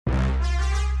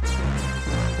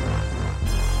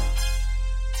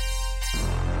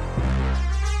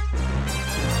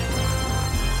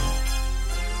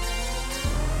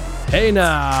Hey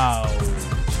now,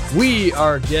 we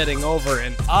are getting over,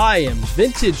 and I am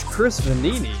Vintage Chris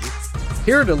Vanini,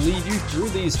 here to lead you through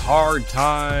these hard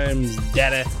times,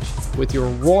 daddy, with your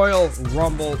Royal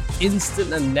Rumble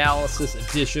instant analysis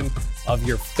edition of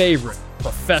your favorite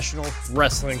professional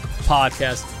wrestling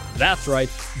podcast. That's right,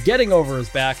 Getting Over is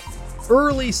back.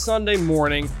 Early Sunday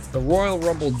morning, the Royal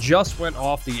Rumble just went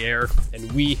off the air,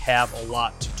 and we have a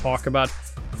lot to talk about.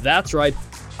 That's right,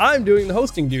 I'm doing the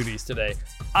hosting duties today.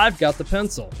 I've got the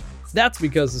pencil. That's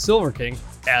because the Silver King,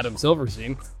 Adam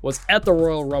Silverstein, was at the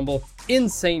Royal Rumble in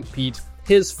St. Pete,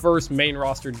 his first main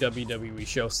roster WWE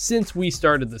show since we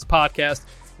started this podcast.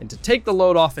 And to take the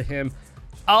load off of him,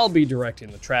 I'll be directing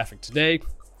the traffic today.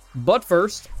 But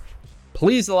first,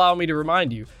 please allow me to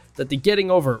remind you that the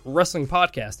Getting Over Wrestling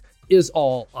podcast is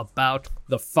all about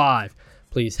the five.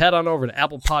 Please head on over to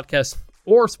Apple Podcasts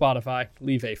or Spotify,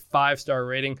 leave a 5-star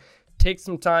rating. Take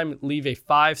some time, leave a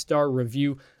 5-star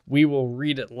review. We will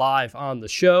read it live on the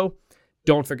show.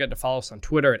 Don't forget to follow us on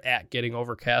Twitter at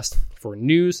 @GettingOvercast for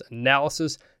news,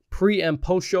 analysis, pre- and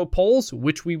post-show polls,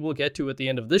 which we will get to at the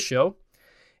end of this show.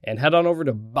 And head on over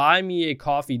to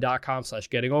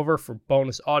buymeacoffee.com/gettingover for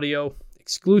bonus audio,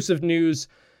 exclusive news,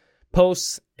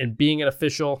 posts, and being an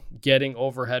official Getting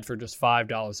Overhead for just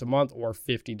 $5 a month or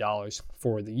 $50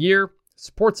 for the year.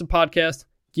 Supports the podcast,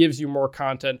 gives you more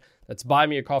content. That's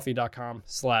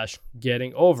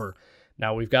buymeacoffee.com/gettingover.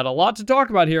 Now, we've got a lot to talk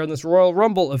about here on this Royal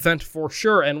Rumble event for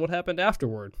sure, and what happened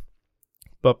afterward.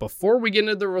 But before we get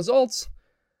into the results,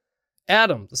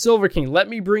 Adam, the Silver King, let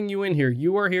me bring you in here.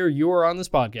 You are here. You are on this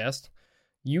podcast.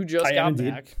 You just got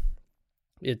back.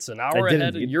 It's an hour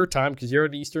ahead of your time because you're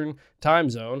at Eastern time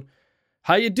zone.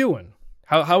 How you doing?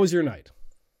 How was your night?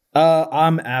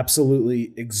 I'm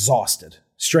absolutely exhausted.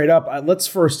 Straight up. Let's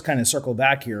first kind of circle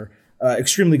back here.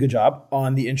 Extremely good job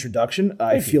on the introduction.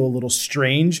 I feel a little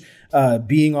strange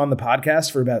being on the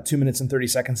podcast for about 2 minutes and 30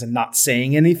 seconds and not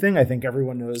saying anything. I think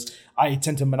everyone knows I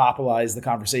tend to monopolize the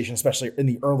conversation, especially in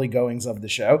the early goings of the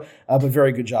show. But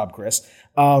very good job, Chris.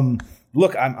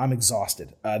 Look, I'm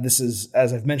exhausted. This is,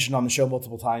 as I've mentioned on the show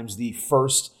multiple times, the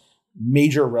first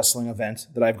major wrestling event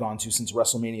that I've gone to since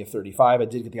WrestleMania 35. I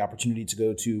did get the opportunity to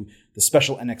go to the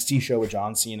special NXT show with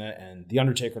John Cena and The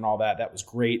Undertaker and all that. That was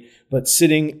great. But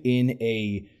sitting in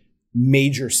a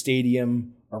major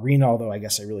stadium arena, although I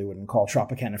guess I really wouldn't call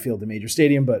Tropicana Field a major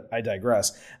stadium, but I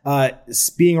digress.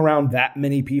 Being around that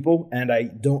many people, and I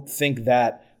don't think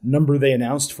that number they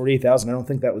announced, 48,000, I don't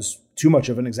think that was too much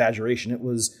of an exaggeration. It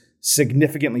was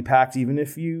significantly packed, even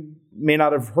if you may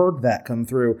not have heard that come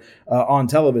through on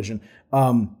television.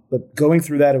 But going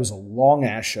through that, it was a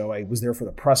long-ass show. I was there for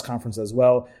the press conference as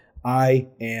well. I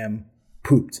am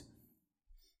pooped.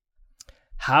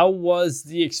 How was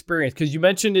the experience? Because you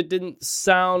mentioned it didn't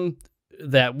sound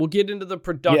that. We'll get into the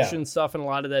production stuff and a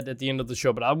lot of that at the end of the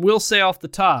show. But I will say off the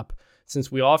top,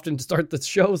 since we often start the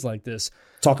shows like this,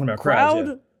 talking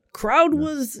about crowd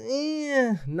was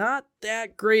not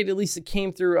that great. At least it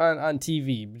came through on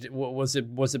TV. Was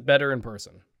it better in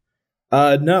person?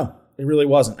 No, it really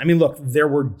wasn't. I mean, look, there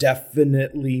were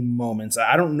definitely moments.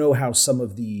 I don't know how some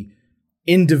of the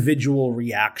individual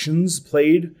reactions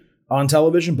played on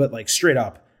television, but like straight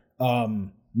up,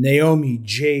 Naomi,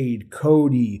 Jade,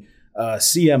 Cody,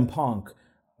 CM Punk,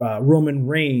 Roman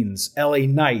Reigns, LA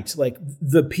Knight, like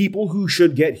the people who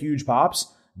should get huge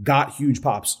pops got huge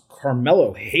pops.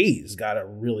 Carmelo Hayes got a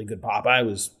really good pop. I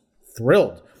was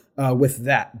thrilled with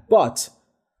that. But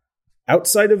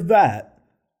outside of that,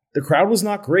 the crowd was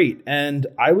not great. And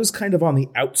I was kind of on the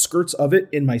outskirts of it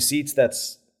in my seats.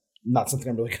 That's not something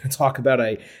I'm really going to talk about.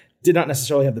 I did not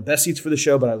necessarily have the best seats for the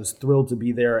show, but I was thrilled to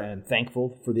be there and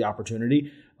thankful for the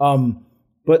opportunity.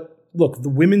 But look, the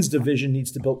women's division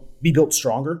needs to be built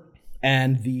stronger.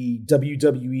 And the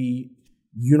WWE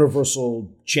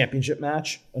Universal Championship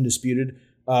match, Undisputed,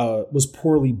 was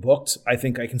poorly booked, I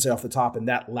think I can say off the top, and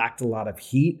that lacked a lot of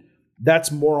heat.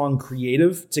 That's more on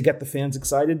creative to get the fans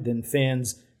excited than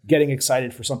fans getting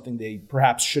excited for something they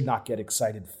perhaps should not get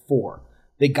excited for.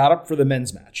 They got up for the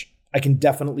men's match. I can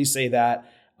definitely say that.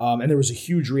 And there was a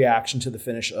huge reaction to the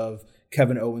finish of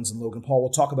Kevin Owens and Logan Paul. We'll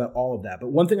talk about all of that.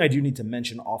 But one thing I do need to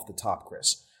mention off the top,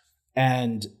 Chris,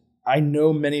 and I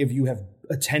know many of you have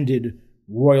attended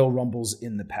Royal Rumbles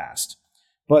in the past,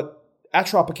 but at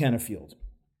Tropicana Field,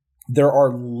 there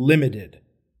are limited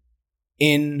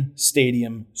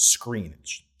in-stadium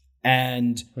screenage.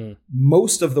 And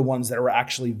most of the ones that are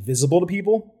actually visible to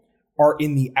people are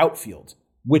in the outfield,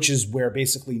 which is where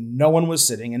basically no one was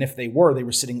sitting. And if they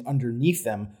were sitting underneath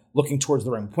them, looking towards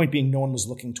the ring. Point being, no one was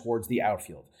looking towards the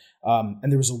outfield.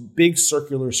 And there was a big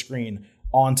circular screen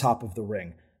on top of the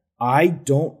ring. I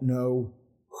don't know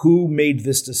who made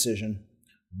this decision,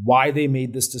 why they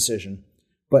made this decision,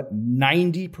 but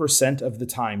 90% of the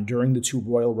time during the 2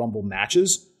 Royal Rumble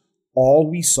matches, all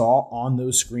we saw on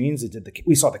those screens,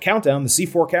 we saw the countdown, the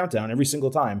C4 countdown every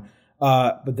single time,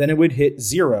 but then it would hit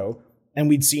 0 and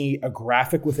we'd see a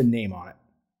graphic with a name on it.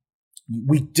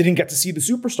 We didn't get to see the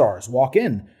superstars walk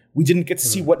in. We didn't get to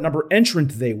see what number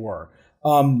entrant they were.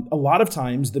 A lot of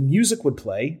times the music would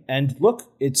play, and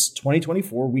look, it's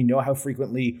 2024. We know how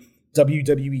frequently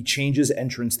WWE changes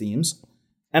entrance themes,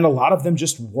 and a lot of them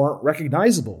just weren't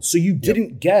recognizable. So you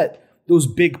didn't get those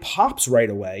big pops right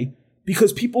away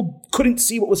because people couldn't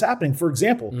see what was happening. For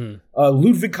example,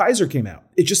 Ludwig Kaiser came out.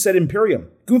 It just said Imperium.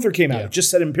 Gunther came out. It just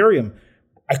said Imperium.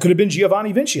 I could have been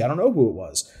Giovanni Vinci. I don't know who it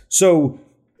was. So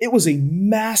it was a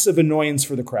massive annoyance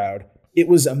for the crowd. It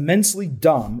was immensely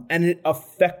dumb, and it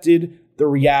affected the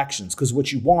reactions, because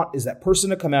what you want is that person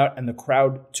to come out and the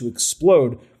crowd to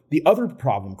explode. The other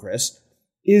problem, Chris,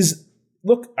 is,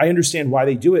 look, I understand why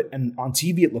they do it, and on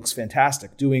TV it looks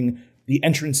fantastic, doing the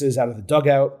entrances out of the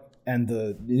dugout and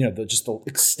the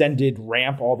extended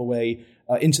ramp all the way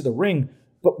into the ring.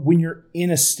 But when you're in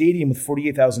a stadium with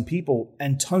 48,000 people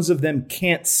and tons of them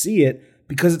can't see it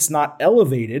because it's not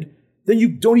elevated, then you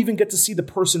don't even get to see the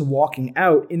person walking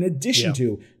out, in addition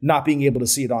to not being able to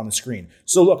see it on the screen.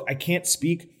 So look, I can't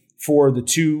speak for the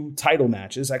 2 title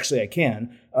matches. Actually, I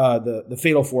can. The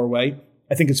Fatal 4-Way,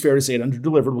 I think it's fair to say it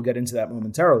underdelivered. We'll get into that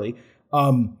momentarily.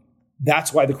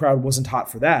 That's why the crowd wasn't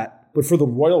hot for that. But for the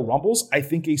Royal Rumbles, I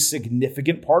think a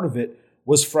significant part of it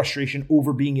was frustration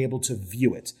over being able to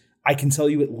view it. I can tell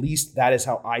you at least that is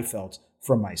how I felt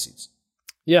from my seats.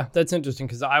 Yeah, that's interesting,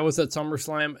 because I was at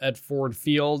SummerSlam at Ford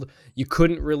Field. You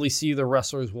couldn't really see the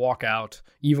wrestlers walk out,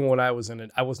 even when I was in it.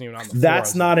 I wasn't even on the floor.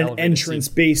 That's not an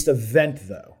entrance-based event,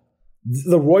 though.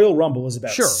 The Royal Rumble is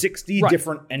about 60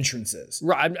 different entrances.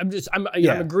 Right. I'm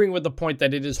agreeing with the point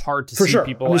that it is hard to see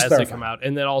people as they come out.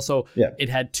 And then also it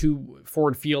had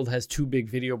Ford Field has 2 big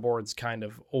video boards kind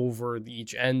of over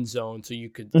each end zone. So you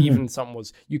could,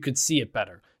 you could see it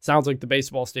better. Sounds like the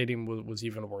baseball stadium was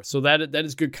even worse. So that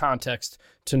is good context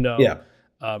to know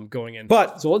going in.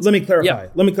 But let me clarify.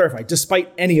 Let me clarify.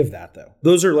 Despite any of that, though,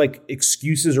 those are like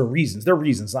excuses or reasons. They're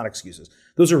reasons, not excuses.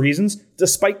 Those are reasons.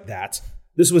 Despite that,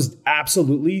 this was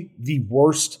absolutely the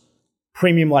worst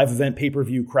premium live event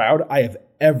pay-per-view crowd I have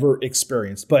ever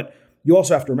experienced. But you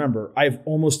also have to remember, I've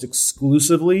almost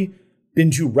exclusively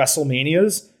been to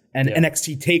WrestleManias and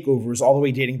NXT takeovers all the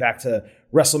way dating back to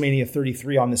WrestleMania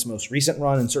 33 on this most recent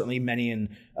run, and certainly many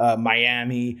in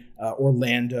Miami,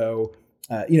 Orlando,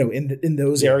 in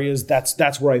those areas.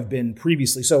 That's where I've been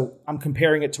previously. So I'm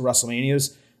comparing it to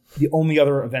WrestleManias. The only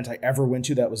other event I ever went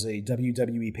to that was a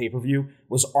WWE pay-per-view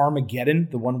was Armageddon,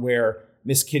 the one where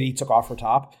Miss Kitty took off her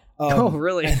top. Oh,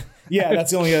 really? Yeah,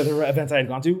 that's the only other event I had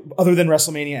gone to, other than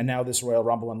WrestleMania and now this Royal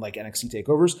Rumble and like NXT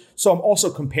takeovers. So I'm also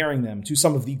comparing them to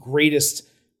some of the greatest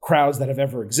crowds that have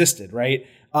ever existed, right?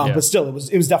 But still, it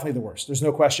was definitely the worst. There's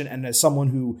no question. And as someone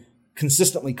who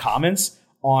consistently comments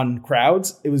on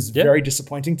crowds, it was very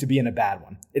disappointing to be in a bad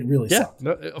one. It really sucked.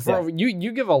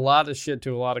 You give a lot of shit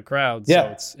to a lot of crowds,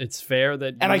 so it's fair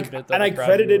that you admit that the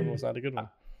crowd was not a good one.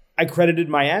 I credited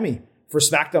Miami for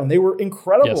SmackDown. They were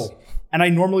incredible. And I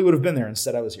normally would have been there.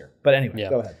 Instead, I was here. But anyway,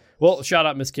 go ahead. Well, shout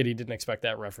out Miss Kitty. Didn't expect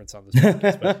that reference on this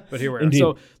podcast, but here we are. Indeed.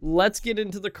 So let's get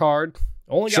into the card.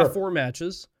 Only got 4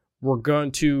 matches. We're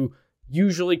going to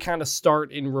usually kind of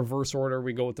start in reverse order.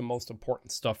 We go with the most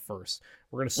important stuff first.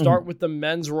 We're going to start with the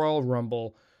men's Royal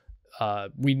Rumble.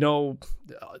 We know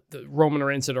the Roman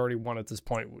Reigns had already won at this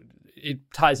point. It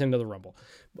ties into the Rumble.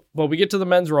 But we get to the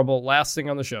men's Rumble, last thing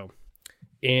on the show.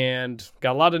 And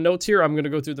got a lot of notes here. I'm going to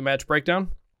go through the match breakdown.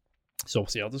 So we'll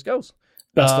see how this goes.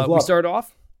 Best of luck. We start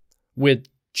off with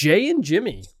Jay and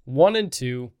Jimmy, 1 and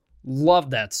 2.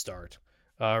 Love that start.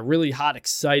 Really hot,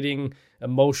 exciting,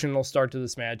 emotional start to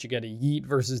this match. You got a yeet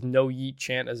versus no yeet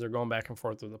chant as they're going back and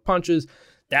forth with the punches.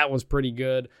 That was pretty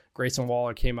good. Grayson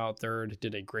Waller came out third,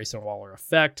 did a Grayson Waller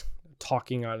effect,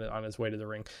 talking on his way to the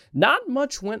ring. Not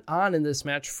much went on in this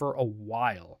match for a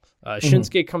while.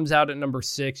 Shinsuke comes out at number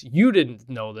 6. You didn't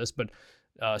know this, but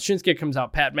Shinsuke comes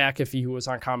out. Pat McAfee, who was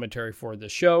on commentary for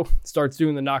this show, starts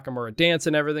doing the Nakamura dance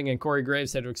and everything. And Corey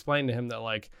Graves had to explain to him that,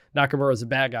 like, Nakamura's a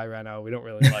bad guy right now. We don't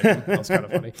really like him. That was kind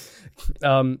of funny.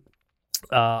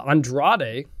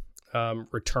 Andrade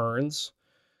returns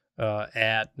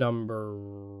at number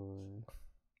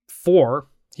 4.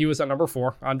 He was at number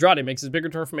 4. Andrade makes his big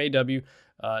return from AEW.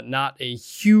 Not a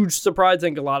huge surprise. I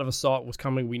think a lot of us saw it was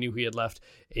coming. We knew he had left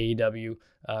AEW.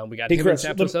 We got him Chris,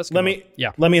 and Santos Escobar.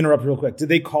 Let me interrupt real quick. Did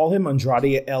they call him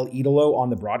Andrade El Idolo on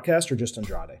the broadcast or just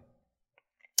Andrade?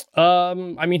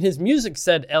 I mean, his music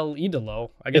said El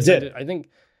Idolo. I guess I think,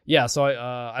 yeah. So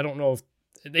I don't know if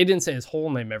they didn't say his whole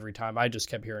name every time. I just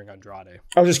kept hearing Andrade.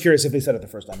 I was just curious if they said it the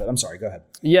first time, but I'm sorry. Go ahead.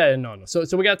 Yeah, no. So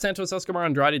we got Santos Escobar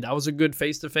Andrade. That was a good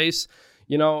face to face.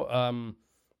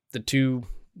 The two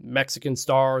Mexican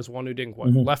stars, one who didn't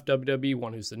left WWE,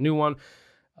 one who's the new one.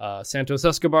 Santos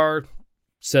Escobar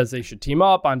says they should team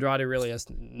up. Andrade really has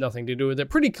nothing to do with it.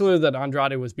 Pretty clear that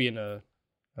Andrade was being a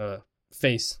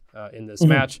face in this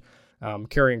match.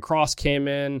 Karrion Kross came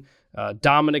in.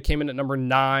 Dominic came in at number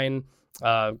 9.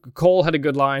 Cole had a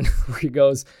good line where he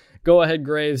goes, "Go ahead,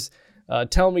 Graves.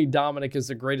 Tell me Dominic is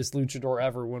the greatest luchador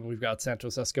ever when we've got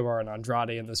Santos Escobar and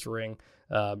Andrade in this ring."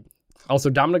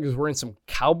 Also, Dominic was wearing some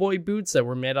cowboy boots that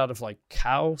were made out of like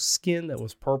cow skin that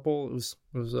was purple. It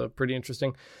was pretty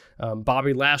interesting.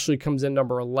 Bobby Lashley comes in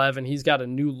number 11. He's got a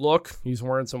new look. He's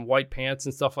wearing some white pants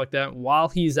and stuff like that. While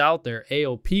he's out there,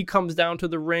 AOP comes down to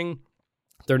the ring.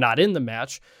 They're not in the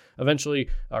match. Eventually,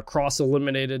 Cross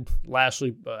eliminated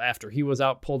Lashley after he was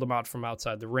out, pulled him out from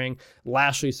outside the ring.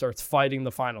 Lashley starts fighting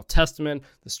the Final Testament.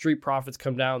 The Street Profits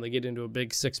come down. They get into a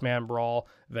big 6-man brawl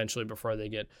eventually before they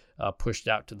get pushed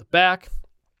out to the back.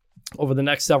 Over the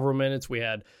next several minutes, we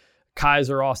had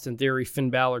Kaiser, Austin Theory,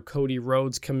 Finn Balor, Cody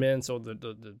Rhodes come in. So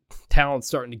the talent's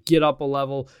starting to get up a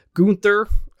level. Gunther,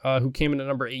 who came in at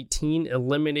number 18,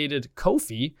 eliminated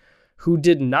Kofi, who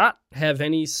did not have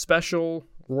any special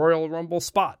Royal Rumble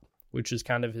spot, which is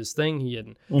kind of his thing. He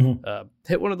hadn't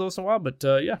hit one of those in a while, but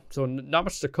so not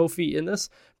much to Kofi in this.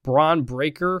 Braun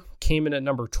Breaker came in at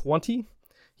number 20.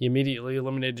 He immediately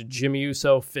eliminated Jimmy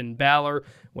Uso. Finn Balor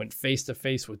went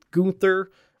face-to-face with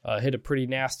Gunther, hit a pretty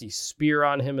nasty spear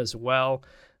on him as well.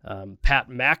 Pat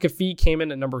McAfee came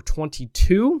in at number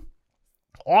 22.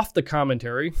 Off the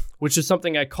commentary, which is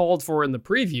something I called for in the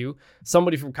preview.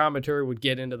 Somebody from commentary would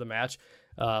get into the match.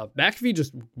 McAfee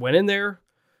just went in there,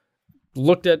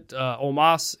 looked at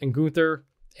Omos and Gunther,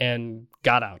 and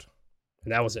got out.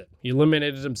 And that was it. He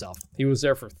eliminated himself. He was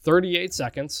there for 38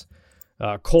 seconds.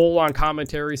 Cole on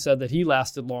commentary said that he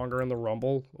lasted longer in the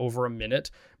Rumble, over a minute.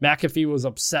 McAfee was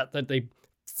upset that they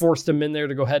forced him in there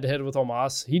to go head-to-head with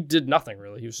Omos. He did nothing,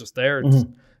 really. He was just there. It's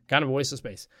kind of a waste of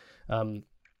space.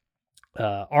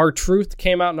 R-Truth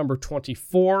came out number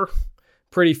 24.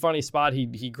 Pretty funny spot.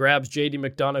 He grabs JD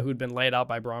McDonough, who'd been laid out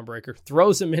by Braun Breaker,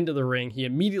 throws him into the ring. He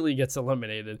immediately gets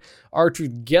eliminated.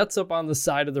 R-Truth gets up on the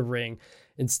side of the ring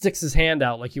and sticks his hand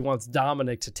out like he wants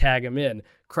Dominic to tag him in.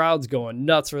 Crowd's going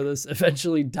nuts for this.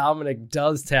 Eventually, Dominic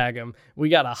does tag him. We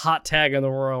got a hot tag in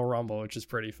the Royal Rumble, which is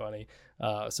pretty funny.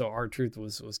 So R-Truth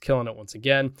was killing it once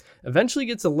again. Eventually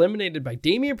gets eliminated by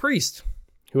Damian Priest,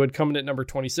 who had come in at number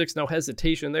 26. No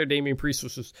hesitation there. Damian Priest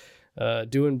was just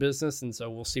doing business, and so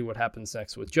we'll see what happens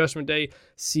next with Judgment Day.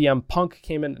 CM Punk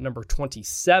came in at number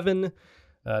 27.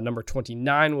 Number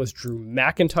 29 was Drew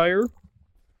McIntyre.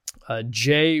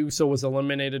 Jay Uso was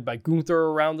eliminated by Gunther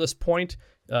around this point.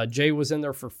 Jay was in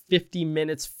there for 50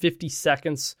 minutes, 50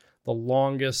 seconds, the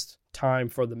longest time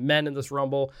for the men in this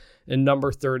Rumble. And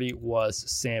number 30 was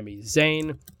Sami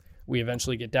Zayn. We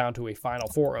eventually get down to a final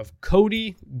 4 of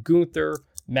Cody, Gunther,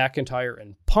 McIntyre,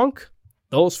 and Punk.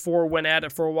 Those 4 went at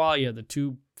it for a while. You had the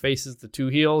 2 faces, the 2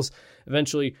 heels.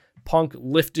 Eventually, Punk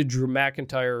lifted Drew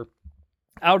McIntyre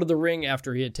out of the ring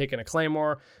after he had taken a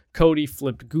Claymore. Cody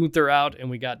flipped Gunther out, and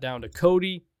we got down to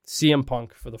Cody, CM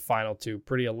Punk for the final 2.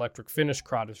 Pretty electric finish.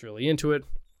 Crowd is really into it.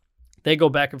 They go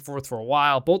back and forth for a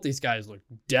while. Both these guys look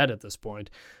dead at this point.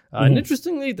 And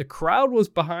interestingly, the crowd was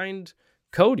behind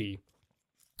Cody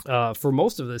for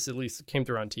most of this, at least it came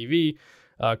through on TV.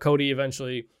 Cody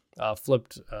eventually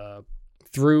flipped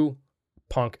threw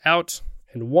Punk out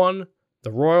and won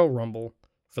the Royal Rumble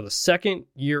for the 2nd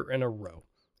year in a row.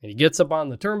 And he gets up on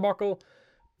the turnbuckle,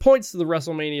 points to the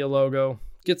WrestleMania logo,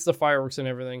 gets the fireworks and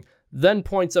everything, then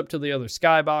points up to the other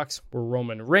skybox where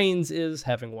Roman Reigns is,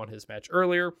 having won his match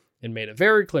earlier, and made it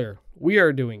very clear, we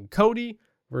are doing Cody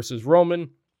versus Roman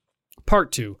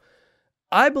Part 2.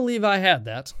 I believe I had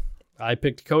that. I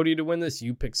picked Cody to win this.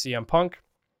 You picked CM Punk.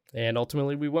 And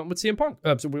ultimately, we went with CM Punk.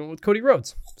 So we went with Cody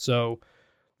Rhodes. So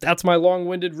that's my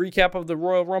long-winded recap of the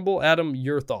Royal Rumble. Adam,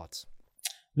 your thoughts?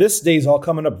 This day's all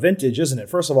coming up vintage, isn't it?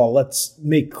 First of all, let's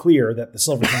make clear that the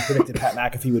Silver King predicted Pat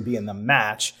McAfee would be in the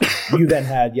match. You then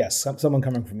had, yes, someone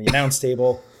coming from the announce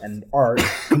table and our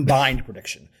combined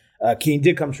prediction. Kane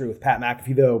did come true with Pat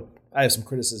McAfee, though I have some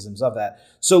criticisms of that.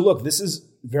 So look, this is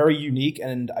very unique,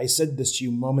 and I said this to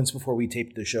you moments before we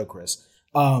taped the show, Chris.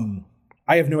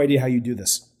 I have no idea how you do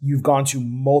this. You've gone to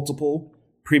multiple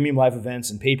premium live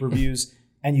events and pay-per-views,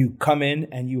 and you come in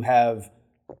and you have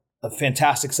a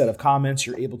fantastic set of comments.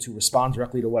 You're able to respond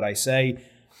directly to what I say.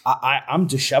 I'm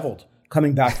disheveled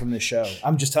coming back from this show.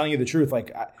 I'm just telling you the truth.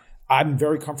 Like, I'm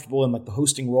very comfortable in like the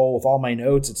hosting role with all my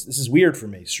notes. This is weird for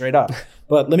me, straight up.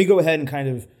 But let me go ahead and kind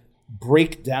of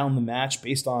break down the match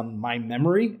based on my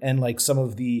memory and like some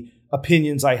of the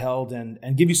opinions I held and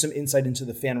give you some insight into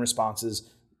the fan responses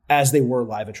as they were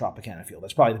live at Tropicana Field.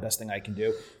 That's probably the best thing I can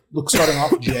do. Look, starting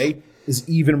off, Jay is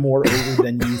even more over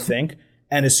than you think.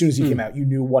 And as soon as he came out, you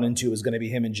knew 1 and 2 was going to be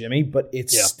him and Jimmy, but it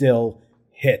still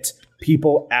hit.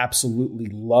 People absolutely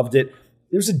loved it.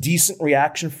 There's a decent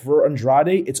reaction for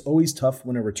Andrade. It's always tough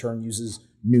when a return uses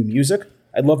new music.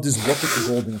 I loved his look at the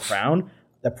golden crown.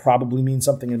 That probably means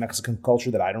something in Mexican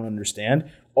culture that I don't understand.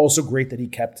 Also great that he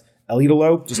kept El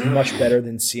Idolo, just much better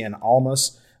than Cien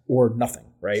Almas or nothing,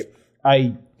 right?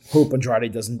 I hope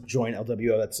Andrade doesn't join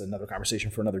LWO. That's another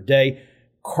conversation for another day.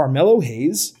 Carmelo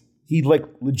Hayes, he like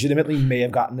legitimately may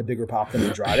have gotten a bigger pop than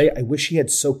Andrade. I wish he had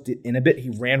soaked it in a bit. He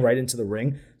ran right into the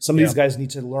ring. Some of these guys need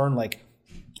to learn like,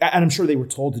 and I'm sure they were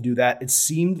told to do that. It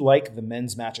seemed like the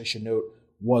men's match, I should note,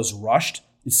 was rushed.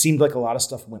 It seemed like a lot of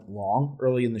stuff went long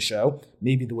early in the show,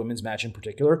 maybe the women's match in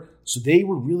particular. So they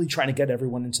were really trying to get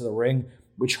everyone into the ring,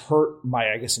 which hurt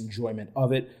my, I guess, enjoyment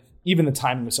of it. Even the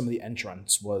timing of some of the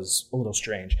entrants was a little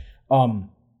strange.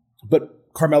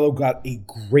 But Carmelo got a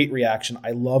great reaction.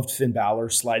 I loved Finn Balor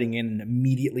sliding in and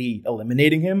immediately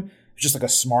eliminating him. It was just like a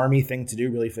smarmy thing to do,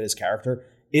 really fit his character.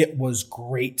 It was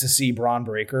great to see Braun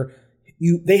Breaker.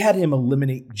 They had him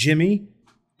eliminate Jimmy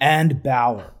and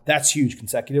Balor. That's huge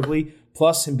consecutively.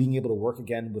 Plus him being able to work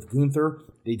again with Gunther.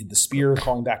 They did the spear,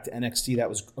 calling back to NXT. That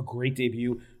was a great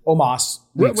debut. Omos.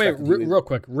 Real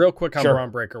quick on Braun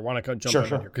Breaker. Want to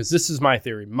jump in here because this is my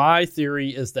theory. My theory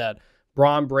is that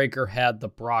Braun Breaker had the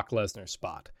Brock Lesnar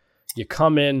spot. You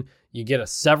come in, you get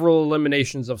several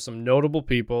eliminations of some notable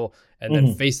people, and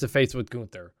then face to face with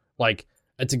Gunther. Like,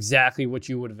 that's exactly what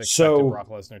you would have expected Brock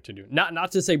Lesnar to do.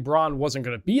 Not to say Braun wasn't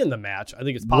going to be in the match. I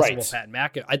think it's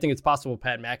possible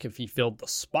Pat McAfee filled the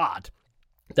spot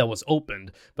that was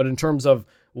opened. But in terms of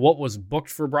what was booked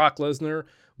for Brock Lesnar,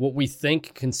 what we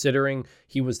think, considering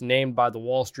he was named by the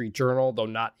Wall Street Journal, though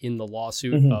not in the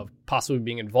lawsuit, of possibly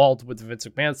being involved with the Vince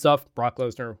McMahon stuff, Brock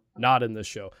Lesnar not in this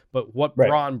show. But what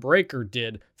Braun Breaker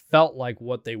did felt like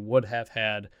what they would have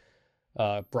had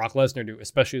Brock Lesnar do,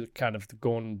 especially kind of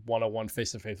going one-on-one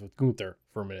face-to-face with Gunther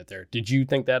for a minute there. Did you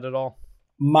think that at all?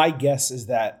 My guess is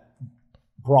that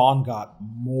Braun got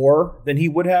more than he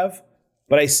would have,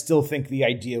 but I still think the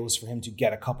idea was for him to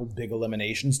get a couple big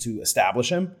eliminations to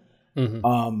establish him.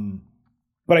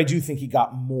 But I do think he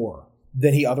got more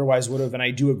than he otherwise would have, and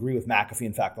I do agree with McAfee.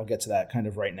 In fact, I'll get to that kind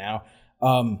of right now.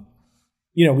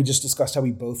 We just discussed how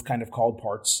we both kind of called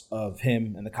parts of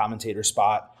him and the commentator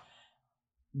spot.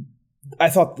 I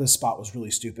thought the spot was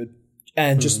really stupid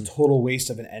and just a total waste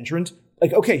of an entrant.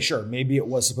 Like, okay, sure, maybe it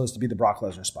was supposed to be the Brock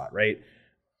Lesnar spot, right?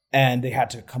 And they had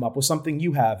to come up with something.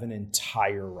 You have an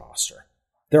entire roster.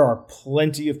 There are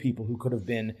plenty of people who could have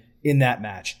been in that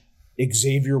match.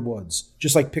 Xavier Woods,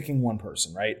 just like picking one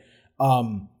person, right?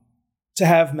 To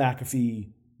have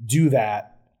McAfee do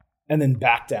that and then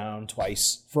back down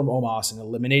twice from Omos and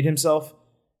eliminate himself,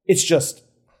 it's just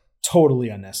totally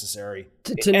unnecessary.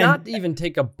 To not even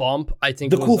take a bump, I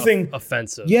think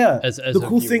offensive. Yeah. As the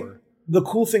cool thing. The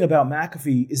cool thing about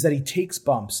McAfee is that he takes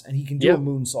bumps and he can do a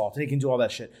moonsault and he can do all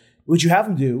that shit. What you have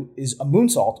him do is a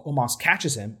moonsault. Omos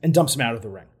catches him and dumps him out of the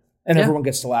ring, and everyone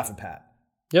gets to laugh at Pat.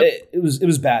 Yep. It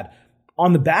was bad.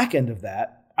 On the back end of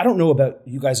that, I don't know about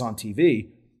you guys on TV.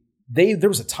 There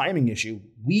was a timing issue.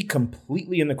 We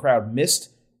completely in the crowd missed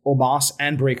Omos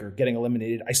and Breaker getting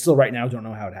eliminated. I still right now don't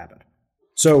know how it happened.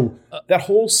 So that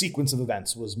whole sequence of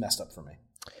events was messed up for me.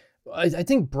 I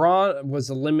think Braun was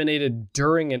eliminated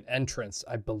during an entrance,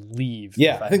 I believe.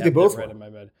 Yeah, I think they both were. In my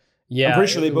head. Yeah, I'm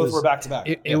pretty sure they both were back to back.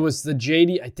 It was the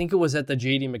JD. I think it was at the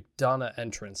JD McDonough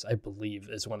entrance, I believe,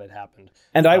 is when it happened.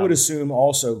 And I would assume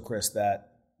also, Chris, that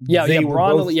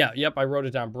Braun. I wrote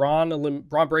it down.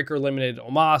 Braun Breaker eliminated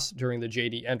Omos during the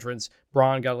JD entrance.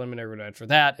 Braun got eliminated right after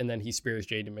that, and then he spears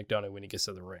JD McDonough when he gets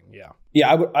to the ring.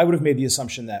 Yeah. I would have made the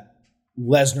assumption that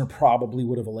Lesnar probably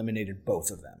would have eliminated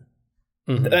both of them.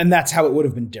 And that's how it would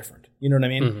have been different. You know what I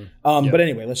mean? But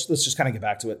anyway, let's just kind of get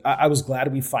back to it. I was glad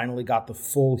we finally got the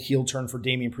full heel turn for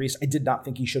Damian Priest. I did not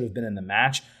think he should have been in the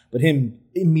match, but him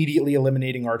immediately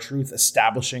eliminating R-Truth,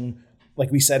 establishing, like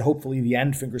we said, hopefully the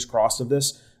end, fingers crossed, of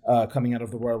this coming out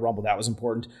of the Royal Rumble, that was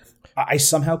important. I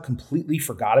somehow completely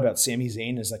forgot about Sami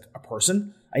Zayn as like a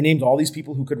person. I named all these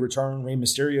people who could return: Rey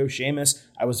Mysterio, Sheamus.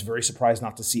 I was very surprised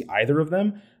not to see either of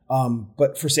them.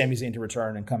 But for Sami Zayn to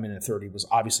return and come in at 30 was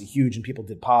obviously huge, and people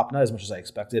did pop, not as much as I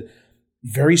expected.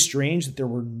 Very strange that there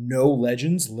were no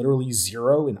legends, literally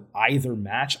zero in either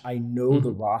match. I know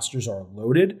the rosters are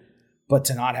loaded, but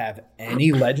to not have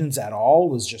any legends at all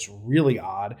was just really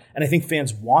odd. And I think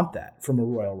fans want that from a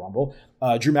Royal Rumble.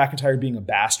 Drew McIntyre being a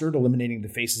bastard, eliminating the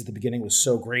faces at the beginning was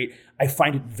so great. I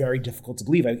find it very difficult to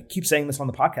believe. I keep saying this on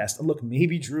the podcast. And look,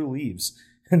 maybe Drew leaves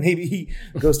and maybe he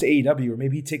goes to AEW or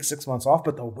maybe he takes 6 months off.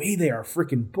 But the way they are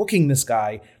freaking booking this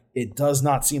guy, it does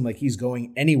not seem like he's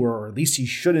going anywhere, or at least he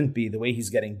shouldn't be the way he's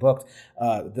getting booked.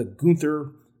 The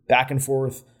Gunther back and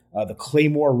forth, the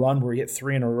Claymore run where he hit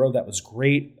 3 in a row, that was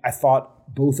great. I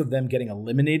thought both of them getting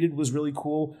eliminated was really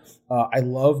cool. I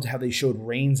loved how they showed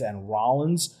Reigns and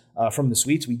Rollins from the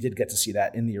suites. We did get to see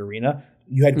that in the arena.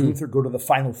 You had Gunther go to the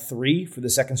final 3 for the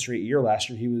second straight year. Last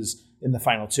year he was in the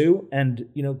final 2. And,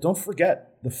 don't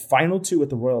forget, the final 2 at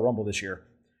the Royal Rumble this year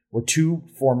were 2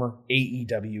 former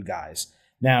AEW guys.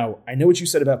 Now, I know what you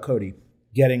said about Cody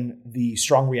getting the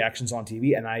strong reactions on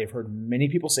TV, and I have heard many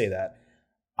people say that.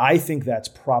 I think that's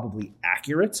probably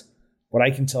accurate. What I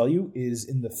can tell you is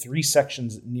in the 3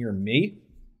 sections near me,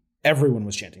 everyone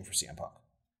was chanting for CM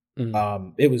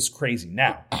Punk. It was crazy.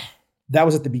 Now, that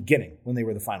was at the beginning when they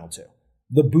were the final 2.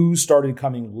 The boos started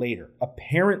coming later.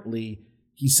 Apparently,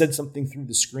 he said something through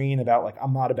the screen about like,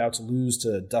 I'm not about to lose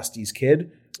to Dusty's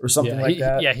kid or something like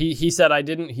that. Yeah, he said I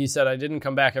didn't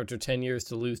come back after 10 years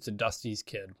to lose to Dusty's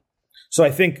kid. So I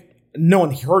think no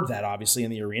one heard that obviously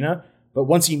in the arena, but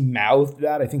once he mouthed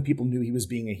that, I think people knew he was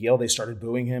being a heel. They started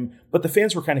booing him, but the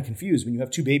fans were kind of confused when you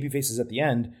have 2 baby faces at the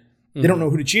end. They don't know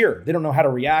who to cheer. They don't know how to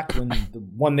react when the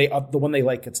one they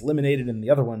like gets eliminated and the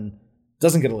other one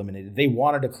doesn't get eliminated. They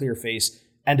wanted a clear face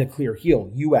and a clear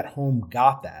heel. You at home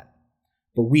got that,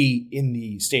 but we in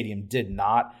the stadium did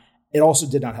not. It also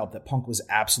did not help that Punk was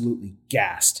absolutely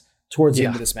gassed towards the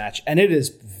end of this match. And it is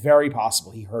very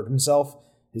possible he hurt himself,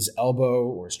 his elbow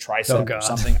or his tricep or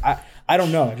something. I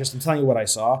don't know. I'm telling you what I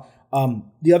saw.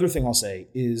 The other thing I'll say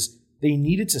is they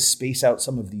needed to space out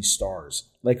some of these stars.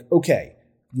 Like, okay,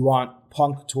 you want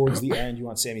Punk towards the end. You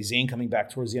want Sami Zayn coming back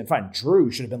towards the end. Fine. Drew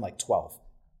should have been like 12.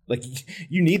 Like,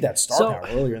 you need that star power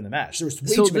earlier in the match. There was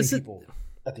way too many people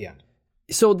at the end.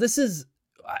 So this is,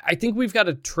 I think we've got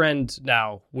a trend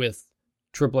now with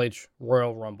Triple H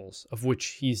Royal Rumbles, of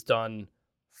which he's done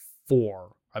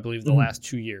 4, I believe, the last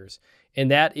 2 years.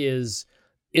 And that is,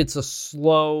 it's a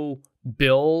slow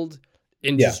build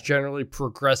and just generally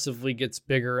progressively gets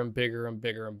bigger and bigger and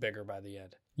bigger and bigger by the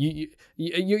end.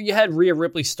 You had Rhea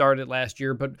Ripley started last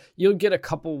year, but you'll get a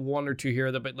couple, 1 or 2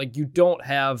 here, but like you don't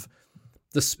have,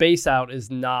 the space out is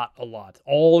not a lot.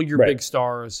 All your big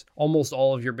stars, almost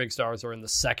all of your big stars are in the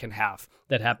second half.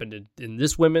 That happened in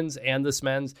this women's and this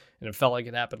men's, and it felt like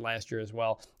it happened last year as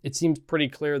well. It seems pretty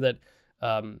clear that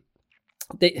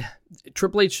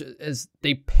Triple H,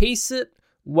 they pace it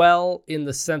well in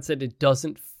the sense that it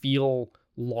doesn't feel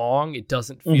long, it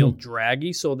doesn't feel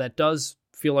draggy, so that does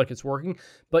feel like it's working,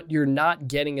 but you're not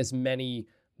getting as many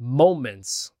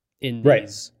moments in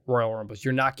these Royal Rumbles.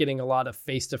 You're not getting a lot of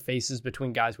face-to-faces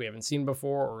between guys we haven't seen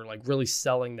before or like really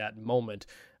selling that moment,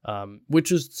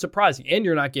 which is surprising. And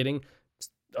you're not getting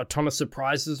a ton of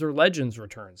surprises or legends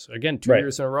returns. Again, 2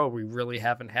 years in a row, we really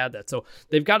haven't had that. So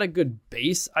they've got a good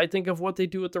base, I think, of what they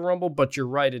do at the Rumble, but you're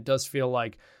right. It does feel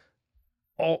like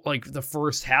the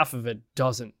first half of it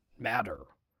doesn't matter.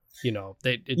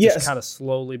 It just kind of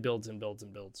slowly builds and builds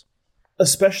and builds.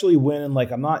 Especially when,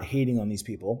 like, I'm not hating on these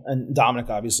people, and Dominic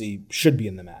obviously should be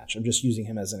in the match. I'm just using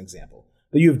him as an example.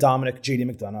 But you have Dominic, JD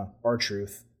McDonough,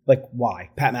 R-Truth. Like,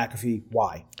 why? Pat McAfee,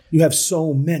 why? You have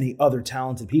so many other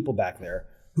talented people back there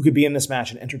who could be in this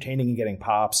match and entertaining and getting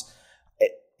pops.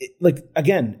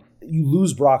 Again, you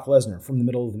lose Brock Lesnar from the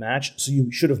middle of the match, so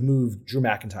you should have moved Drew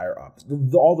McIntyre up.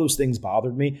 All those things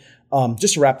bothered me.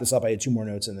 Just to wrap this up, I had 2 more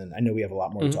notes, and then I know we have a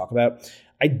lot more to talk about.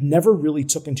 I never really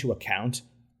took into account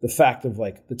the fact of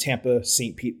like the Tampa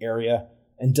St. Pete area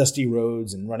and Dusty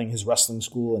Rhodes and running his wrestling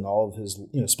school and all of his,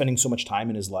 spending so much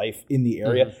time in his life in the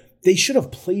area. They should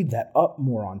have played that up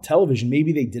more on television.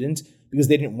 Maybe they didn't because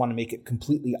they didn't want to make it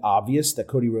completely obvious that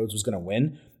Cody Rhodes was going to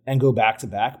win and go back to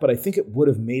back. But I think it would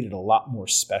have made it a lot more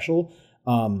special.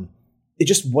 It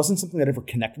just wasn't something that ever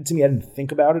connected to me. I didn't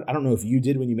think about it. I don't know if you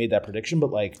did when you made that prediction, but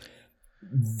like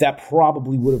that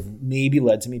probably would have maybe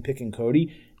led to me picking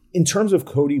Cody. In terms of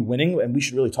Cody winning, and we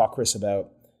should really talk, Chris,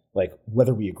 about like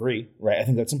whether we agree, right? I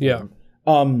think that's important.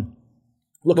 Yeah.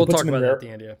 Look, we'll talk about that at the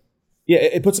end, Yeah,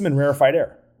 it puts him in rarefied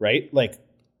air, right? Like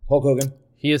Hulk Hogan.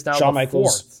 He is now Shawn the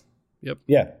Michaels. 4th. Yep.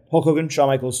 Yeah, Hulk Hogan, Shawn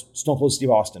Michaels, Stone Cold Steve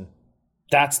Austin.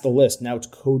 That's the list. Now it's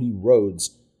Cody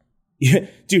Rhodes. Dude,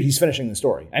 he's finishing the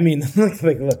story. I mean, look,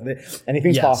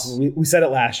 anything's possible. We said it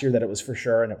last year that it was for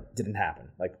sure, and it didn't happen.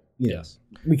 Like, we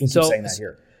can keep saying that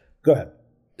here. Go ahead.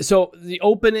 So the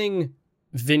opening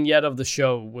vignette of the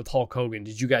show with Hulk Hogan,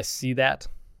 did you guys see that?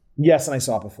 Yes, and I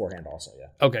saw it beforehand also, yeah.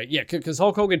 Okay, yeah, because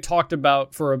Hulk Hogan talked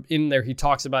about, he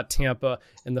talks about Tampa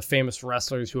and the famous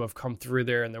wrestlers who have come through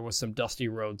there, and there was some Dusty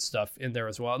Rhodes stuff in there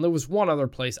as well. And there was one other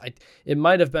place, it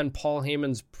might have been Paul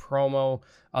Heyman's promo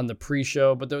on the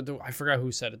pre-show, but I forgot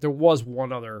who said it. There was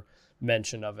one other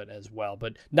mention of it as well,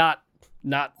 but not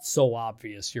so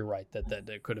obvious, you're right, that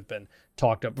it could have been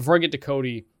talked up. Before I get to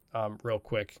Cody, real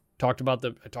quick, I talked about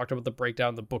the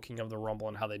breakdown, the booking of the Rumble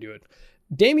and how they do it.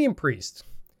 Damian Priest,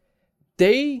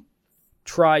 they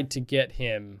tried to get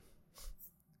him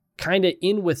kind of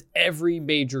in with every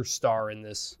major star in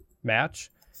this match,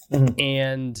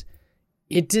 and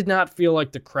it did not feel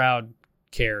like the crowd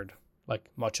cared like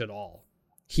much at all.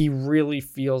 He really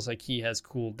feels like he has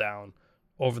cooled down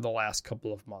over the last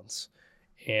couple of months,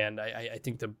 and I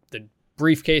think the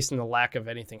briefcase and the lack of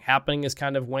anything happening is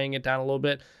kind of weighing it down a little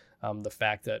bit. The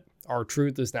fact that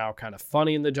R-Truth is now kind of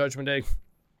funny in the Judgment Day.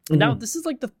 Now, this is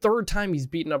like the third time he's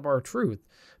beaten up R-Truth,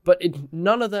 but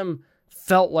none of them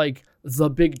felt like the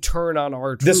big turn on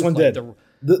R-Truth. This one did.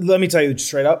 Let me tell you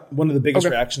straight up, one of the biggest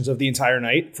reactions of the entire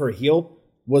night for a heel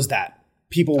was that.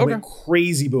 People went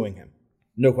crazy booing him.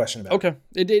 No question about it. Okay.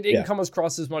 It didn't come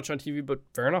across as much on TV, but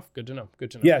fair enough. Good to know.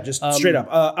 Yeah, just straight up.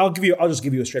 I'll just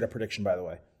give you a straight up prediction, by the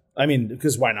way. I mean,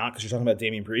 because why not? Because you're talking about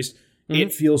Damian Priest.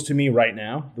 It feels to me right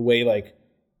now, the way like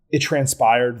it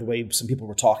transpired, the way some people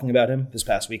were talking about him this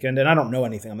past weekend, and I don't know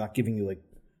anything. I'm not giving you like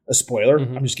a spoiler.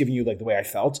 I'm just giving you like the way I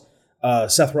felt.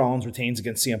 Seth Rollins retains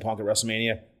against CM Punk at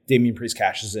WrestleMania. Damian Priest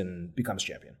cashes in and becomes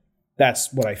champion.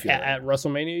 That's what I feel. At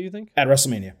WrestleMania, you think? At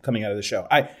WrestleMania, coming out of the show.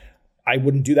 I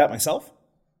wouldn't do that myself.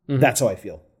 That's how I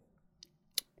feel.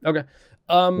 Okay.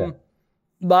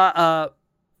 But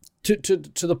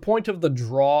to the point of the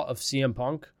draw of CM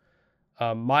Punk,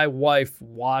 my wife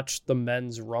watched the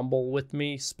men's Rumble with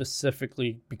me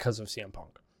specifically because of CM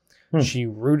Punk. She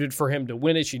rooted for him to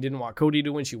win it. She didn't want Cody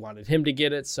to win. She wanted him to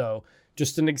get it. So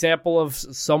just an example of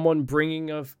someone bringing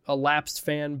a lapsed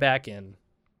fan back in.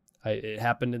 It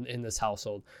happened in this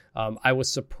household. I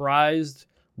was surprised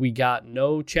we got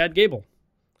no Chad Gable.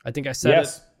 I think I said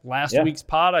it last week's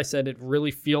pod. I said it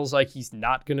really feels like he's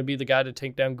not going to be the guy to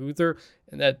take down Gunther,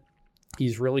 and that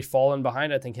he's really fallen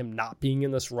behind. I think him not being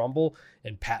in this Rumble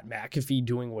and Pat McAfee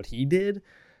doing what he did,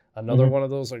 another one of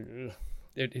those, like,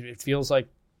 it feels like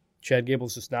Chad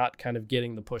Gable's just not kind of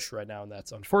getting the push right now, and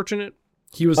that's unfortunate.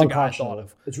 He was the guy I thought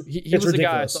of.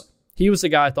 He was the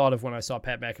guy I thought of when I saw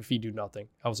Pat McAfee do nothing.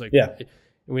 I was like,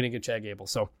 we didn't get Chad Gable.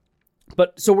 So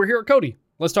we're here at Cody.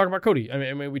 Let's talk about Cody.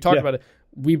 I mean, we talked about it.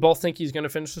 We both think he's going to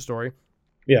finish the story.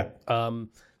 Yeah. 2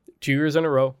 years in a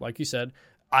row, like you said.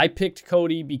 I picked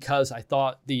Cody because I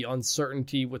thought the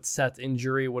uncertainty with Seth's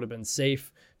injury would have been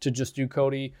safe to just do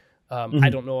Cody. I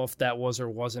don't know if that was or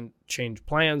wasn't changed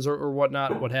plans or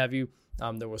whatnot, what have you.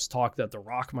 There was talk that The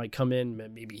Rock might come in.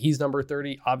 Maybe he's number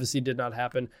 30. Obviously did not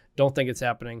happen. Don't think it's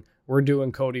happening. We're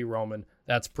doing Cody Roman.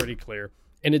 That's pretty clear.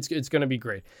 And it's going to be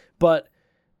great. But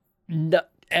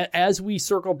as we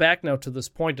circle back now to this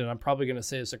point, and I'm probably going to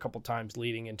say this a couple times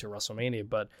leading into WrestleMania,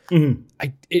 but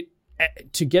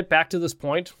to get back to this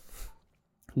point,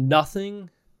 nothing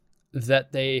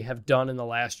that they have done in the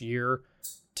last year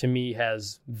to me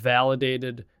has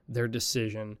validated their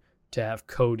decision to have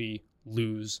Cody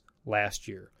lose last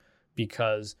year,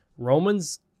 because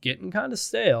Roman's getting kind of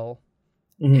stale,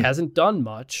 hasn't done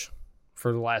much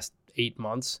for the last 8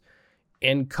 months,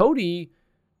 and Cody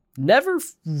never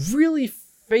really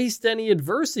faced any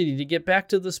adversity to get back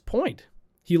to this point.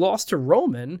 He lost to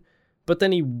Roman, but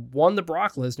then he won the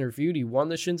Brock Lesnar feud. He won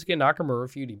the Shinsuke Nakamura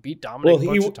feud. He beat Dominic a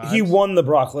bunch of times. He won the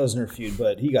Brock Lesnar feud,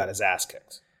 but he got his ass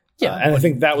kicked. Yeah, and I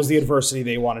think that was the adversity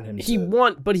they wanted him to. He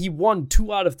won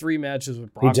 2 out of 3 matches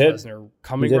with Brock Lesnar,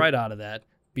 coming right out of that.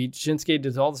 Beat Shinsuke,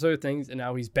 did all those other things, and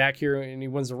now he's back here and he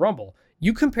wins the Rumble.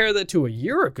 You compare that to a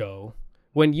year ago,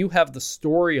 when you have the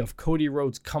story of Cody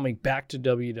Rhodes coming back to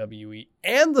WWE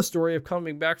and the story of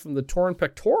coming back from the torn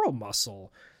pectoral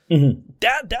muscle.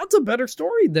 That's a better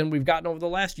story than we've gotten over the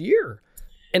last year.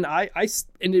 And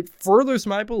and it furthers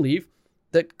my belief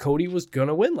that Cody was going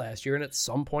to win last year, and at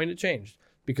some point it changed.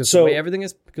 Because the way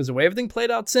everything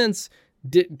played out since,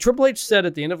 Triple H said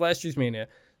at the end of last year's Mania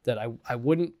that I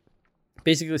wouldn't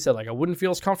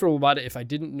feel as comfortable about it if I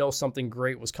didn't know something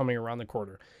great was coming around the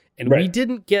corner. And we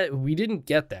didn't get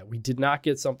that. We did not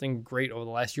get something great over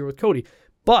the last year with Cody.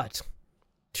 But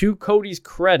to Cody's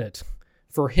credit,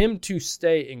 for him to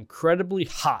stay incredibly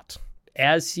hot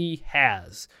as he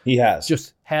has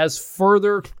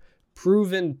further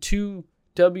proven to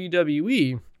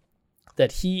WWE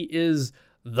that he is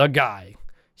the guy.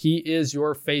 He is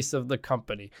your face of the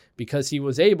company, because he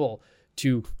was able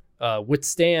to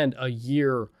withstand a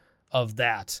year of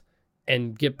that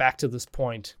and get back to this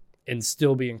point and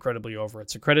still be incredibly over.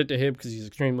 It's a credit to him because he's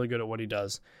extremely good at what he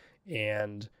does.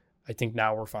 And I think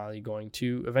now we're finally going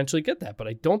to eventually get that. But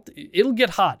it'll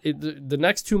get hot. The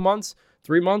next 2 months,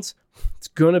 3 months, it's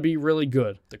going to be really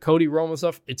good. The Cody Roman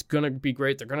stuff, it's going to be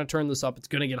great. They're going to turn this up. It's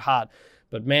going to get hot.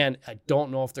 But man, I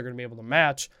don't know if they're going to be able to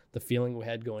match the feeling we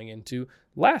had going into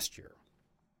last year.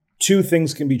 Two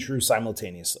things can be true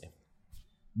simultaneously.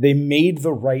 They made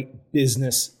the right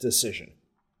business decision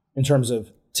in terms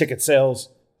of ticket sales,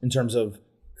 in terms of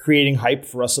creating hype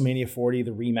for WrestleMania 40,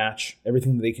 the rematch,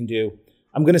 everything that they can do.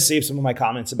 I'm going to save some of my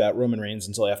comments about Roman Reigns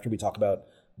until after we talk about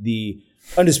the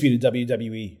undisputed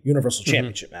WWE Universal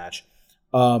Championship match.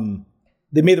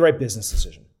 They made the right business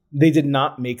decision. They did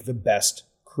not make the best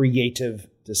creative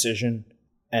decision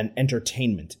and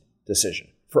entertainment decision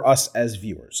for us as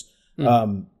viewers.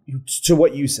 To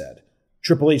what you said,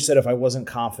 Triple H said if I wasn't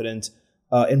confident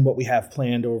in what we have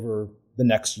planned over the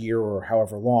next year or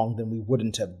however long, then we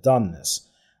wouldn't have done this.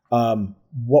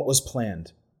 What was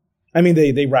planned? I mean,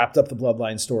 they wrapped up the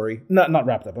Bloodline story. Not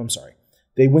wrapped up, I'm sorry.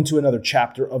 They went to another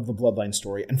chapter of the Bloodline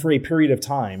story. And for a period of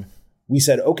time, we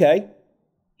said, okay,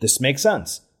 this makes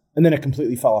sense. And then it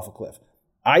completely fell off a cliff.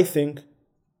 I think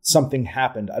something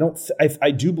happened.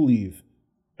 I do believe,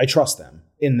 I trust them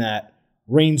in that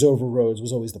Reigns over Rhodes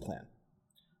was always the plan.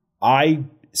 I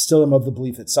still am of the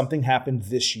belief that something happened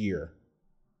this year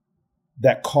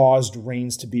that caused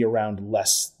Reigns to be around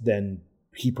less than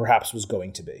he perhaps was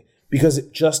going to be. Because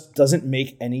it just doesn't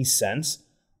make any sense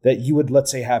that you would, let's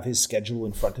say, have his schedule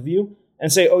in front of you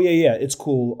and say, oh, yeah, it's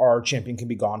cool. Our champion can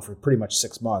be gone for pretty much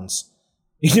 6 months,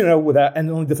 without,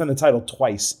 and only defend the title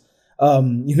twice,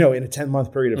 in a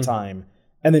 10-month period of time,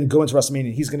 and then go into WrestleMania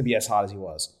and he's going to be as hot as he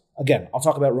was. Again, I'll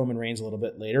talk about Roman Reigns a little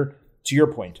bit later. To your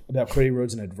point about Cody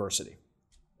Rhodes and adversity,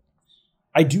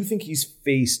 I do think he's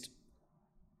faced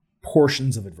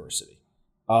portions of adversity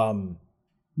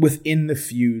within the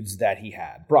feuds that he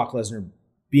had, Brock Lesnar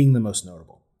being the most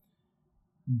notable.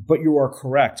 But you are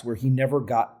correct, where he never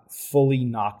got fully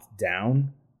knocked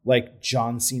down like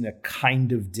John Cena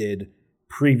kind of did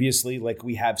previously, like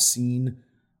we have seen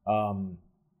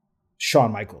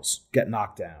Shawn Michaels get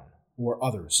knocked down or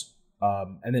others.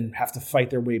 And then have to fight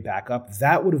their way back up.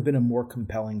 That would have been a more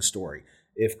compelling story.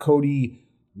 If Cody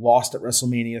lost at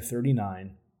WrestleMania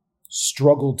 39,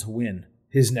 struggled to win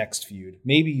his next feud,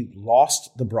 maybe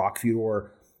lost the Brock feud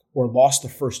or lost the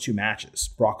first 2 matches.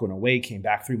 Brock went away, came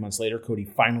back 3 months later. Cody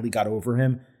finally got over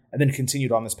him and then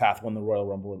continued on this path, won the Royal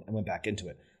Rumble and went back into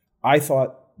it. I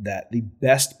thought that the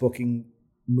best booking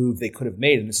move they could have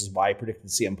made, and this is why I predicted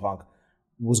CM Punk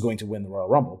was going to win the Royal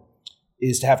Rumble,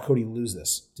 is to have Cody lose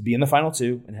this, to be in the final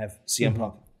 2 and have CM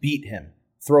Punk beat him,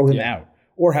 throw him out,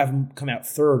 or have him come out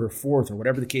 3rd or 4th or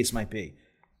whatever the case might be.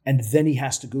 And then he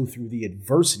has to go through the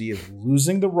adversity of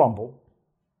losing the Rumble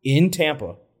in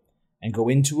Tampa and go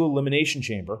into Elimination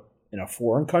Chamber in a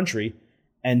foreign country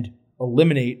and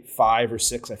eliminate 5 or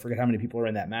 6, I forget how many people are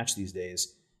in that match these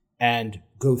days, and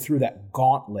go through that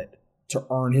gauntlet to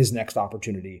earn his next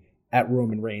opportunity at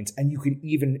Roman Reigns. And you could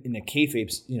even, in a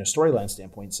kayfabe storyline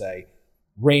standpoint, say,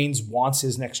 Reigns wants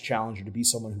his next challenger to be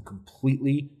someone who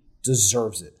completely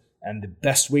deserves it. And the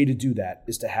best way to do that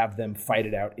is to have them fight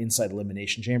it out inside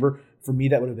Elimination Chamber. For me,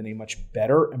 that would have been a much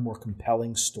better and more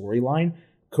compelling storyline.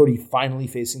 Cody finally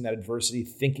facing that adversity,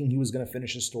 thinking he was going to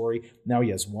finish his story. Now he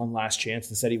has one last chance.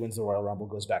 Instead, he wins the Royal Rumble,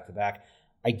 goes back to back.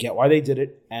 I get why they did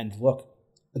it. And look,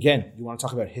 again, you want to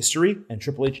talk about history, and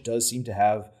Triple H does seem to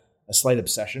have a slight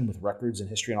obsession with records and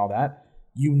history and all that.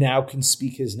 You now can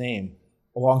speak his name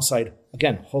alongside,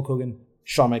 again, Hulk Hogan,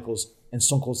 Shawn Michaels, and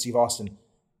Stone Cold Steve Austin.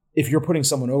 If you're putting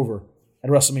someone over at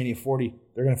WrestleMania 40,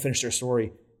 they're going to finish their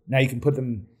story. Now you can put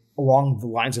them along the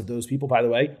lines of those people. By the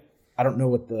way, I don't know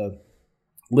what the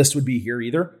list would be here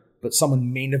either, but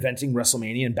someone main eventing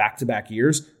WrestleMania in back-to-back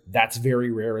years, that's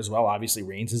very rare as well. Obviously,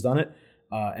 Reigns has done it,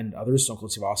 and others, Stone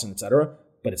Cold Steve Austin, etc.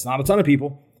 But it's not a ton of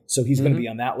people, so he's going to be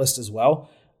on that list as well.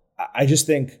 I just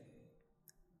think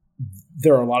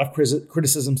there are a lot of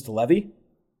criticisms to levy,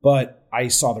 but I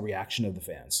saw the reaction of the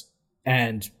fans.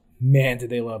 And man, did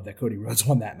they love that Cody Rhodes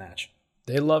won that match.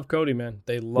 They love Cody, man.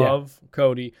 They love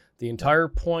Cody. The entire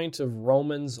point of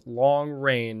Roman's long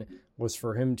reign was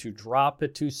for him to drop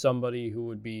it to somebody who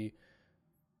would be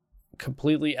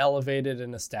completely elevated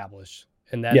and established.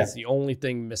 And that is the only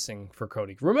thing missing for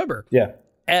Cody. Remember,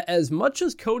 as much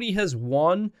as Cody has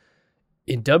won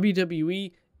in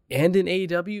WWE and in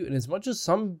AEW, and as much as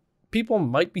some people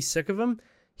might be sick of him,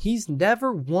 he's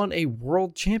never won a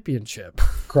world championship.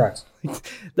 Correct. He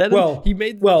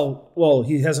hasn't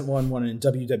won one in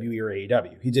WWE or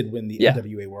AEW. He did win the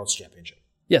NWA World Championship.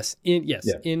 Yes, in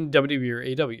WWE or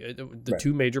AEW, the Right.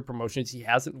 two major promotions, he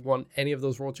hasn't won any of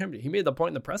those world championships. He made the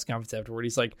point in the press conference afterward.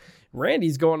 He's like,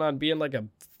 Randy's going on being like a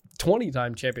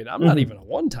 20-time champion. I'm not even a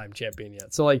one-time champion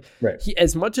yet. So like, he,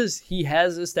 as much as he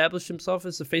has established himself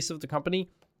as the face of the company,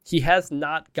 he has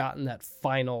not gotten that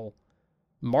final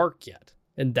mark yet,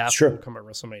 and that's what will come at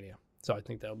WrestleMania. So I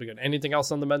think that'll be good. Anything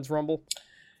else on the men's Rumble?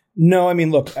 No, I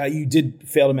mean, look, you did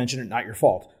fail to mention it. Not your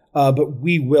fault. But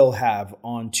we will have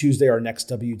on Tuesday, our next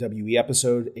WWE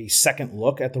episode, a second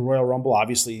look at the Royal Rumble.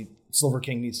 Obviously, Silver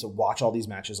King needs to watch all these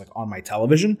matches like on my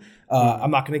television.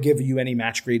 I'm not going to give you any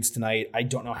match grades tonight. I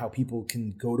don't know how people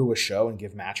can go to a show and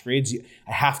give match grades.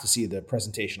 I have to see the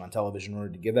presentation on television in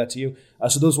order to give that to you.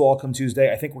 So those will all come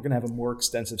Tuesday. I think we're going to have a more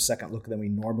extensive second look than we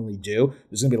normally do.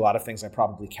 There's going to be a lot of things I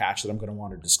probably catch that I'm going to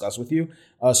want to discuss with you.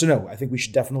 So no, I think we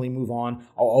should definitely move on.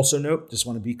 I'll also note, just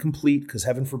want to be complete, because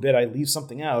heaven forbid I leave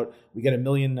something out. We get 1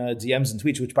 million DMs and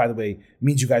tweets, which, by the way,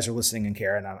 means you guys are listening and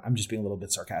care, and I'm just being a little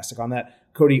bit sarcastic on that.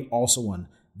 Cody also won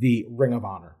the Ring of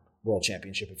Honor World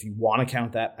Championship. If you want to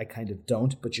count that, I kind of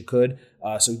don't, but you could.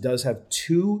 So he does have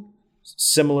 2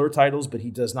 similar titles, but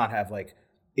he does not have like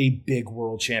a big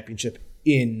world championship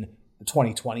in the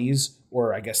 2020s,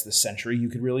 or I guess this century, you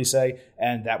could really say.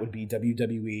 And that would be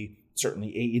WWE, certainly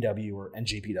AEW or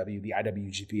NJPW, the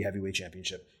IWGP Heavyweight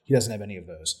Championship. He doesn't have any of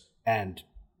those. And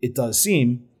it does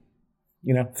seem,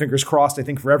 fingers crossed, I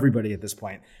think for everybody at this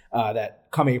point,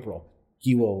 that come April,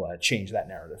 he will change that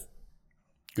narrative.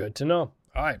 Good to know.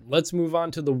 All right, let's move on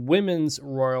to the Women's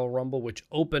Royal Rumble, which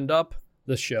opened up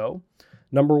the show.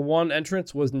 Number 1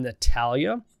 entrance was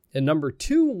Natalya, and number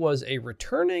 2 was a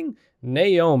returning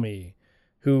Naomi,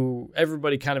 who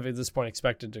everybody kind of at this point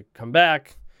expected to come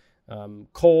back.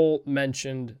 Cole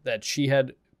mentioned that she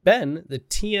had been the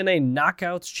TNA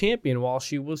Knockouts champion while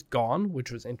she was gone, which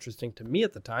was interesting to me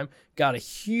at the time. Got a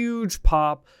huge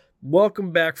pop.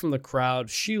 Welcome back from the crowd.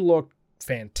 She looked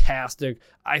fantastic.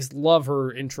 I love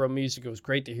her intro music. It was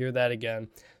great to hear that again.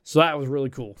 So that was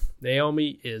really cool.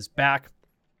 Naomi is back.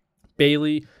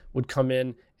 Bayley would come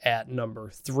in at number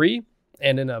 3,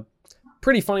 and in a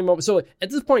pretty funny moment. So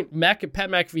at this point, Pat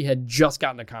McAfee had just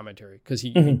gotten a commentary, because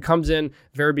he comes in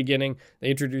very beginning. They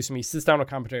introduce him. He sits down on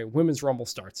commentary. Women's Rumble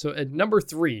starts. So at number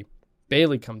 3,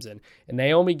 Bayley comes in, and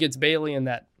Naomi gets Bayley in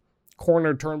that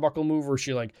corner turnbuckle move where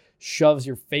she like shoves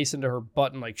your face into her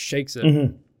butt and like shakes it.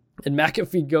 And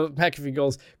McAfee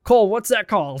goes, Cole, what's that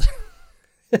called?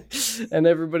 And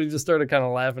everybody just started kind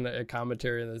of laughing at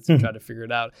commentary and they tried to figure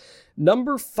it out.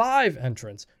 Number 5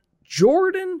 entrance,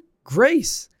 Jordan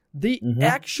Grace, the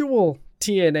actual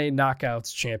TNA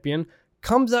Knockouts champion,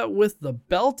 comes out with the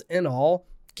belt and all,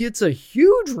 gets a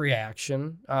huge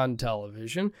reaction on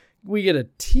television. We get a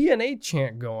TNA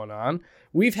chant going on.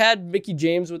 We've had Mickie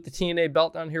James with the TNA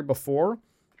belt on here before,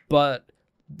 but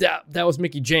that was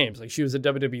Mickie James. Like, she was a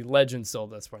WWE legend still at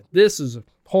this point. This is a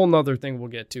whole nother thing we'll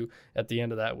get to at the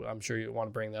end of that. I'm sure you want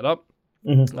to bring that up.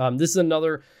 This is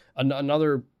another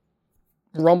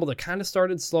Rumble that kind of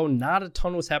started slow. Not a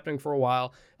ton was happening for a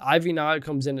while. Ivy Nile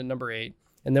comes in at number 8.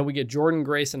 And then we get Jordan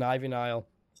Grace and Ivy Nile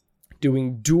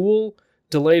doing dual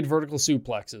delayed vertical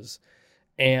suplexes.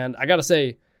 And I got to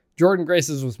say, Jordan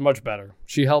Grace's was much better.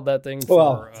 She held that thing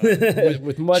for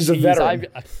with much She's a ease. veteran.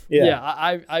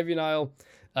 Ivy Nile,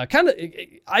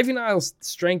 Ivy Nile's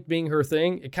strength being her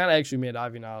thing, it kind of actually made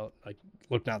Ivy Nile like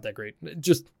look not that great. It's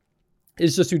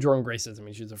just who Jordan Grace is. I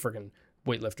mean, she's a freaking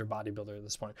weightlifter, bodybuilder at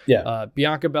this point.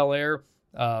 Bianca Belair,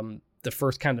 the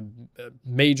first kind of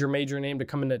major name to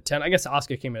come in at 10. I guess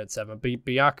Asuka came in at 7, but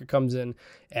Bianca comes in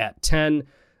at 10.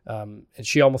 And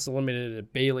she almost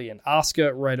eliminated Bayley and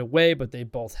Asuka right away, but they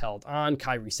both held on.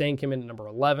 Kairi Sane came in at number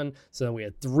 11. So then we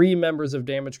had 3 members of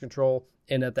Damage Control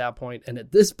in at that point. And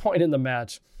at this point in the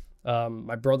match,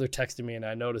 my brother texted me and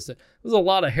I noticed it. There was a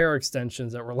lot of hair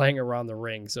extensions that were laying around the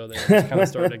ring. So they were kind of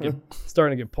starting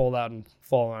to get pulled out and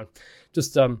fall on.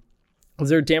 Just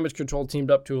their Damage Control teamed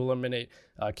up to eliminate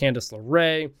Candice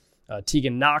LeRae.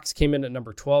 Tegan Knox came in at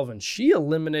number 12, and she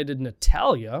eliminated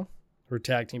Natalya, her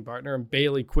tag team partner, and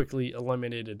Bayley quickly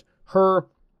eliminated her.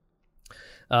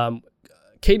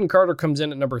 Kaden Carter comes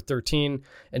in at number 13,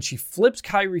 and she flips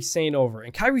Kairi Sane over,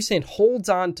 and Kairi Sane holds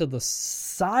on to the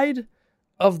side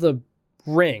of the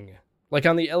ring, like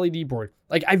on the LED board.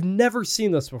 Like, I've never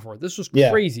seen this before. This was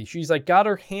crazy. She's like got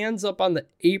her hands up on the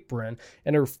apron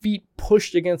and her feet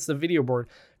pushed against the video board.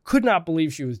 Could not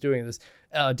believe she was doing this.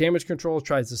 Damage Control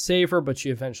tries to save her, but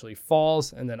she eventually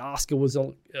falls. And then Asuka was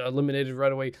eliminated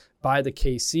right away by the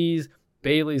KCs.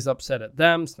 Bayley's upset at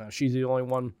them. So now she's the only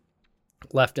one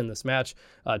left in this match.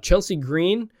 Chelsea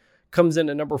Green comes in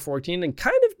at number 14 and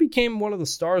kind of became one of the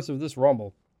stars of this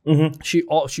Rumble.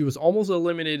 Mm-hmm. She was almost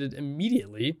eliminated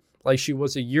immediately, like she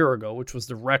was a year ago, which was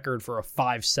the record for a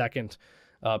 5-second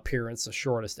appearance, the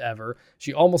shortest ever.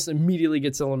 She almost immediately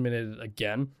gets eliminated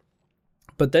again,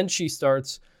 but then she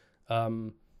starts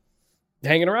hanging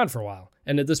around for a while.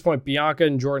 And at this point, Bianca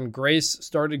and Jordynne Grace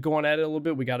started going at it a little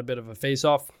bit. We got a bit of a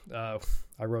face-off. I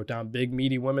wrote down big,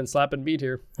 meaty women slap and beat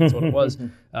here. That's what it was.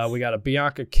 We got a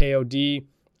Bianca KOD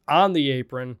on the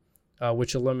apron,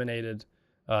 which eliminated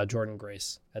Jordynne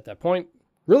Grace at that point.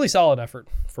 Really solid effort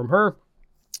from her.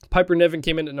 Piper Niven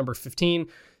came in at number 15,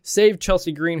 saved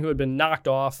Chelsea Green, who had been knocked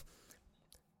off,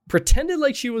 pretended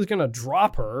like she was going to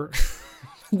drop her,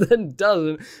 then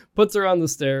doesn't, puts her on the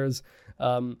stairs.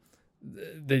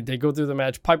 They go through the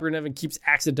match. Piper Niven keeps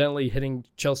accidentally hitting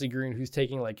Chelsea Green, who's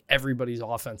taking like everybody's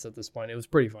offense at this point. It was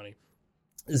pretty funny.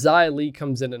 Xia Li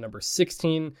comes in at number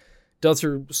 16, does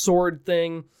her sword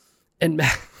thing, and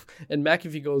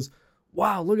McAfee goes,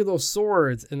 "Wow, look at those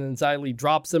swords!" And then Xia Li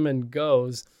drops them and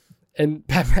goes. And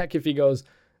Pat McAfee goes,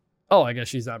 "Oh, I guess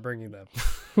she's not bringing them,"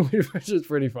 which is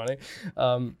pretty funny.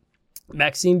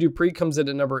 Maxine Dupree comes in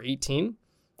at number 18.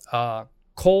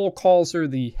 Cole calls her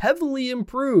the heavily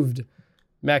improved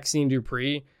Maxine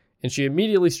Dupree, and she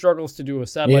immediately struggles to do a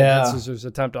satellite head scissors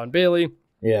attempt on Bayley.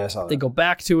 Yeah, I saw that. They go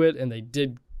back to it, and they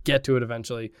did get to it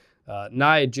eventually.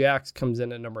 Nia Jax comes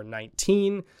in at number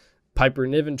 19. Piper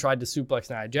Niven tried to suplex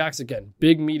Nia Jax again.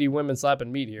 Big, meaty women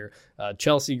slapping meat here.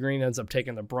 Chelsea Green ends up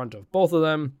taking the brunt of both of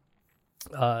them.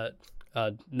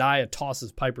 Nia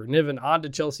tosses Piper Niven onto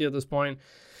Chelsea at this point.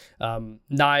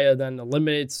 Nia then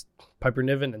eliminates Piper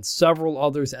Niven and several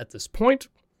others at this point.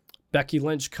 Becky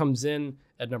Lynch comes in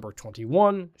at number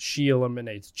 21. She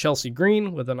eliminates Chelsea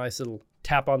Green with a nice little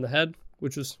tap on the head,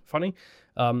 which was funny.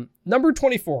 Number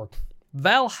 24,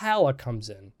 Valhalla comes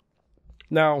in.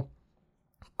 Now,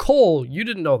 Cole, you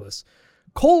didn't know this.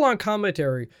 Cole on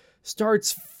commentary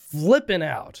starts flipping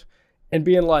out and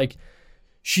being like,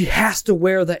 she has to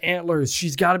wear the antlers.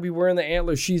 She's got to be wearing the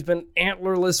antlers. She's been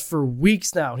antlerless for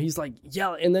weeks now. And he's like,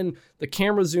 yeah. And then the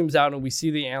camera zooms out and we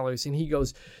see the antlers and he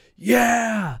goes,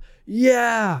 yeah.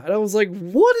 And I was like,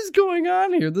 what is going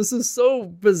on here? This is so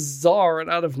bizarre and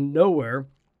out of nowhere.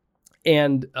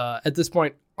 And at this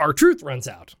point, R-Truth runs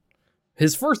out.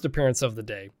 His first appearance of the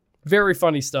day. Very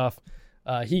funny stuff.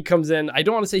 He comes in. I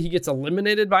don't want to say he gets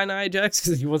eliminated by Nia Jax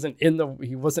because he wasn't in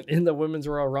the Women's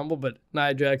Royal Rumble, but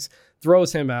Nia Jax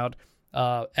throws him out.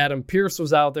 Adam Pearce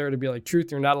was out there to be like,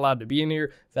 Truth, you're not allowed to be in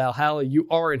here. Valhalla, you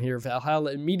are in here.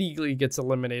 Valhalla immediately gets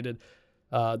eliminated.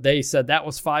 They said that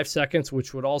was 5 seconds,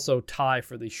 which would also tie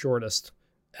for the shortest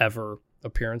ever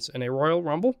appearance in a Royal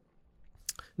Rumble.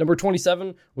 Number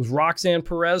 27 was Roxanne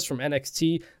Perez from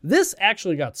NXT. This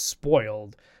actually got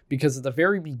spoiled because at the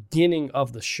very beginning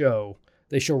of the show,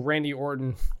 they show Randy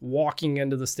Orton walking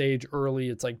into the stage early.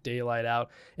 It's like daylight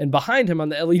out. And behind him on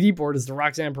the LED board is the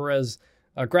Roxanne Perez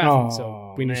graphic.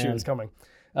 So we knew she was coming.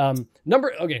 Here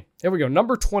we go.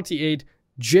 Number 28,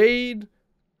 Jade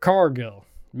Cargill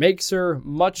makes her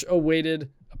much awaited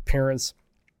appearance.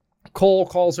 Cole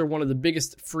calls her one of the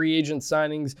biggest free agent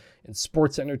signings in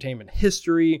sports entertainment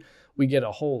history. We get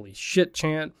a holy shit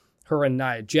chant. Her and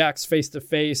Nia Jax face to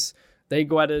face. They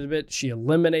go at it a bit. She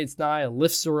eliminates Nia,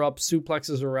 lifts her up,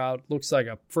 suplexes her out. Looks like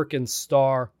a freaking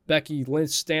star. Becky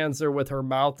Lynch stands there with her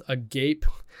mouth agape.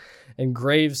 And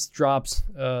Graves drops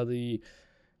the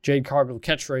Jade Cargill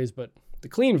catchphrase, but the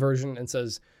clean version, and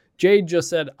says, Jade just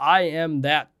said, I am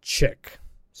that chick.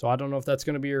 So I don't know if that's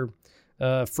going to be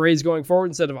her phrase going forward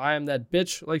instead of I am that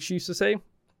bitch, like she used to say.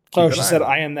 She said,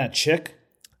 I am that chick?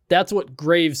 That's what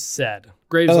Graves said.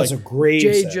 Graves that's what Graves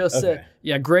Jade said. just said.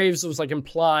 Yeah, Graves was like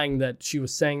implying that she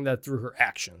was saying that through her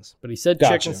actions. But he said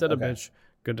chick instead of bitch.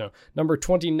 Good to know. Number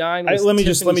 29 was let me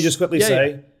just quickly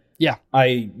say. Yeah.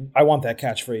 I want that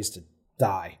catchphrase to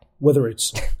die. Whether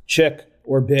it's chick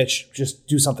or bitch, just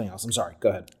do something else. I'm sorry. Go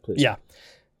ahead, please. Yeah.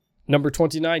 Number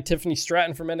 29, Tiffany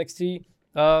Stratton from NXT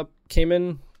came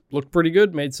in, looked pretty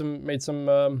good, made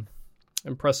some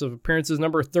impressive appearances.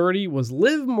 Number 30 was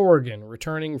Liv Morgan,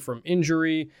 returning from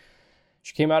injury.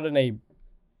 She came out in a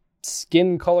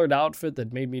skin-colored outfit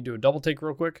that made me do a double take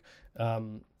real quick.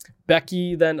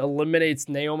 Becky then eliminates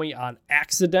Naomi on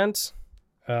accident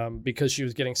because she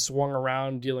was getting swung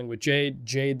around dealing with Jade.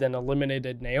 Jade then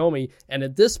eliminated Naomi. And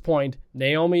at this point,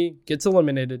 Naomi gets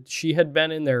eliminated. She had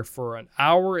been in there for an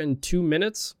hour and 2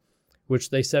 minutes, which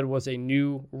they said was a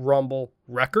new Rumble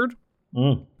record.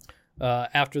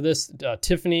 After this,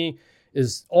 Tiffany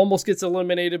almost gets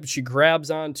eliminated, but she grabs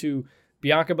onto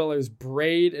Bianca Belair's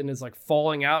braid and is like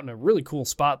falling out in a really cool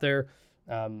spot there.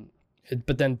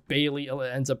 But then Bayley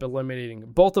ends up eliminating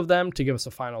both of them to give us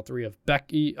a final three of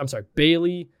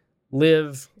Bayley,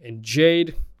 Liv, and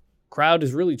Jade. crowd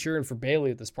is really cheering for Bayley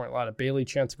at this point. A lot of Bayley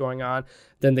chants going on.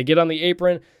 Then they get on the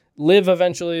apron. Liv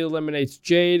eventually eliminates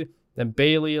Jade. Then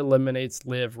Bayley eliminates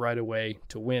Liv right away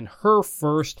to win her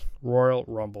first Royal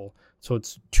Rumble. So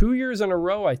it's 2 years in a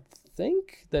row, I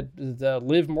think, that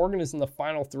Liv Morgan is in the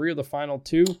final 3 or the final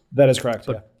 2. That is correct,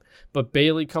 yeah. But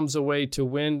Bayley comes away to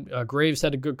win. Graves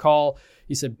had a good call.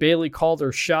 He said Bayley called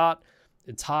her shot.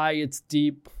 It's high, it's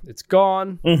deep, it's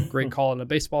gone. Great call in a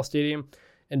baseball stadium.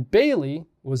 And Bayley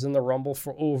was in the Rumble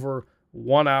for over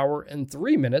 1 hour and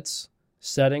 3 minutes,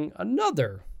 setting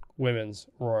another Women's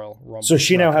Royal Rumble. So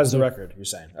she now has the record, you're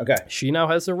saying. Okay. She now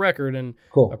has the record, and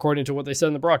according to what they said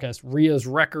in the broadcast, Rhea's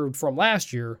record from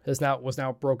last year was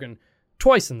now broken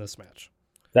twice in this match.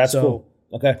 That's cool.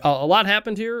 Okay. A lot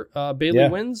happened here. Bayley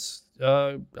wins.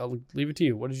 I'll leave it to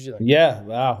you. What did you think? Yeah.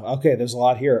 Wow. Okay. There's a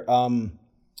lot here.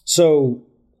 So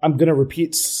I'm going to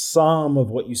repeat some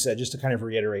of what you said just to kind of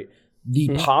reiterate. The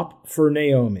pop for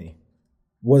Naomi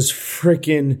was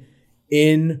freaking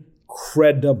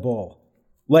incredible.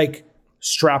 Like,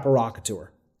 strap a rocket to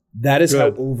her. That is how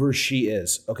over she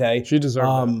is, okay? She deserved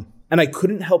that. And I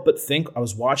couldn't help but think, I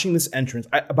was watching this entrance.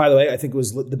 By the way, I think it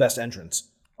was the best entrance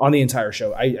on the entire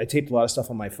show. I taped a lot of stuff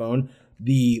on my phone.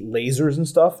 The lasers and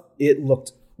stuff, it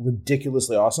looked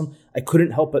ridiculously awesome. I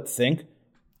couldn't help but think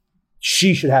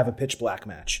she should have a pitch black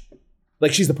match.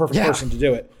 Like, she's the perfect person to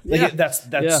do it. Like,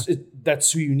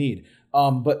 that's who you need.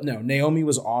 But no, Naomi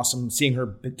was awesome. Seeing her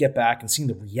get back and seeing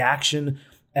the reaction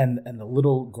and the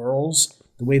little girls,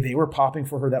 the way they were popping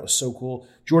for her, that was so cool.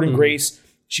 Jordynne Grace,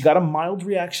 she got a mild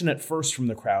reaction at first from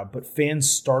the crowd, but fans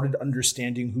started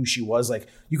understanding who she was. Like,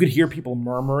 you could hear people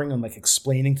murmuring and like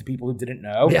explaining to people who didn't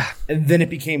know. Yeah. And then it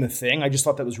became a thing. I just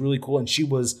thought that was really cool. And she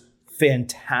was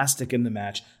fantastic in the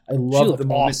match. I love the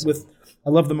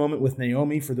moment with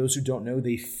Naomi. For those who don't know,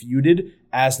 they feuded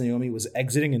as Naomi was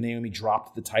exiting, and Naomi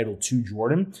dropped the title to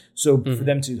Jordynne. So for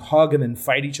them to hug and then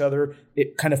fight each other,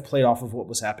 it kind of played off of what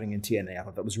was happening in TNA. I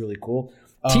thought that was really cool.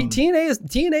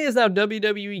 TNA is now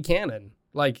WWE canon.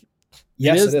 Like,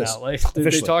 yes, it is now. Like, they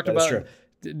talked about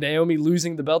Naomi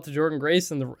losing the belt to Jordynne Grace,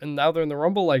 and now they're in the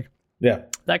Rumble. Like,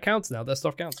 that counts now. That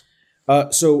stuff counts.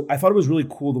 So I thought it was really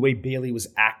cool the way Bayley was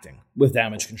acting with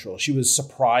Damage Control. She was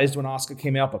surprised when Asuka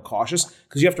came out, but cautious,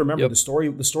 because you have to remember the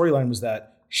storyline was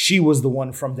that she was the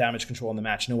one from Damage Control in the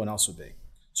match. No one else would be.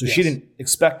 So she didn't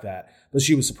expect that, but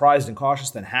she was surprised and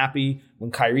cautious, then happy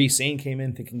when Kairi Sane came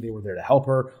in, thinking they were there to help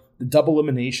her. The double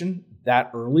elimination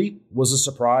that early was a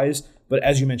surprise, but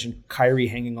as you mentioned, Kairi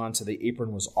hanging on to the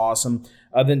apron was awesome.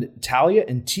 Then Talia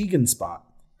and Tegan spot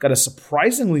got a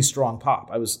surprisingly strong pop.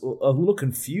 I was a little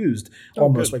confused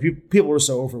almost. Like, people were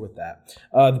so over with that.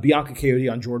 The Bianca Coyote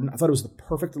on Jordynne, I thought it was the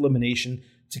perfect elimination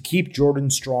to keep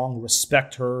Jordynne strong,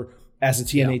 respect her as a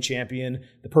TNA champion,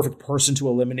 the perfect person to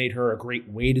eliminate her, a great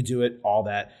way to do it, all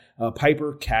that.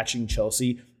 Piper catching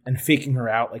Chelsea and faking her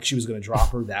out like she was going to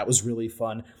drop her. That was really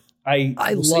fun. I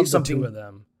love the two of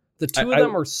them. The two of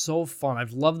them are so fun.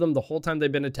 I've loved them the whole time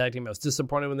they've been a tag team. I was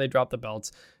disappointed when they dropped the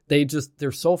belts.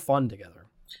 They're so fun together.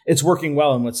 It's working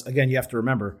well, and again, you have to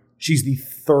remember, she's the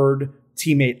third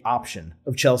teammate option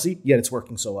of Chelsea, yet it's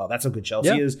working so well. That's how good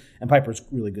Chelsea is, and Piper's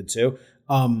really good too.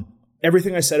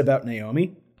 Everything I said about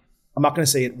Naomi, I'm not going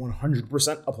to say it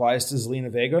 100% applies to Zelina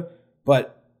Vega,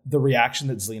 but the reaction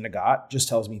that Zelina got just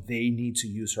tells me they need to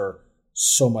use her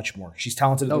so much more. She's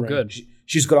talented at the ring. Good.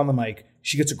 She's good on the mic.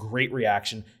 She gets a great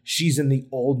reaction. She's in the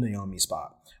old Naomi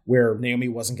spot, where Naomi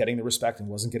wasn't getting the respect and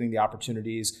wasn't getting the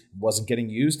opportunities, wasn't getting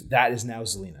used. That is now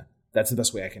Zelina. That's the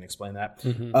best way I can explain that.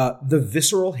 The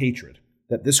visceral hatred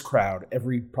that this crowd,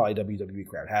 every probably WWE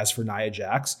crowd, has for Nia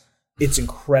Jax, it's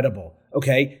incredible.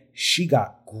 Okay, she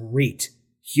got great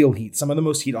heel heat, some of the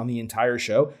most heat on the entire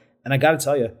show. And I got to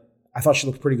tell you, I thought she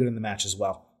looked pretty good in the match as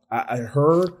well.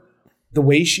 The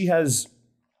way she has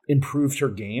improved her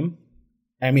game,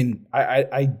 I mean,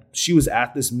 she was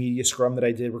at this media scrum that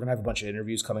I did. We're going to have a bunch of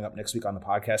interviews coming up next week on the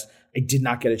podcast. I did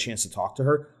not get a chance to talk to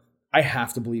her. I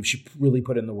have to believe she really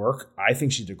put in the work. I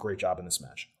think she did a great job in this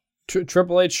match.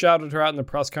 Triple H shouted her out in the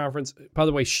press conference. By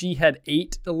the way, she had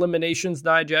 8 eliminations,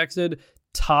 Nia Jax did,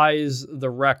 ties the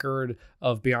record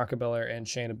of Bianca Belair and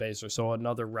Shayna Baszler. So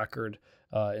another record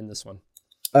in this one.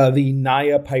 The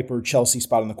Nia Piper Chelsea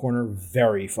spot in the corner,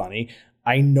 very funny.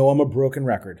 I know I'm a broken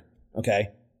record, okay?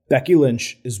 Becky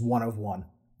Lynch is one of one.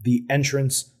 The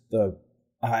entrance,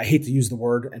 I hate to use the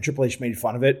word, and Triple H made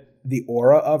fun of it, the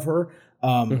aura of her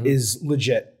is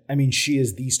legit. I mean, she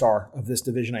is the star of this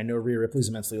division. I know Rhea Ripley's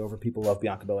immensely over. People love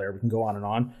Bianca Belair. We can go on and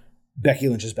on. Becky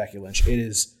Lynch is Becky Lynch. It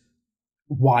is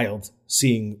wild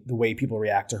seeing the way people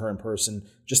react to her in person,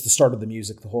 just the start of the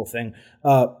music, the whole thing.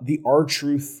 The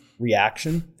R-Truth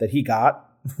reaction that he got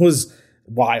was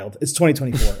wild. It's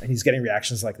 2024, and he's getting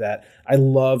reactions like that. I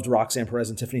loved Roxanne Perez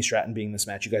and Tiffany Stratton being in this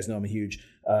match. You guys know I'm a huge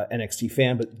NXT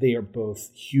fan, but they are both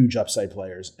huge upside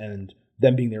players, and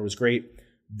them being there was great.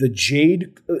 The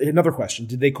Jade, another question.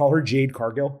 Did they call her Jade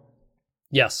Cargill?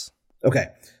 Yes. Okay.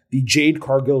 The Jade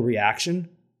Cargill reaction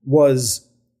was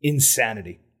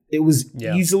insanity. It was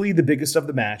easily the biggest of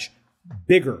the match,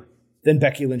 bigger than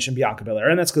Becky Lynch and Bianca Belair.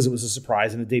 And that's because it was a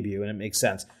surprise and a debut, and it makes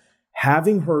sense.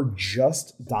 Having her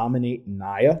just dominate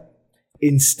Nia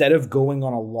instead of going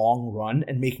on a long run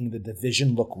and making the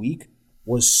division look weak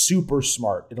was super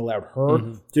smart. It allowed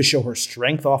her to show her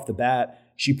strength off the bat.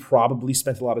 She probably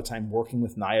spent a lot of time working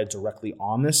with Nia directly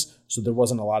on this, so there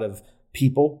wasn't a lot of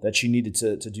people that she needed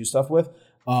to do stuff with.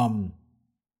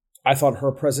 I thought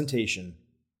her presentation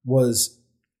was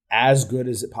as good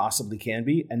as it possibly can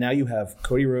be. And now you have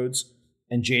Cody Rhodes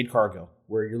and Jade Cargill,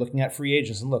 where you're looking at free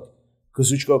agents. And look,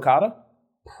 Kazuchika Okada,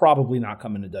 probably not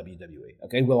coming to WWE.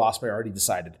 Okay, Will Ospreay already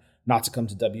decided not to come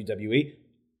to WWE.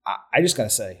 I just got to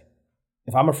say,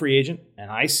 if I'm a free agent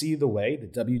and I see the way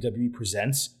that WWE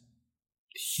presents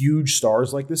huge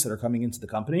stars like this that are coming into the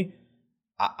company,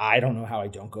 I don't know how I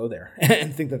don't go there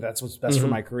and think that that's what's best for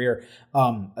my career.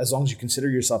 As long as you consider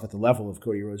yourself at the level of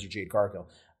Cody Rhodes or Jade Cargill.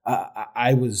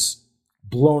 I was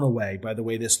blown away by the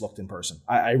way this looked in person.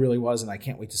 I really was, and I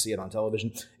can't wait to see it on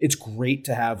television. It's great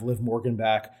to have Liv Morgan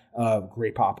back.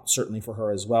 Great pop, certainly for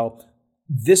her as well.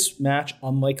 This match,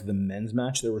 unlike the men's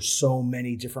match, there were so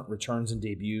many different returns and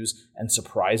debuts and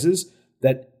surprises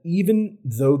that even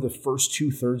though the first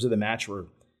 2/3 of the match were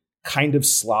kind of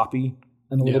sloppy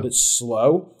and a little bit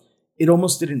slow, it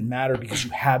almost didn't matter because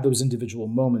you had those individual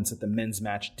moments that the men's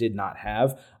match did not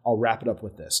have. I'll wrap it up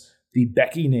with this. The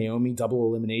Becky-Naomi double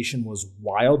elimination was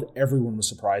wild. Everyone was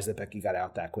surprised that Becky got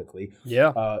out that quickly.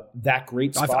 Yeah. That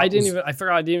great spot. I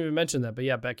forgot I didn't even mention that, but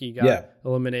yeah, Becky got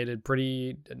eliminated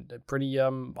pretty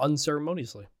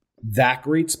unceremoniously. That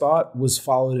great spot was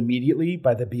followed immediately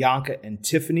by the Bianca and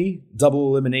Tiffany double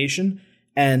elimination.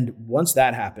 And once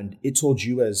that happened, it told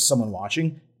you as someone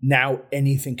watching, now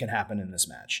anything can happen in this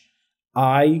match.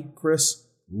 Chris,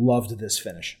 loved this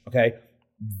finish. Okay.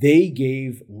 They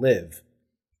gave Liv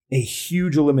a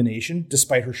huge elimination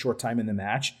despite her short time in the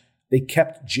match. They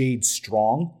kept Jade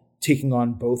strong, taking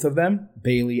on both of them,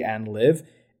 Bayley and Liv.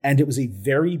 And it was a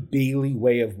very Bayley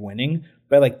way of winning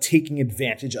by taking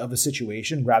advantage of a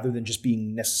situation rather than just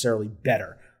being necessarily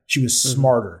better. She was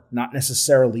smarter, not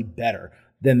necessarily better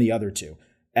than the other two.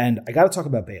 And I got to talk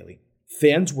about Bayley.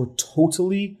 Fans were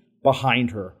totally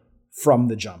behind her from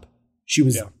the jump. She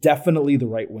was definitely the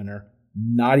right winner.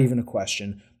 Not even a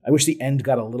question. I wish the end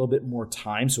got a little bit more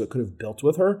time so it could have built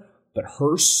with her, but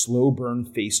her slow burn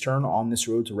face turn on this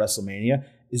road to WrestleMania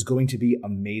is going to be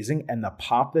amazing. And the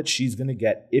pop that she's going to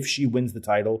get if she wins the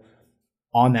title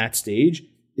on that stage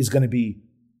is going to be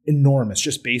enormous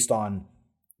just based on,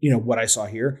 what I saw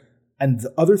here. And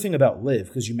the other thing about Liv,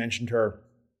 because you mentioned her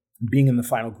being in the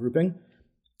final grouping,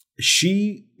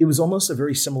 it was almost a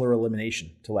very similar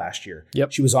elimination to last year.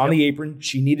 Yep. She was on the apron.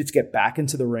 She needed to get back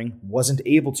into the ring, wasn't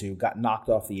able to, got knocked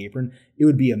off the apron. It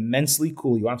would be immensely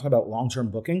cool. You want to talk about long-term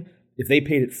booking? If they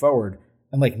paid it forward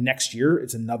and next year,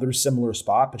 it's another similar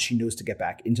spot, but she knows to get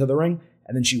back into the ring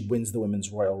and then she wins the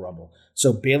Women's Royal Rumble.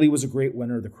 So Bayley was a great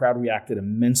winner. The crowd reacted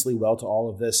immensely well to all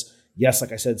of this. Yes,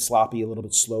 like I said, sloppy, a little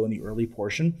bit slow in the early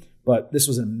portion, but this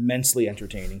was immensely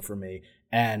entertaining for me.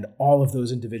 And all of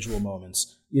those individual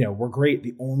moments, were great.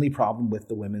 The only problem with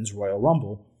the Women's Royal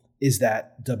Rumble is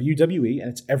that WWE, and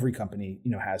it's every company,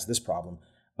 has this problem.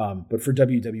 But for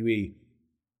WWE,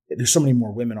 there's so many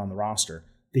more women on the roster.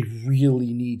 They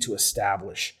really need to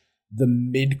establish the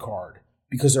mid-card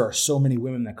because there are so many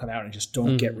women that come out and just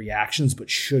don't get reactions, but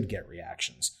should get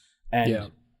reactions.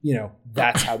 And,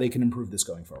 that's how they can improve this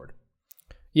going forward.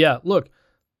 Yeah, look,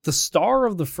 the star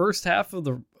of the first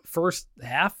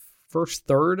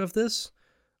third of this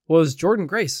was Jordynne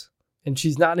Grace, and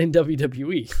she's not in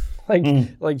WWE.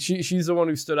 She's the one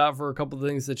who stood out for a couple of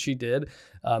things that she did.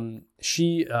 The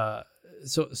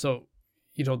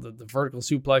vertical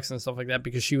suplex and stuff like that,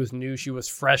 because she was new, she was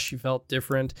fresh, she felt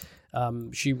different.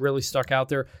 She really stuck out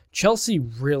there. Chelsea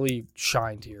really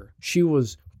shined here. She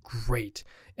was great.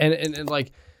 And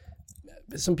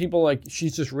some people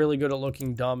she's just really good at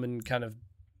looking dumb and kind of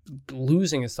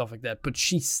losing and stuff like that, but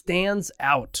she stands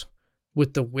out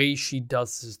with the way she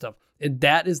does this stuff. And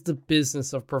that is the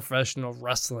business of professional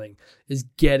wrestling, is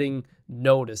getting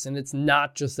noticed. And it's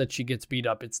not just that she gets beat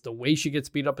up. It's the way she gets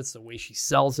beat up. It's the way she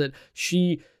sells it.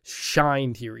 She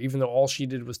shined here, even though all she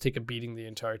did was take a beating the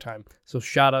entire time. So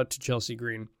shout out to Chelsea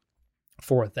Green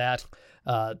for that.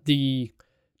 The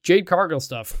Jade Cargill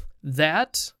stuff,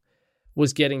 that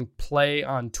was getting play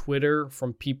on Twitter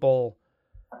from people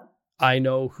I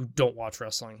know who don't watch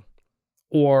wrestling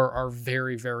or are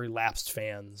very, very lapsed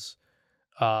fans.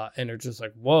 And are just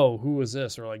like, whoa, who is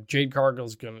this? Or like Jade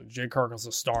Cargill's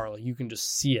a star. Like you can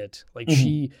just see it. Like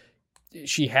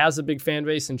she has a big fan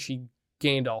base and she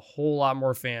gained a whole lot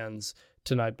more fans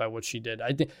tonight by what she did.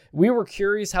 I think we were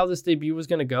curious how this debut was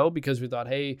going to go because we thought,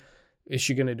 hey, is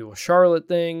she going to do a Charlotte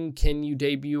thing? Can you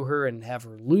debut her and have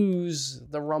her lose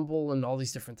the Rumble and all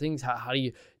these different things? How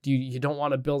do you don't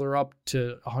want to build her up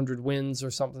to 100 wins or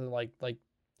something like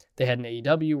they had in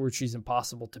AEW where she's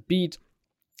impossible to beat.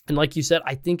 And like you said,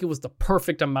 I think it was the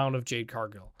perfect amount of Jade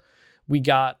Cargill. We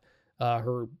got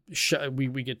her.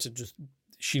 We get to just.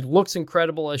 She looks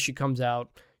incredible as she comes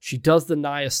out. She does the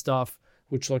Nia stuff,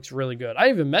 which looks really good. I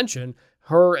even mentioned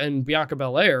her and Bianca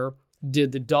Belair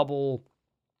did the double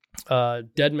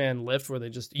dead man lift where they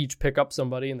just each pick up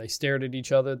somebody and they stared at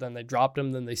each other. Then they dropped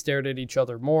them. Then they stared at each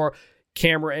other more.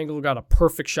 Camera angle got a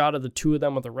perfect shot of the two of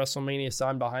them with a WrestleMania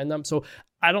sign behind them. So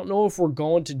I don't know if we're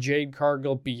going to Jade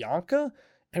Cargill Bianca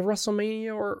at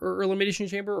WrestleMania or Elimination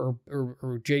Chamber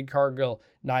or Jade Cargill,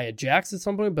 Nia Jax at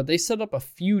some point, but they set up a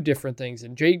few different things,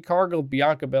 and Jade Cargill,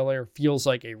 Bianca Belair feels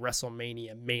like a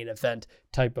WrestleMania main event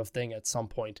type of thing at some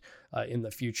point in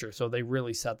the future. So they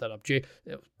really set that up.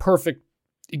 Perfect,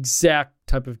 exact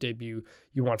type of debut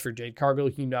you want for Jade Cargill.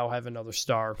 You now have another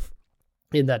star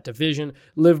in that division.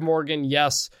 Liv Morgan,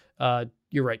 yes,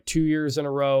 you're right, 2 years in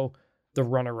a row, the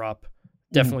runner-up.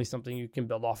 Definitely something you can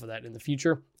build off of that in the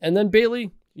future. And then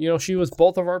Bayley, she was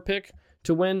both of our pick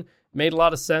to win. Made a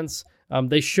lot of sense.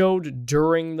 They showed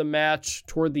during the match,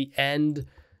 toward the end,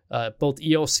 both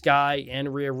Io Sky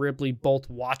and Rhea Ripley both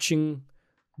watching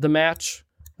the match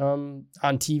on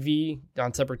TV,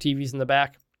 on separate TVs in the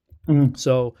back.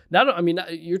 So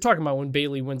you're talking about when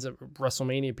Bayley wins at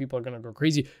WrestleMania, people are going to go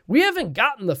crazy. We haven't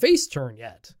gotten the face turn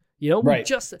yet. Right.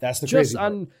 That's the crazy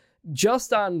part.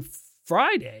 Just on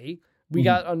Friday, we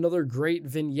got another great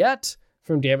vignette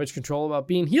from Damage Control about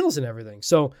being heels and everything.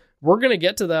 So we're going to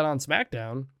get to that on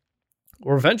SmackDown,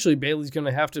 or eventually Bayley's going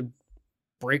to have to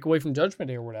break away from Judgment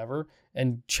Day or whatever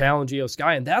and challenge Io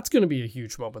Sky. And that's going to be a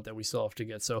huge moment that we still have to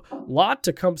get. So a lot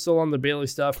to come still on the Bayley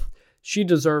stuff. She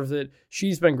deserves it.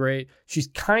 She's been great. She's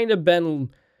kind of been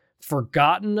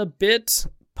forgotten a bit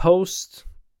post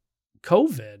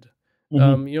COVID.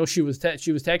 She was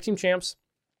tag team champs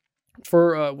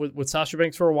for with Sasha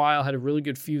Banks for a while, had a really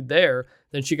good feud there.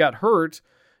 Then she got hurt,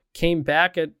 came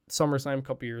back at SummerSlam a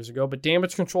couple years ago, but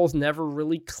Damage Control's never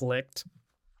really clicked,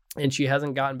 and she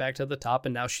hasn't gotten back to the top,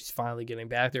 and now she's finally getting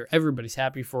back there. Everybody's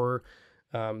happy for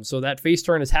her. So that face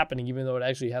turn is happening, even though it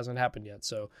actually hasn't happened yet.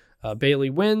 So Bayley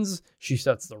wins. She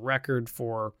sets the record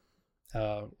for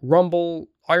Rumble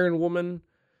Iron Woman,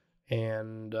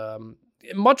 and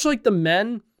much like the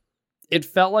men, it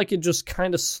felt like it just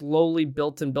kind of slowly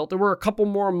built and built. There were a couple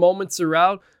more moments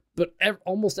throughout, but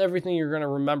almost everything you're going to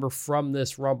remember from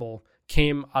this Rumble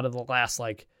came out of the last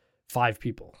 5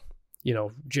 people.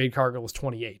 Jade Cargill was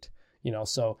 28.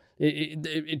 So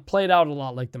it played out a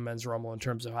lot like the men's Rumble in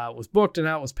terms of how it was booked and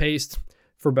how it was paced,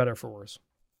 for better or for worse.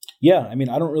 Yeah, I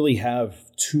don't really have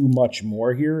too much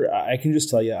more here. I can just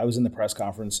tell you, I was in the press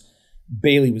conference.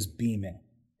 Bayley was beaming.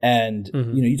 And,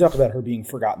 you talk about her being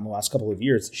forgotten the last couple of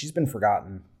years. She's been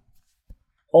forgotten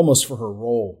almost for her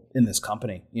role in this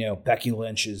company. Becky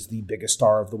Lynch is the biggest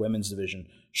star of the women's division.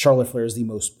 Charlotte Flair is the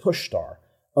most pushed star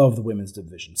of the women's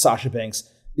division. Sasha Banks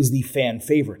is the fan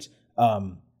favorite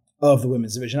of the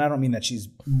women's division. I don't mean that she's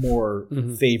more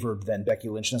favored than Becky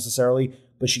Lynch necessarily,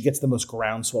 but she gets the most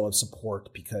groundswell of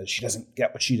support because she doesn't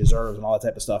get what she deserves and all that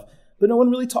type of stuff. But no one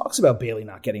really talks about Bayley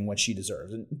not getting what she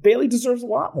deserves. And Bayley deserves a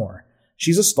lot more.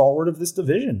 She's a stalwart of this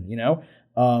division,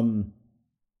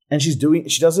 and she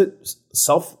does it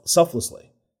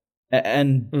selflessly.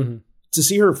 And to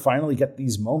see her finally get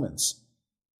these moments.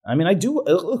 I'm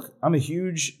a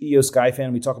huge Io Sky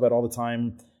fan. We talk about all the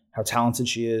time how talented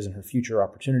she is and her future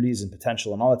opportunities and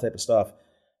potential and all that type of stuff.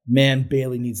 Man,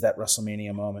 Bayley needs that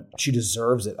WrestleMania moment. She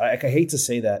deserves it. I hate to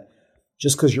say that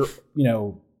just because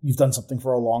you've done something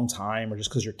for a long time or just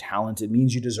because you're talented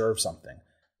means you deserve something.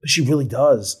 But she really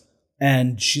does.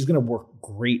 And she's going to work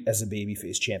great as a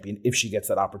babyface champion if she gets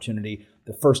that opportunity.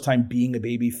 The first time being a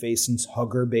babyface since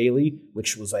Hugger Bayley,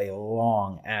 which was a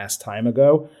long-ass time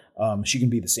ago. She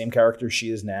can be the same character she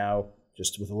is now,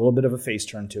 just with a little bit of a face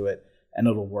turn to it, and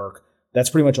it'll work. That's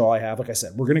pretty much all I have. Like I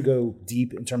said, we're going to go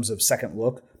deep in terms of second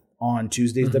look on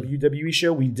Tuesday's WWE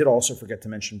show. We did also forget to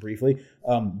mention briefly,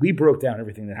 we broke down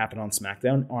everything that happened on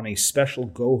SmackDown on a special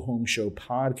Go Home Show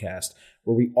podcast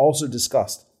where we also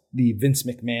discussed the Vince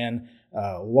McMahon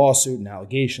lawsuit and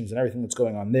allegations and everything that's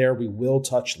going on there. We will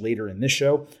touch later in this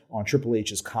show on Triple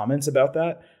H's comments about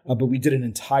that. But we did an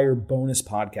entire bonus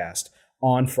podcast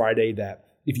on Friday that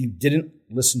if you didn't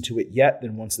listen to it yet,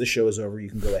 then once this show is over, you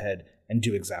can go ahead and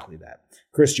do exactly that.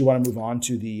 Chris, do you want to move on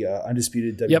to the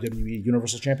undisputed WWE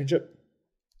Universal Championship?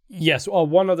 Yes. Well,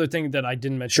 one other thing that I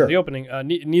didn't mention in the opening,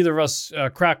 neither of us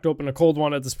cracked open a cold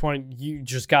one at this point. You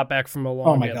just got back from a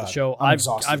long day at the show.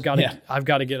 I've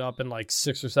got to get up in like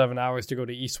 6 or 7 hours to go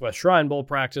to East West Shrine Bowl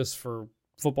practice for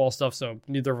football stuff. So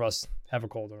neither of us have a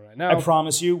cold one right now. I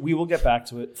promise you, we will get back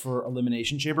to it for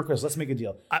Elimination Chamber. Chris, let's make a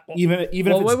deal. Even if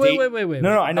it's wait.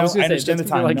 No, I know. I understand the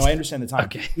time. I understand the time.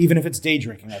 Okay. Even if it's day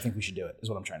drinking, I think we should do it. Is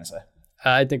what I'm trying to say.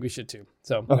 I think we should too.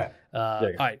 So okay.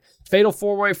 All right. Fatal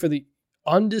 4-way for the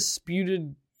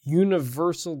undisputed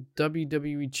Universal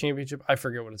WWE Championship. I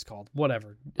forget what it's called.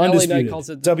 Whatever. Undisputed. LA Knight calls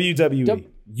it WWE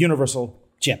Universal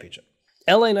Championship.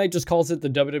 LA Knight just calls it the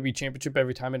WWE Championship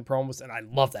every time in promos, and I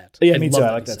love that. Yeah, me too.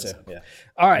 I like that too. Yeah.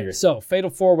 All right, so Fatal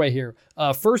 4-way here.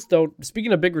 First, though,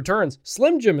 speaking of big returns,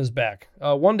 Slim Jim is back.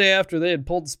 One day after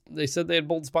they said they had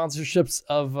pulled sponsorships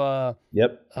of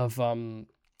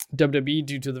WWE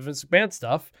due to the Vince McMahon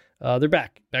stuff. They're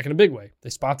back in a big way.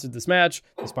 They sponsored this match.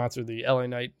 They sponsored the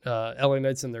LA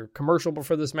Knights in their commercial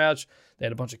before this match. They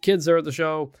had a bunch of kids there at the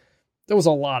show. There was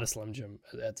a lot of Slim Jim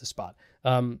at the spot.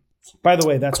 By the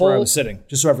way, that's where I was sitting.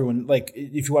 Just so everyone, like,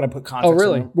 if you want to put context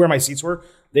on where my seats were,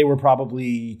 they were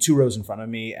probably 2 rows in front of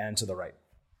me and to the right.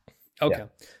 Okay. Yeah.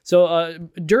 So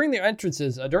during their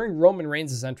entrances, during Roman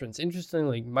Reigns' entrance,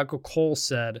 interestingly, Michael Cole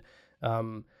said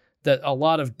that a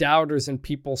lot of doubters and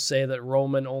people say that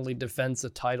Roman only defends the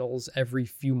titles every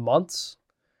few months.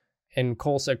 And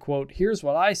Cole said, quote, "Here's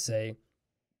what I say,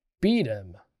 beat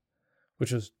him,"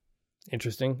 which was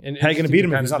interesting. And how are you going to beat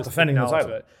him if he's not defending the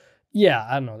title? Yeah,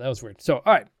 I don't know. That was weird. So,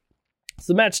 all right.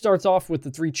 So the match starts off with the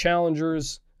 3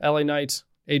 challengers, LA Knight,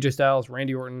 AJ Styles,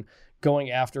 Randy Orton, going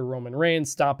after Roman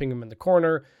Reigns, stopping him in the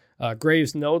corner.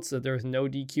 Graves notes that there's no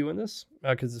DQ in this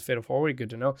because it's Fatal 4-way.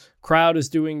 Good to know. Crowd is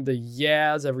doing the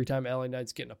yeahs every time LA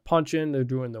Knight's getting a punch in. They're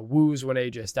doing the woos when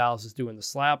AJ Styles is doing the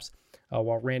slaps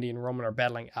while Randy and Roman are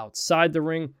battling outside the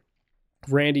ring.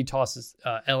 Randy tossed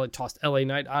LA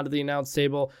Knight onto the announce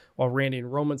table while Randy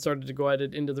and Roman started to go at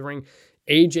it into the ring.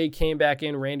 AJ came back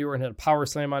in. Randy Orton had a power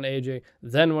slam on AJ.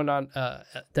 Then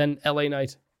Then LA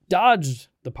Knight dodged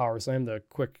the power slam, the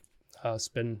quick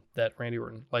spin that Randy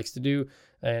Orton likes to do,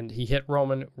 and he hit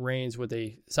Roman Reigns with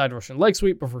a side Russian leg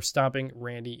sweep before stomping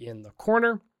Randy in the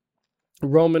corner.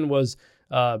 Roman was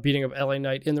beating up LA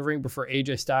Knight in the ring before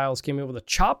AJ Styles came in with a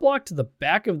chop block to the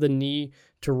back of the knee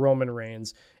to Roman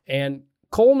Reigns. And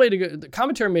the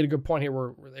commentary made a good point here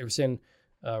where they were saying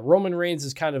Roman Reigns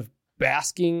is kind of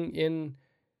basking in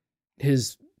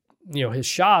his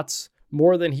shots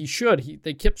more than he should.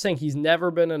 They kept saying he's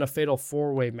never been in a Fatal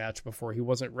 4-way match before. He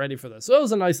wasn't ready for this. So it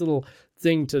was a nice little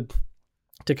thing to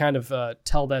kind of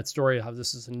tell that story of how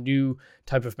this is a new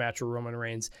type of match for Roman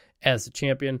Reigns as the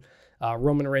champion.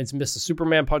 Roman Reigns missed a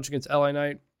Superman punch against LA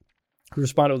Knight, who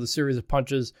responded with a series of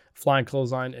punches, flying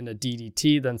clothesline, and a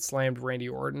DDT, then slammed Randy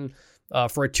Orton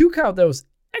for a 2 count that was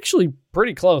actually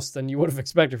pretty close than you would have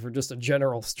expected for just a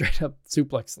general straight-up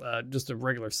suplex, just a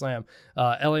regular slam.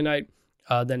 LA Knight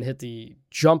then hit the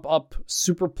jump-up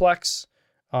superplex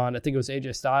on, I think it was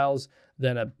AJ Styles,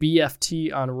 then a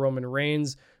BFT on Roman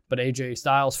Reigns, but AJ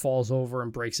Styles falls over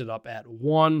and breaks it up at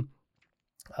 1.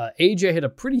 AJ hit a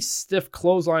pretty stiff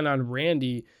clothesline on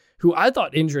Randy, who I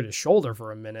thought injured his shoulder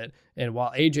for a minute, and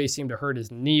while AJ seemed to hurt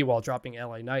his knee while dropping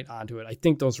LA Knight onto it, I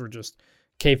think those were just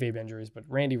kayfabe injuries, but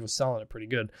Randy was selling it pretty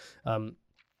good.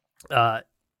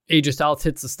 AJ Styles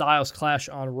hits the Styles Clash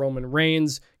on Roman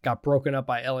Reigns, got broken up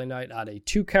by LA Knight on a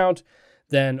 2 count.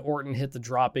 Then Orton hit the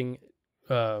dropping,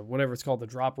 whatever it's called, the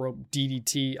drop rope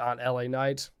DDT on LA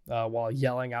Knight while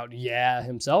yelling out "yeah"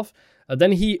 himself.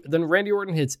 Then Randy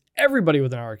Orton hits everybody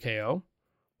with an RKO,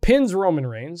 pins Roman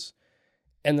Reigns,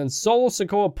 and then Solo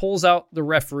Sikoa pulls out the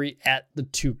referee at the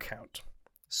 2 count.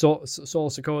 Solo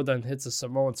Sikoa then hits a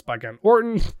Samoan spike on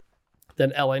Orton,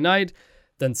 then LA Knight,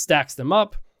 then stacks them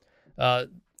up.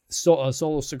 Solo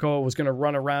Sikoa was going to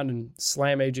run around and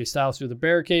slam AJ Styles through the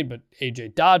barricade, but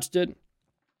AJ dodged it.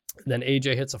 Then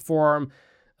AJ hits a forearm,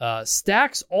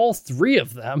 stacks all 3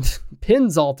 of them,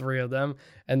 pins all 3 of them,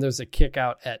 and there's a kick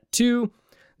out at 2.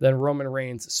 Then Roman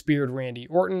Reigns speared Randy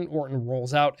Orton. Orton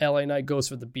rolls out. LA Knight goes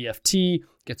for the BFT,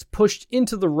 gets pushed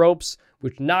into the ropes,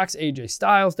 which knocks AJ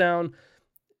Styles down.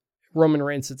 Roman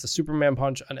Reigns hits a Superman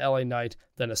punch on LA Knight,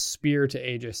 then a spear to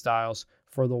AJ Styles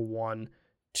for the 1,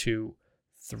 2,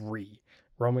 3.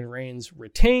 Roman Reigns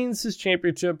retains his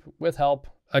championship with help,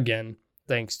 again,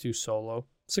 thanks to Solo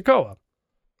Sikoa.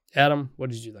 Adam, what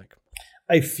did you think?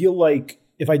 I feel like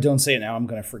if I don't say it now, I'm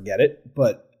going to forget it,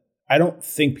 but I don't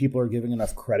think people are giving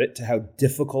enough credit to how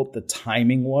difficult the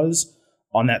timing was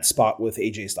on that spot with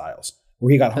AJ Styles,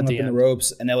 where he got hung up in the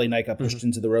ropes and LA Knight got pushed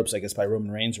into the ropes, I guess, by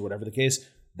Roman Reigns or whatever the case.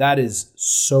 That is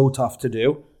so tough to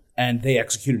do, and they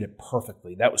executed it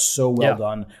perfectly. That was so well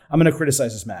done. I'm going to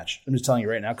criticize this match. I'm just telling you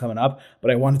right now coming up,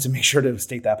 but I wanted to make sure to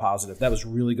state that positive. That was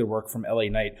really good work from LA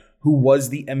Knight, who was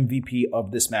the MVP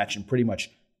of this match in pretty much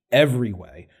every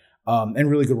way, and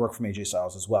really good work from AJ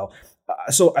Styles as well.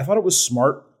 So I thought it was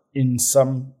smart in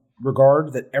some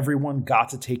regard that everyone got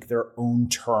to take their own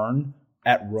turn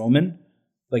at Roman.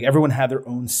 Like everyone had their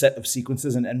own set of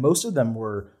sequences, and most of them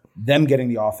were them getting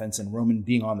the offense and Roman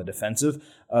being on the defensive.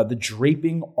 The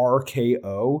draping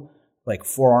RKO, like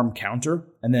forearm counter,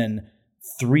 and then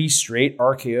 3 straight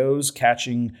RKOs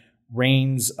catching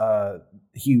Reigns.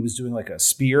 He was doing like a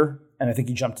spear, and I think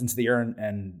he jumped into the air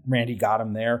and Randy got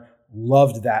him there.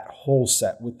 Loved that whole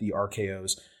set with the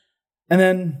RKOs. And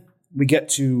then we get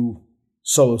to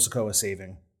Solo Sikoa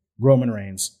saving Roman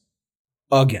Reigns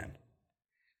again.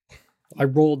 I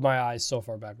rolled my eyes so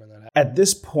far back when that happened. At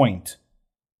this point,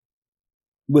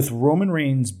 with Roman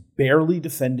Reigns barely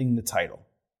defending the title,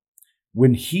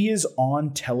 when he is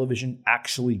on television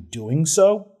actually doing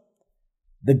so,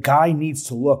 the guy needs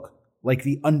to look like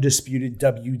the undisputed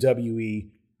WWE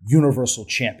Universal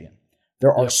Champion.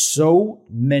 There are so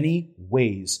many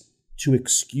ways to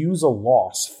excuse a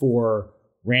loss for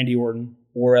Randy Orton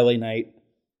or LA Knight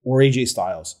or AJ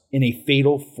Styles in a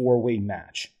fatal 4-way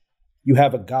match. You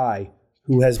have a guy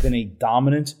who has been a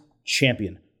dominant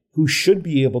champion who should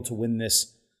be able to win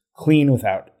this clean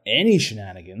without any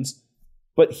shenanigans,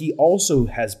 but he also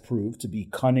has proved to be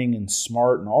cunning and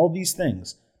smart and all these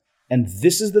things. And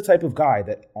this is the type of guy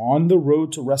that on the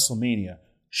road to WrestleMania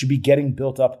should be getting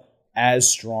built up as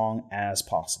strong as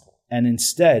possible. And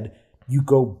instead, you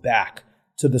go back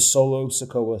to the Solo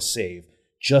Sikoa save,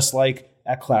 just like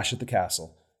at Clash at the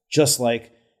Castle, just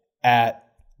like at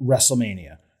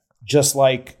WrestleMania, just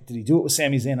like, did he do it with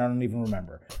Sami Zayn? I don't even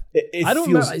remember. I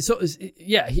don't know. So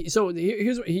here's what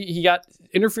he got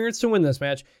interference to win this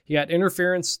match. He got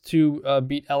interference to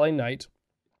beat LA Knight.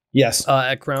 Yes.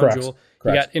 At Crown Jewel.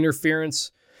 Correct.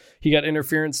 He got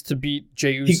interference to beat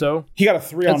Jey Uso. He got a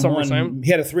 3-on-1.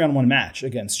 He had a 3-on-1 match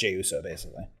against Jey Uso,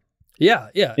 basically. Yeah.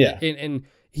 And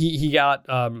he got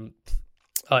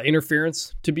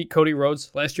interference to beat Cody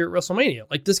Rhodes last year at WrestleMania.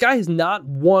 Like, this guy has not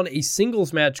won a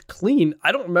singles match clean.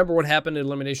 I don't remember what happened in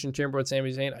Elimination Chamber with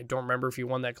Sami Zayn. I don't remember if he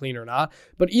won that clean or not.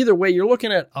 But either way, you're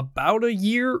looking at about a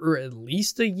year or at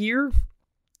least a year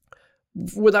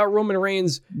without Roman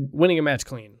Reigns winning a match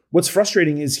clean. What's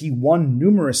frustrating is he won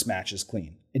numerous matches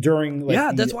clean during the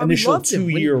initial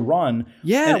 2-year run.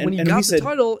 When he got the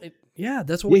title...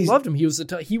 that's what we loved him. He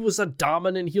was a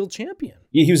dominant heel champion.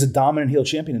 Yeah, he was a dominant heel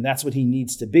champion, and that's what he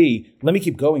needs to be. Let me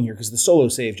keep going here because the Solo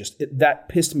save that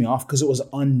pissed me off because it was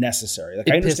unnecessary. Like,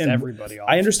 I understand pissed everybody off.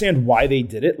 I understand why they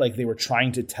did it. Like, they were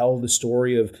trying to tell the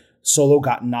story of Solo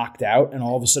got knocked out, and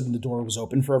all of a sudden the door was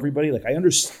open for everybody. Like, I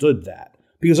understood that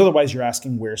because otherwise you're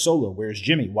asking, where's Solo? Where's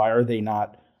Jimmy? Why are they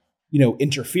not,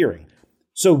 interfering?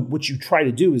 So what you try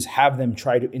to do is have them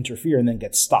try to interfere and then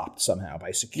get stopped somehow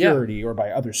by security or by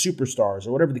other superstars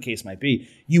or whatever the case might be.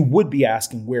 You would be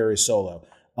asking, where is Solo?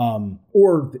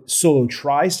 Or Solo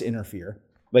tries to interfere,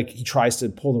 like he tries to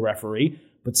pull the referee,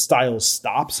 but Styles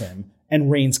stops him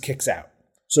and Reigns kicks out.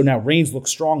 So now Reigns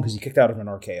looks strong because he kicked out of an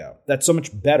RKO. That's so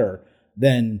much better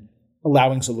than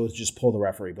allowing Solo to just pull the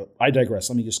referee. But I digress.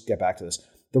 Let me just get back to this.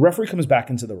 The referee comes back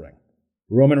into the ring.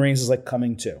 Roman Reigns is like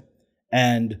coming to.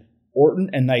 And Orton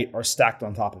and Knight are stacked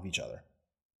on top of each other.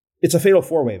 It's a fatal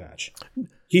 4-way match.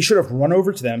 He should have run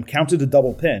over to them, counted a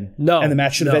double pin, and the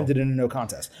match should have ended in a no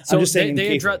contest. So I'm just saying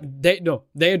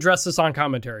they address this on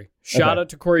commentary. Shout out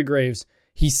to Corey Graves.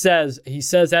 He says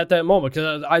at that moment,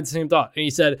 because I had the same thought, and he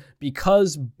said,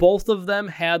 because both of them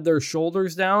had their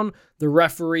shoulders down, the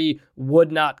referee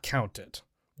would not count it.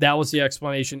 That was the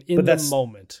explanation in the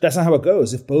moment. That's not how it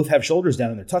goes. If both have shoulders down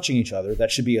and they're touching each other, that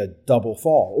should be a double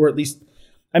fall, or at least...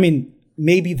 I mean,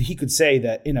 maybe he could say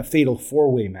that in a fatal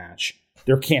 4-way match,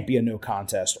 there can't be a no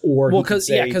contest, or he could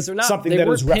say they're not, something that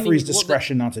is referee's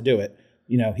discretion not to do it.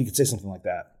 He could say something like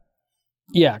that.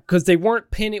 Yeah, because they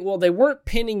weren't pinning. Well, they weren't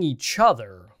pinning each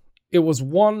other. It was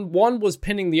one was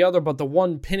pinning the other, but the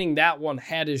one pinning that one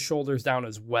had his shoulders down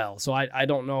as well. So I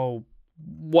don't know.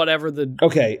 Whatever the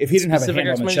if he didn't have a hand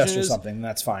on the chest or something,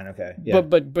 that's fine. Okay, yeah,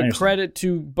 but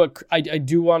I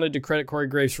do wanted to credit Corey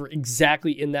Graves for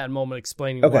exactly in that moment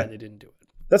explaining why they didn't do it.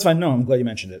 That's fine. No, I'm glad you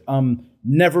mentioned it.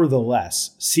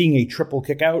 Nevertheless, seeing a triple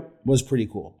kick out was pretty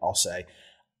cool. I'll say.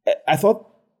 I thought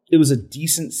It was a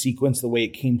decent sequence the way it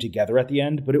came together at the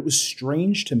end, but it was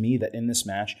strange to me that in this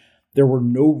match, there were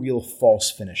no real false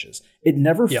finishes. It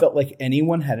never felt like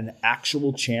anyone had an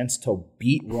actual chance to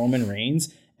beat Roman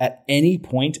Reigns at any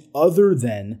point other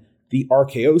than the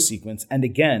RKO sequence. And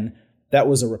again, that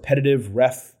was a repetitive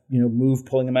ref, move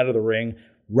pulling him out of the ring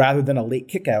rather than a late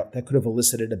kick out that could have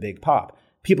elicited a big pop.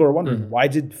 People are wondering, why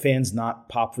did fans not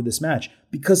pop for this match?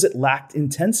 Because it lacked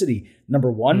intensity.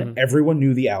 Number one, everyone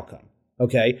knew the outcome.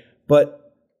 Okay.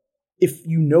 But if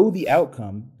you know the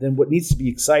outcome, then what needs to be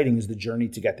exciting is the journey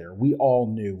to get there. We all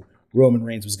knew Roman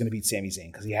Reigns was going to beat Sami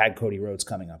Zayn because he had Cody Rhodes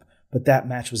coming up. But that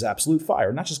match was absolute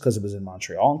fire, not just because it was in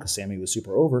Montreal and because Sami was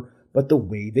super over, but the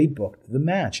way they booked the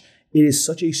match. It is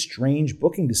such a strange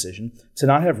booking decision to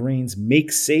not have Reigns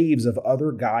make saves of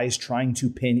other guys trying to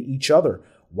pin each other.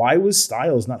 Why was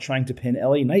Styles not trying to pin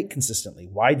LA Knight consistently?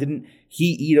 Why didn't he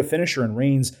eat a finisher and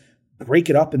Reigns break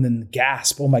it up and then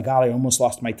gasp, oh my God, I almost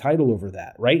lost my title over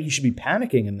that, right? He should be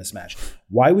panicking in this match.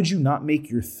 Why would you not make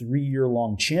your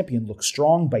 3-year-long champion look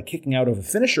strong by kicking out of a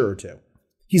finisher or two?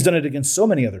 He's done it against so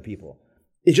many other people.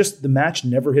 It just, the match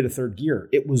never hit a third gear.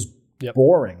 It was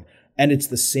boring. And it's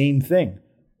the same thing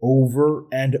over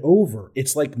and over.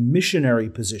 It's like missionary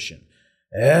position.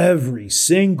 Every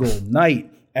single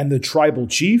night. And the tribal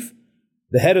chief,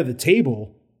 the head of the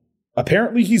table,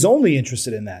 apparently he's only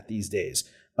interested in that these days.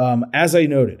 As I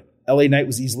noted, LA Knight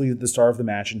was easily the star of the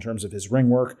match in terms of his ring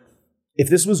work. If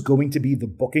this was going to be the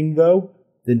booking, though,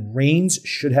 then Reigns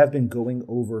should have been going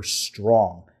over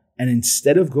strong. And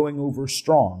instead of going over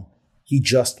strong, he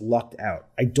just lucked out.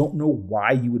 I don't know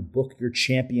why you would book your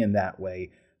champion that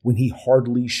way when he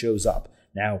hardly shows up.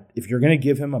 Now, if you're going to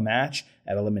give him a match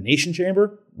at Elimination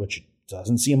Chamber, which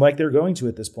doesn't seem like they're going to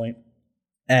at this point,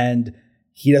 and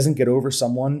he doesn't get over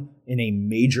someone in a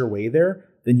major way there,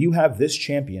 then you have this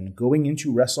champion going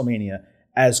into WrestleMania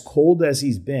as cold as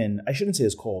he's been. I shouldn't say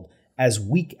as cold, as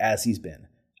weak as he's been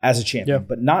as a champion,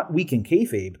 but not weak in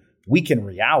kayfabe, weak in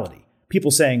reality.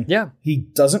 People saying he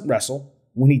doesn't wrestle.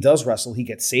 When he does wrestle, he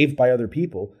gets saved by other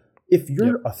people. If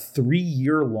you're a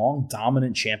 3-year-long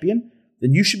dominant champion,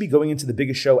 then you should be going into the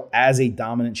biggest show as a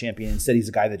dominant champion. Instead, he's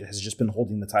a guy that has just been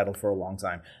holding the title for a long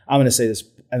time. I'm going to say this,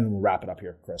 and then we'll wrap it up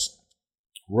here, Chris.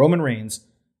 Roman Reigns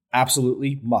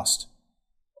absolutely must,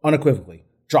 unequivocally,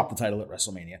 drop the title at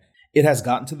WrestleMania. It has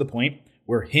gotten to the point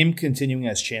where him continuing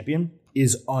as champion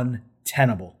is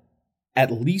untenable.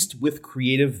 At least with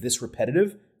creative this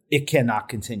repetitive, it cannot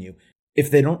continue.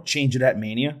 If they don't change it at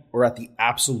Mania or at the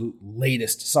absolute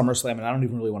latest SummerSlam, and I don't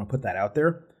even really want to put that out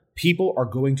there, people are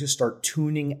going to start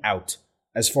tuning out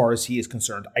as far as he is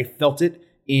concerned. I felt it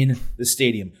in the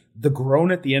stadium. The groan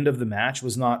at the end of the match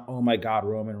was not, oh my God,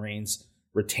 Roman Reigns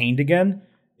retained again.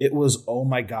 It was, oh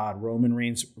my God, Roman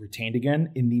Reigns retained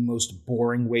again in the most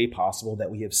boring way possible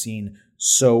that we have seen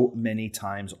so many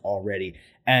times already.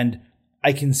 And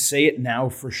I can say it now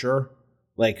for sure.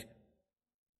 Like,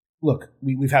 look,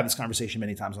 we've had this conversation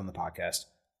many times on the podcast.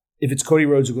 If it's Cody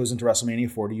Rhodes who goes into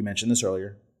WrestleMania 40, you mentioned this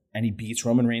earlier, and he beats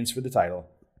Roman Reigns for the title,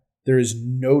 there is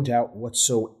no doubt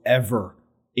whatsoever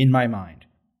in my mind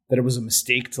that it was a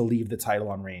mistake to leave the title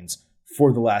on Reigns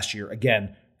for the last year.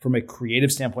 Again, from a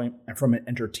creative standpoint and from an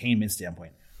entertainment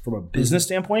standpoint. From a business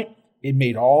standpoint, it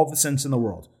made all the sense in the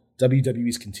world.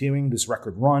 WWE's continuing this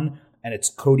record run, and it's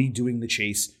Cody doing the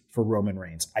chase for Roman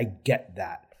Reigns. I get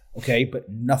that, okay? But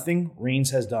nothing Reigns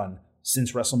has done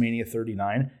since WrestleMania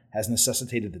 39 has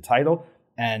necessitated the title,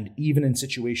 and even in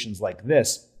situations like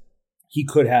this, he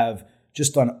could have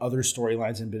just done other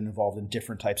storylines and been involved in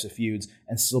different types of feuds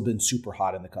and still been super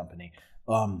hot in the company.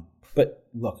 But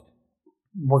look,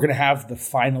 we're going to have the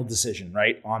final decision,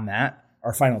 right, on that,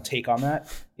 our final take on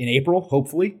that in April,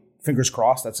 hopefully. Fingers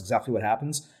crossed, that's exactly what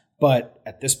happens. But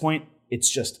at this point, it's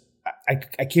just,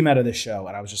 I came out of this show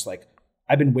and I was just like,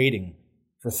 I've been waiting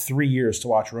for 3 years to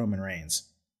watch Roman Reigns.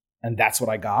 And that's what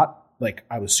I got. Like,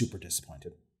 I was super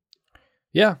disappointed.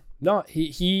 Yeah, no,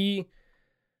 he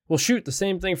well, shoot, the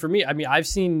same thing for me. I mean, I've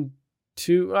seen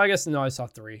I saw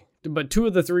 3. But 2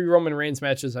 of the 3 Roman Reigns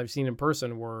matches I've seen in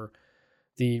person were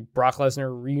the Brock Lesnar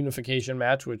reunification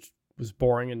match, which was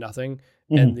boring and nothing,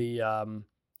 and the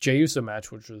Jey Uso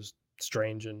match, which was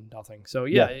strange and nothing. So,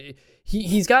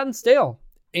 he's gotten stale.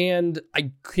 And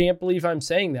I can't believe I'm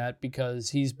saying that because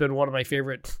he's been one of my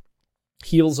favorite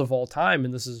heels of all time.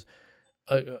 And this is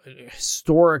a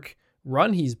historic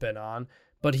run he's been on.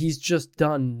 But he's just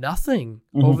done nothing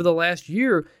over the last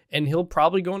year, and he'll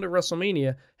probably go into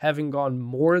WrestleMania having gone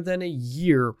more than a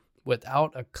year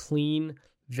without a clean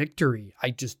victory.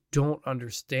 I just don't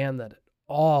understand that at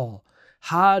all.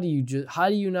 How do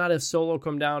you not have Solo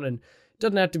come down and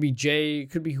Doesn't have to be Jay.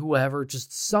 It could be whoever.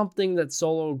 Just something that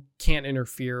Solo can't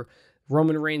interfere.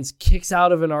 Roman Reigns kicks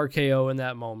out of an RKO in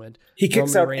that moment. He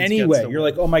kicks out anyway. You're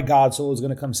like, oh my God, Solo's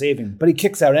going to come save him. But he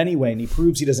kicks out anyway, and he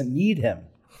proves he doesn't need him.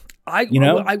 When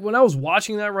I was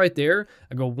watching that right there,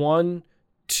 I go 1,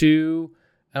 2,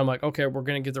 and I'm like, okay, we're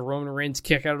going to get the Roman Reigns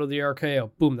kick out of the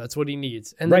RKO. Boom, that's what he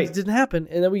needs. And then it didn't happen.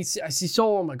 And then I see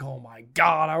Solo, I'm like, oh my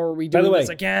God, how are we doing this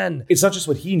again? It's not just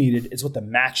what he needed, it's what the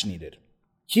match needed.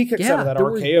 He kicks out of that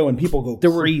RKO and people go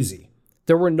crazy.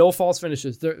 There were no false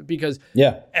finishes because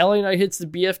LA Knight hits the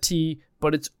BFT,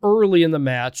 but it's early in the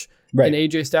match, and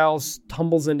AJ Styles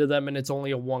tumbles into them, and it's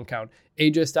only a 1 count.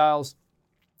 AJ Styles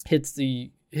hits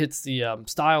the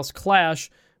Styles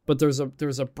Clash, but there's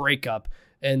a breakup,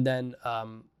 and then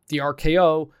the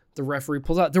RKO, the referee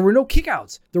pulls out. There were no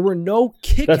kickouts. There were no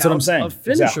kickouts. That's what I'm saying. Of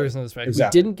finishers in this match. We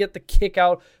didn't get the kick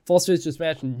out false finishes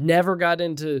match. Never got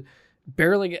into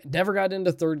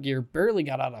third gear, barely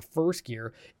got out of first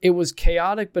gear. It was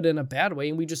chaotic, but in a bad way.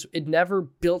 And it never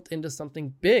built into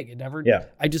something big. It never,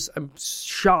 I'm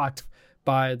shocked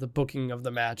by the booking of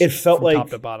the match. It felt like top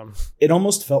to bottom. It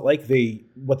almost felt like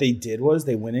what they did was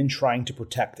they went in trying to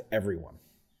protect everyone.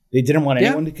 They didn't want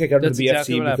anyone to kick out of the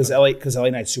BFT because LA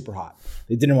Knight's super hot.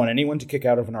 They didn't want anyone to kick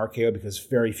out of an RKO because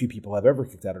very few people have ever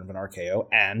kicked out of an RKO,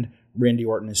 and Randy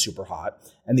Orton is super hot.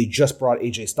 And they just brought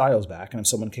AJ Styles back, and if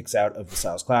someone kicks out of the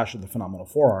Styles Clash or the Phenomenal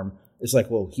Forearm, it's like,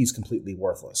 well, he's completely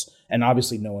worthless. And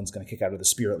obviously no one's going to kick out of the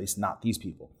Spear, at least not these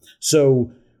people.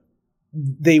 So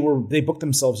they booked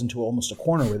themselves into almost a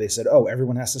corner where they said, oh,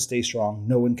 everyone has to stay strong.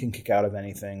 No one can kick out of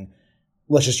anything.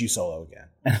 Let's just use Solo again.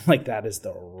 And like, that is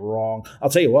the wrong... I'll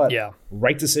tell you what,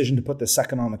 right decision to put the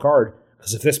second on the card,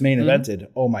 because if this main evented,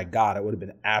 oh my God, it would have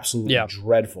been absolutely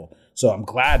dreadful. So I'm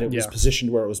glad it was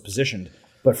positioned where it was positioned.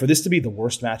 But for this to be the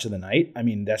worst match of the night, I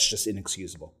mean, that's just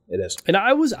inexcusable. It is. And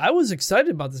I was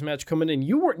excited about this match coming in.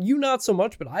 You not so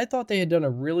much, but I thought they had done a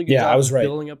really good job of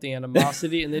building up the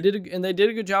animosity, and they did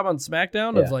a good job on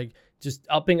SmackDown of like just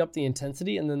upping up the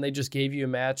intensity, and then they just gave you a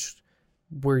match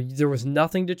where there was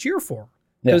nothing to cheer for.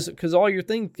 Because all your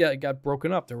things got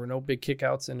broken up. There were no big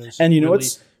kickouts, and it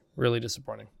was really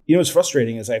disappointing. You know what's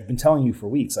frustrating is I've been telling you for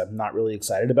weeks I'm not really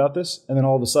excited about this, and then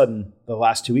all of a sudden, the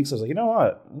last 2 weeks, I was like, you know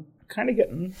what? I'm kind of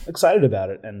getting excited about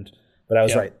it. But I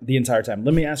was right the entire time.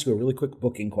 Let me ask you a really quick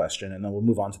booking question, and then we'll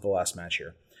move on to the last match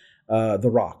here. The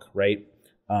Rock, right?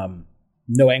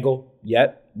 No angle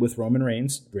yet with Roman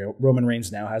Reigns. Roman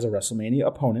Reigns now has a WrestleMania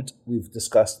opponent. We've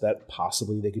discussed that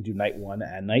possibly they could do night 1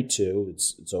 and night 2.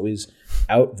 It's always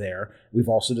out there. We've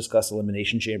also discussed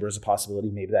Elimination Chamber as a possibility.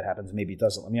 Maybe that happens. Maybe it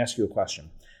doesn't. Let me ask you a question.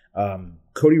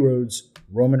 Cody Rhodes,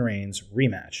 Roman Reigns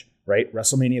rematch, right?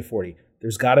 WrestleMania 40.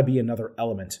 There's got to be another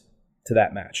element to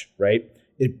that match, right?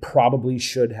 It probably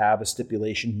should have a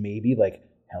stipulation, maybe like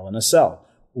Hell in a Cell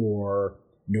or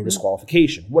no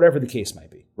disqualification, whatever the case might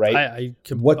be, right? I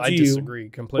disagree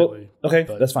completely. Well,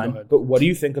 okay, that's fine. But what do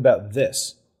you think about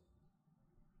this?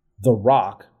 The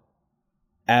Rock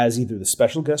as either the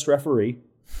special guest referee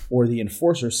or the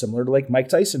enforcer, similar to like Mike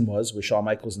Tyson was with Shawn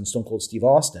Michaels and Stone Cold Steve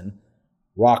Austin.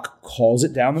 Rock calls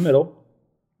it down the middle.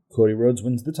 Cody Rhodes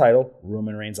wins the title.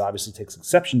 Roman Reigns obviously takes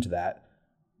exception to that.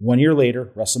 1 year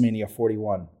later, WrestleMania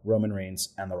 41, Roman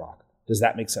Reigns and The Rock. Does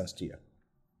that make sense to you?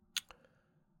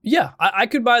 Yeah, I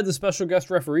could buy the special guest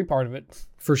referee part of it,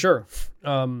 for sure.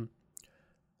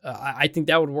 I think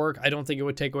that would work. I don't think it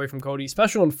would take away from Cody.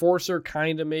 Special enforcer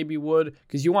kind of maybe would,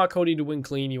 because you want Cody to win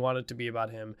clean. You want it to be about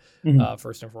him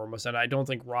first and foremost. And I don't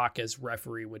think Rock as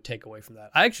referee would take away from that.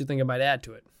 I actually think it might add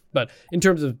to it. But in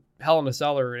terms of Hell in a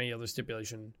Cell or any other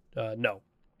stipulation, no.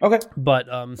 Okay. But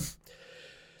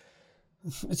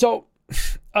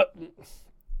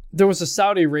there was a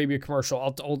Saudi Arabia commercial.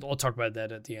 I'll talk about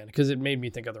that at the end because it made me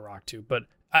think of The Rock too. But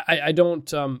I don't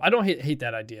hate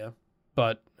that idea.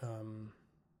 But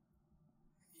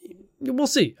we'll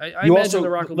see. I imagine also, The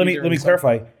Rock will let me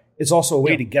clarify. It's also a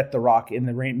way to get The Rock in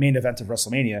the main event of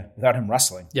WrestleMania without him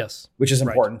wrestling. Yes, which is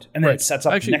important, and then it sets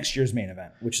up next year's main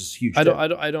event, which is huge. I don't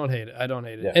hate it. I don't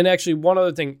hate it. Yeah. And actually, one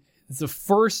other thing: the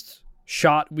first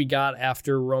shot we got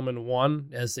after Roman won,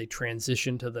 as they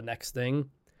transitioned to the next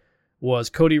thing, was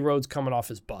Cody Rhodes coming off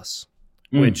his bus,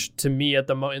 which to me in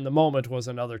the moment was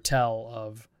another tell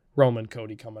of Roman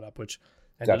Cody coming up, which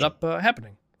ended up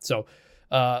happening. So.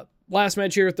 Last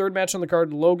match here, third match on the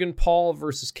card, Logan Paul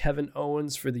versus Kevin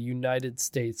Owens for the United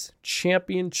States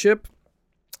Championship.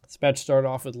 This match started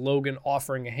off with Logan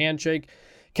offering a handshake.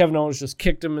 Kevin Owens just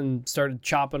kicked him and started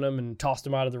chopping him and tossed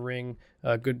him out of the ring.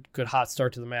 Good hot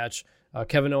start to the match.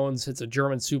 Kevin Owens hits a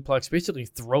German suplex, basically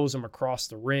throws him across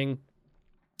the ring.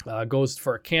 Goes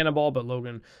for a cannonball, but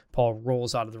Logan Paul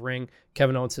rolls out of the ring.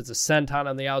 Kevin Owens hits a senton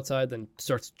on the outside, then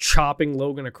starts chopping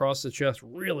Logan across the chest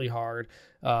really hard.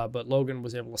 But Logan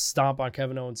was able to stomp on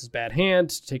Kevin Owens' bad hand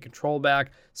to take control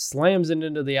back, slams it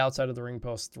into the outside of the ring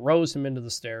post, throws him into the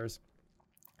stairs.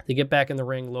 They get back in the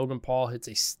ring. Logan Paul hits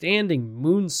a standing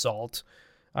moonsault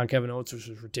on Kevin Owens, which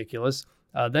was ridiculous.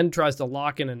 Then tries to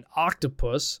lock in an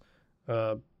octopus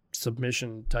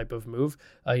submission type of move.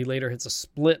 He later hits a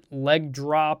split leg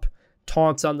drop,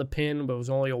 taunts on the pin, but it was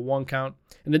only a 1 count.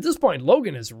 And at this point,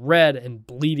 Logan is red and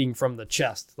bleeding from the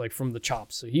chest, like from the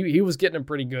chops. So he was getting him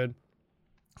pretty good.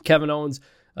 Kevin Owens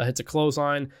hits a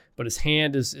clothesline, but his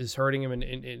hand is hurting him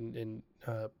in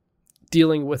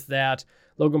dealing with that.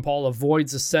 Logan Paul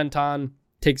avoids a senton,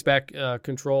 takes back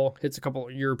control, hits a couple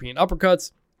of European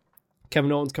uppercuts.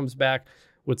 Kevin Owens comes back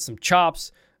with some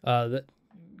chops that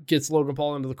gets Logan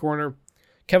Paul into the corner.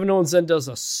 Kevin Owens then does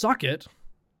a suck it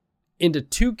into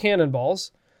 2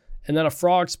 cannonballs and then a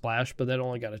frog splash, but that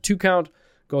only got a 2 count.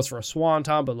 Goes for a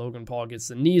swanton, but Logan Paul gets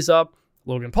the knees up.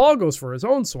 Logan Paul goes for his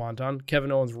own swanton.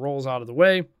 Kevin Owens rolls out of the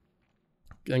way.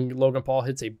 And Logan Paul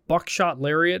hits a buckshot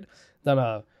lariat, then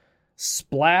a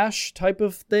splash type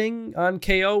of thing on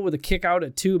KO with a kick out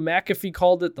at 2. McAfee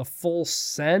called it the full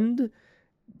send,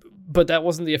 but that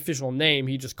wasn't the official name.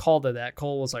 He just called it that.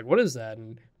 Cole was like, what is that?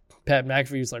 And Pat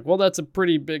McAfee was like, well, that's a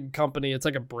pretty big company. It's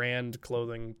like a brand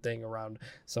clothing thing around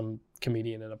some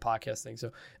comedian in a podcast thing.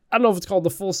 So I don't know if it's called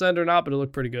the full send or not, but it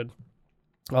looked pretty good.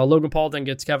 Logan Paul then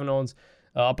gets Kevin Owens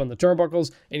up on the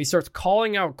turnbuckles, and he starts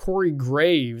calling out Corey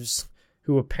Graves,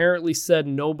 who apparently said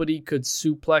nobody could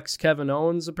suplex Kevin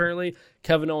Owens, apparently.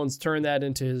 Kevin Owens turned that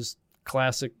into his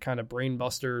classic kind of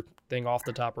brainbuster thing off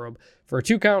the top rope for a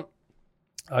 2 count.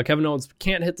 Kevin Owens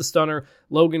can't hit the stunner.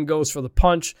 Logan goes for the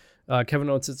punch. Kevin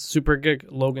Owens hits a super kick.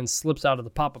 Logan slips out of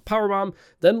the pop-up powerbomb.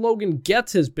 Then Logan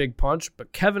gets his big punch,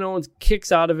 but Kevin Owens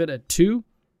kicks out of it at 2.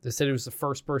 They said he was the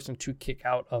first person to kick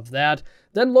out of that.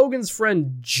 Then Logan's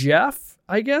friend Jeff,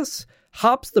 I guess,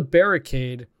 hops the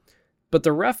barricade, but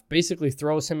the ref basically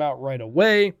throws him out right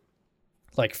away.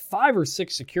 Like 5 or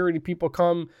 6 security people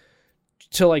come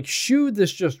to like shoo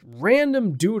this just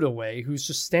random dude away who's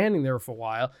just standing there for a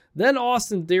while. Then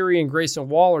Austin Theory and Grayson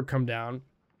Waller come down.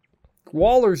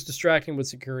 Waller's distracting with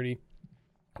security.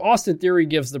 Austin Theory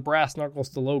gives the brass knuckles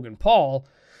to Logan Paul.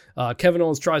 Kevin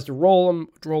Owens tries to roll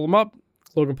him up.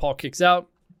 Logan Paul kicks out.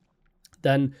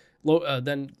 Then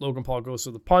Logan Paul goes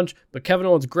for the punch, but Kevin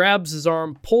Owens grabs his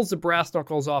arm, pulls the brass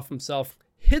knuckles off himself,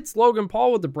 hits Logan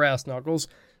Paul with the brass knuckles,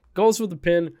 goes for the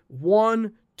pin,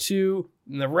 1, 2,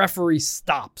 and the referee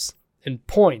stops and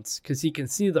points because he can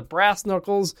see the brass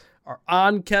knuckles are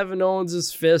on Kevin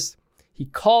Owens' fist. He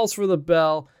calls for the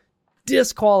bell,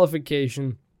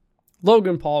 disqualification.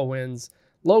 Logan Paul wins.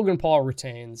 Logan Paul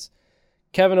retains.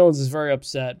 Kevin Owens is very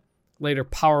upset. Later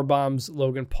power bombs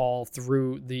Logan Paul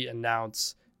through the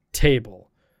announce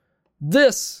table.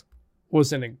 This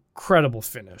was an incredible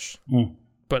finish.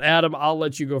 But Adam, I'll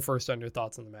let you go first on your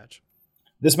thoughts on the match.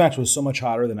 This match was so much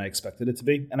hotter than I expected it to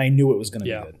be, and I knew it was going to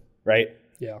be good, right?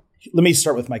 Yeah. Let me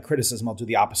start with my criticism. I'll do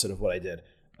the opposite of what I did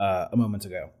a moment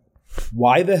ago.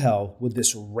 Why the hell would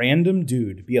this random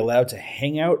dude be allowed to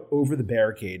hang out over the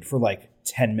barricade for like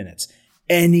 10 minutes?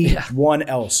 Anyone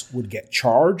else would get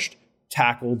charged,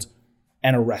 tackled,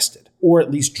 and arrested, or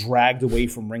at least dragged away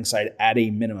from ringside at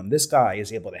a minimum. This guy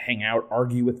is able to hang out,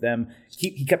 argue with them.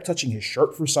 He kept touching his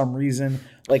shirt for some reason.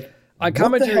 Like, on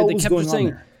commentary, they kept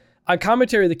saying, on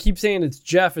commentary, they keep saying it's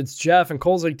Jeff, and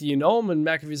Cole's like, do you know him? And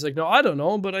McAfee's like, no, I don't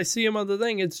know him, but I see him on the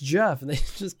thing. It's Jeff. And they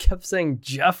just kept saying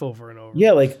Jeff over and over.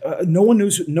 Yeah, like no one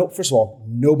knows. First of all,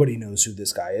 nobody knows who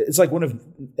this guy is. It's like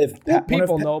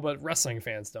people know, but wrestling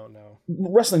fans don't know.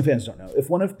 Wrestling fans don't know. If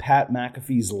one of Pat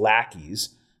McAfee's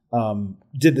lackeys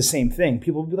did the same thing,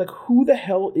 people would be like, who the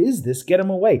hell is this? Get him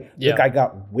away. Yeah. The guy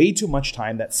got way too much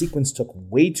time. That sequence took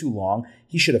way too long.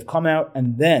 He should have come out,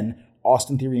 and then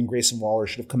Austin Theory and Grayson Waller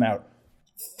should have come out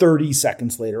 30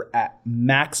 seconds later at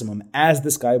maximum as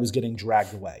this guy was getting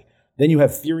dragged away. Then you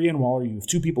have Theory and Waller. You have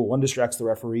 2 people. One distracts the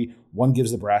referee. One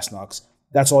gives the brass knucks.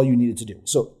 That's all you needed to do.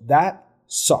 So that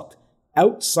sucked.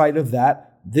 Outside of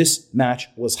that, this match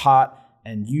was hot,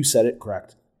 and you said it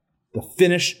correct. The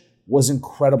finish was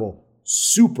incredible.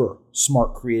 Super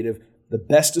smart creative. The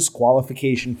best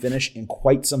disqualification finish in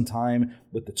quite some time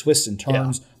with the twists and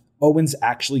turns. Yeah. Owens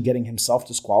actually getting himself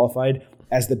disqualified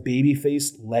as the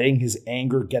babyface, letting his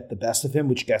anger get the best of him,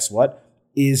 which guess what?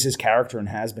 Is his character and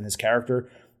has been his character.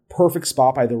 Perfect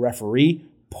spot by the referee,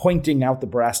 pointing out the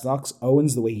brass knucks.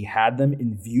 Owens, the way he had them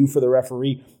in view for the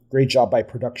referee. Great job by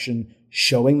production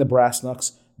showing the brass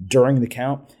knucks during the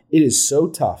count. It is so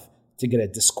tough to get a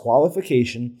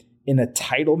disqualification in a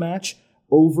title match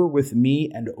over with me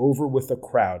and over with the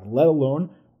crowd, let alone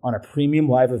on a premium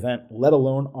live event, let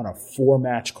alone on a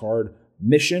 4-match card.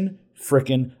 Mission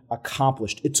frickin'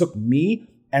 accomplished. It took me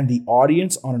and the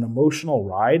audience on an emotional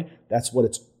ride. That's what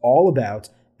it's all about.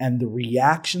 And the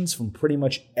reactions from pretty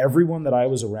much everyone that I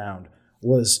was around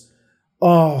was,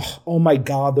 oh my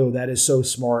God, though, that is so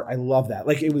smart. I love that.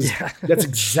 Like, it was, that's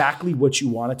exactly what you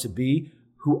want it to be.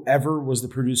 Whoever was the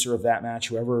producer of that match,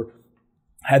 whoever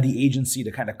had the agency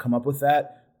to kind of come up with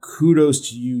that, kudos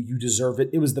to you. You deserve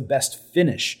it. It was the best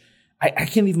finish. I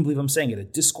can't even believe I'm saying it. A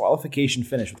disqualification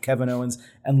finish with Kevin Owens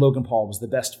and Logan Paul was the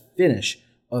best finish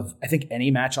of, I think,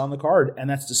 any match on the card. And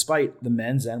that's despite the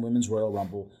men's and women's Royal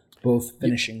Rumble both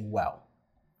finishing well.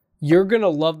 You're going to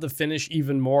love the finish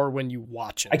even more when you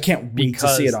watch it. I can't wait to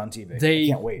see it on TV. I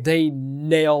can't wait. They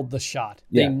nailed the shot.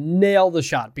 They nailed the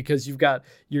shot because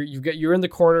you're in the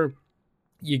corner.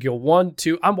 You go 1,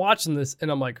 2. I'm watching this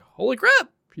and I'm like, holy crap,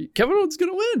 Kevin Owens is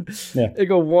going to win. Yeah. They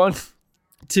go 1,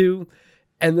 2.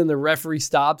 And then the referee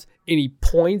stops and he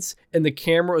points and the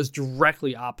camera is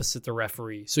directly opposite the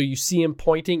referee. So you see him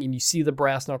pointing and you see the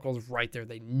brass knuckles right there.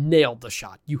 They nailed the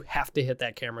shot. You have to hit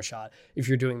that camera shot if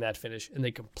you're doing that finish. And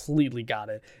they completely got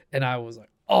it. And I was like,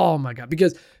 oh my God.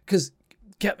 Because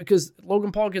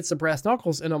Logan Paul gets the brass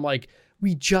knuckles and I'm like,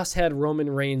 we just had Roman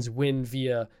Reigns win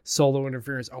via solo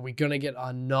interference. Are we going to get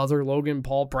another Logan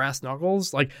Paul brass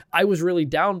knuckles? Like, I was really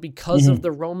down because of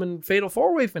the Roman fatal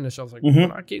 4-way finish. I was like, we're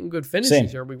not getting good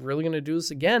finishes here. Are we really going to do this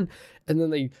again? And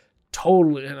then they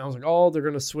totally, and I was like, oh, they're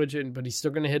going to switch it, but he's still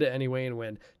going to hit it anyway and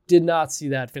win. Did not see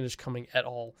that finish coming at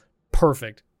all.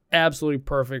 Perfect. Absolutely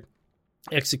perfect.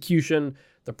 Execution,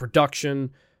 the production,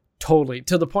 totally.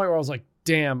 To the point where I was like,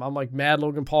 damn, I'm like mad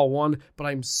Logan Paul won, but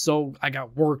I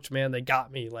got worked, man. They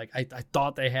got me. Like, I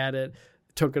thought they had it,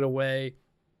 took it away.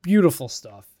 Beautiful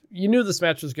stuff. You knew this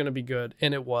match was going to be good,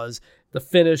 and it was. The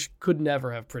finish, could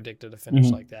never have predicted a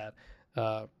finish like that.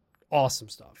 Awesome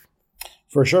stuff.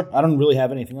 For sure. I don't really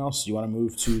have anything else. Do you want to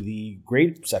move to the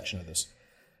grade section of this?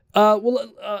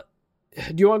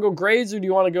 Do you want to go grades, or do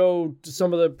you want to go to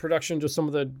some of the production, just some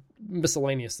of the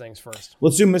miscellaneous things first?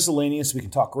 Let's do miscellaneous. We can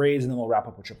talk grades, and then we'll wrap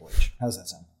up with Triple H. How does that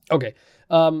sound? Okay.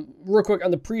 Real quick,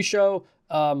 on the pre-show,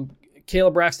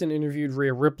 Kayla Braxton interviewed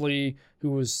Rhea Ripley,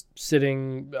 who was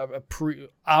sitting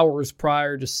hours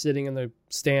prior, just sitting in the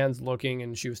stands looking,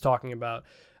 and she was talking about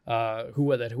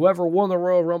whoever won the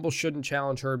Royal Rumble shouldn't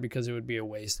challenge her because it would be a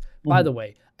waste. By the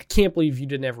way, I can't believe you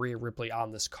didn't have Rhea Ripley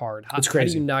on this card. It's crazy.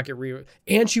 How do you not get Rhea?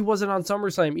 And she wasn't on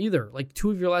SummerSlam either. Like, 2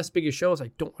 of your last biggest shows,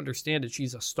 I don't understand it.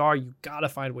 She's a star. You got to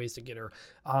find ways to get her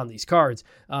on these cards.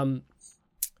 Paul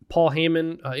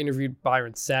Heyman interviewed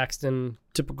Byron Saxton.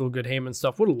 Typical good Heyman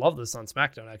stuff. Would have loved this on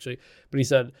SmackDown, actually. But he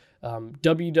said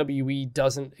WWE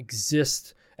doesn't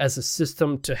exist as a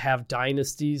system to have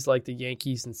dynasties like the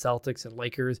Yankees and Celtics and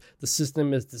Lakers. The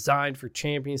system is designed for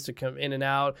champions to come in and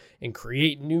out and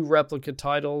create new replica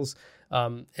titles.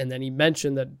 And then he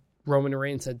mentioned that Roman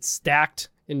Reigns had stacked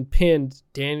and pinned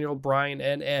Daniel Bryan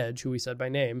and Edge, who he said by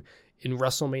name, in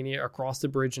WrestleMania across the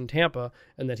bridge in Tampa,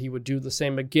 and that he would do the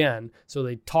same again. So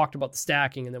they talked about the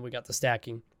stacking, and then we got the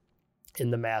stacking in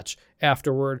the match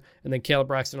afterward. And then Caleb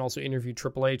Braxton also interviewed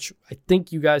Triple H. I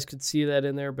think you guys could see that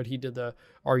in there, but he did the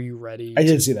 "Are you ready?" I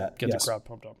did see that. Get the crowd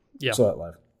pumped up. Yeah, saw that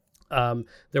live.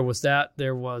 There was that.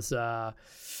 There was Pat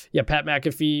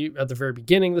McAfee at the very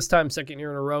beginning. This time, second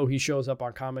year in a row, he shows up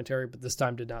on commentary, but this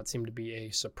time did not seem to be a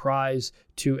surprise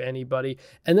to anybody.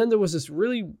 And then there was this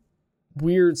really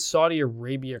weird Saudi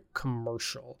Arabia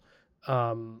commercial.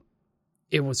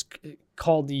 It was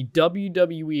called the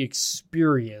WWE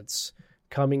Experience,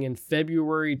 coming in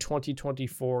February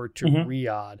 2024 to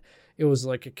Riyadh. It was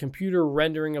like a computer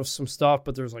rendering of some stuff,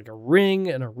 but there's like a ring,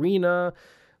 an arena,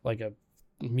 like a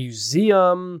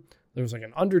museum. There was like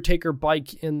an Undertaker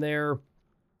bike in there.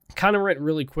 Kind of went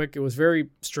really quick. It was very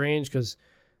strange because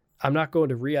I'm not going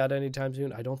to Riyadh anytime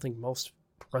soon. I don't think most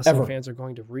wrestling fans are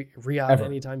going to Riyadh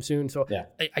anytime soon. So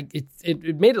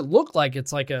it made it look like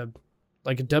it's like a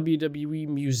WWE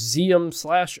museum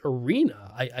 /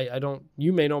 arena. I don't,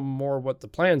 you may know more what the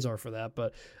plans are for that,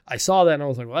 but I saw that and I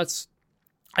was like, well,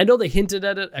 I know they hinted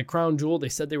at it at Crown Jewel. They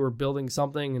said they were building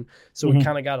something. And so we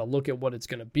kind of got to look at what it's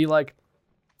going to be like.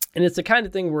 And it's the kind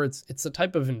of thing where it's the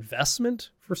type of investment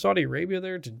for Saudi Arabia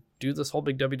there to do this whole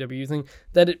big WWE thing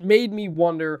that it made me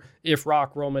wonder if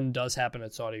Rock Roman does happen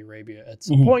at Saudi Arabia at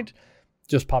some point.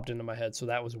 Just popped into my head. So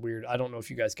that was weird. I don't know if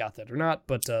you guys got that or not,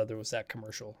 but there was that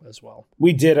commercial as well.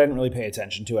 We did. I didn't really pay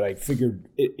attention to it. I figured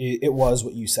it was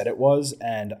what you said it was,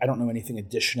 and I don't know anything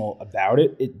additional about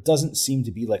it. It doesn't seem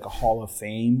to be like a Hall of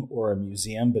Fame or a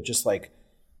museum, but just like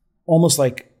almost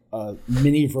like a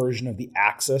mini version of the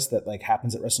Access that like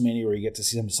happens at WrestleMania where you get to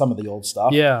see some of the old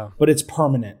stuff. Yeah. But it's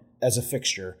permanent as a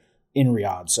fixture in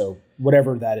Riyadh. So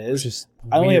whatever that is, just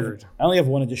I only have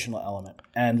one additional element.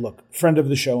 And look, friend of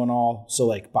the show and all, so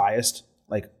like biased,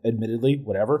 like admittedly,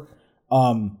 whatever.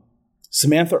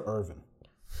 Samantha Irvin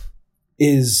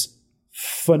is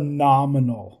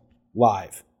phenomenal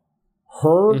live.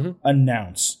 Her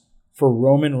announce for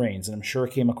Roman Reigns, and I'm sure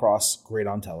it came across great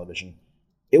on television,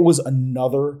 it was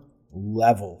another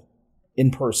level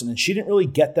in person. And she didn't really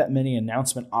get that many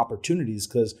announcement opportunities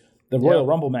because the Royal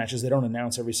Rumble matches, they don't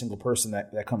announce every single person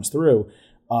that comes through.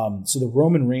 So the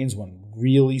Roman Reigns one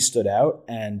really stood out.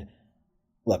 And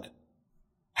look,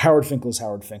 Howard Finkel is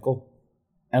Howard Finkel.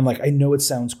 And like, I know it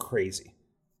sounds crazy,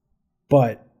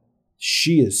 but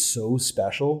she is so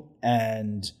special,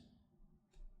 and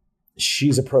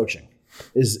she's approaching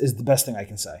is the best thing I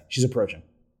can say. She's approaching.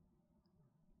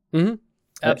 Mm-hmm.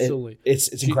 Absolutely. It's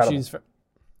incredible.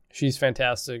 She's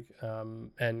fantastic.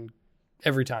 And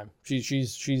every time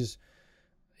she's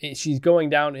going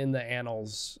down in the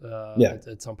annals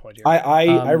at some point here.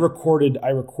 I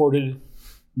recorded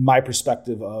my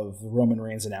perspective of the Roman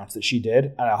Reigns announce that she did,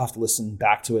 and I'll have to listen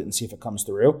back to it and see if it comes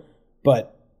through.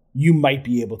 But you might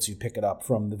be able to pick it up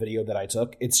from the video that I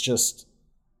took. It's just,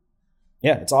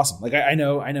 it's awesome. Like I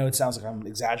know it sounds like I'm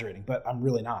exaggerating, but I'm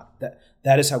really not.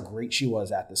 That is how great she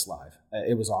was at this live.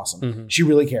 It was awesome. Mm-hmm. She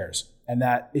really cares, and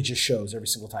that it just shows every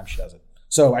single time she does it.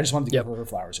 So I just wanted to give her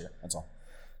flowers here. That's all.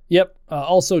 Yep.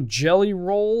 Also, Jelly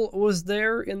Roll was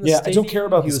there in the stadium. I don't care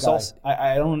about this guy.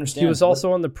 I don't understand. He was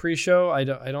also on the pre-show. I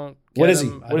don't. What is he?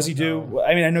 What does he do?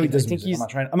 I mean, I know he does music.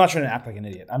 I'm not trying to act like an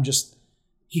idiot.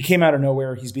 He came out of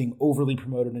nowhere. He's being overly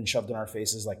promoted and shoved in our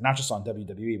faces, like not just on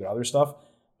WWE but other stuff.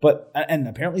 And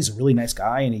apparently he's a really nice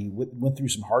guy, and he went through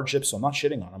some hardships. So I'm not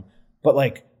shitting on him. But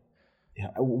like,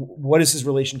 what is his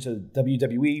relation to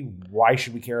WWE? Why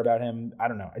should we care about him? I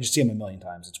don't know. I just see him a million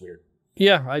times. It's weird.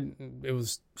 Yeah, it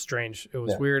was strange. It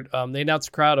was weird. They announced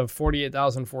a crowd of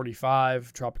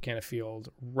 48,045, Tropicana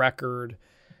Field record,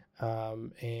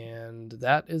 and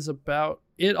that is about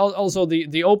it. Also,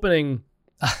 the opening.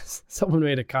 Someone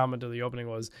made a comment to the opening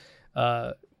was,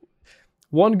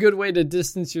 one good way to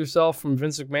distance yourself from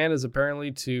Vince McMahon is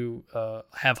apparently to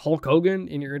have Hulk Hogan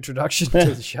in your introduction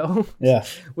to the show. Yeah,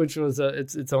 which was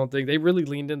its own thing. They really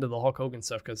leaned into the Hulk Hogan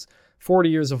stuff because 40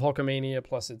 years of Hulkamania,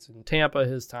 plus it's in Tampa,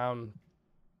 his town,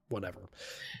 whatever.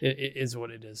 It is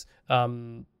what it is.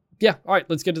 All right,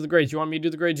 let's get to the grades. You want me to do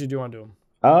the grades, or do you want to do them?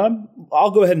 I'll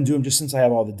go ahead and do them just since I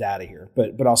have all the data here,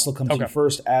 but I'll still come to you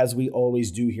first, as we always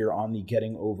do here on the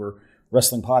Getting Over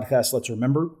Wrestling podcast. Let's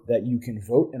remember that you can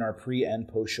vote in our pre and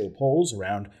post show polls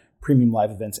around premium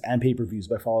live events and pay-per-views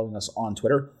by following us on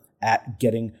Twitter at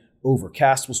Getting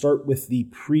Overcast. We'll start with the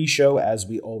pre-show as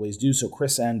we always do. So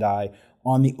Chris and I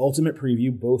on the Ultimate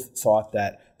Preview both thought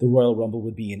that the Royal Rumble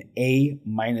would be an A-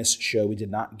 show. We did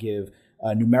not give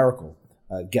numerical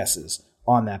guesses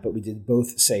on that, but we did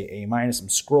both say A-. I'm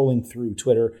scrolling through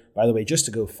Twitter, by the way, just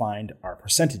to go find our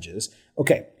percentages.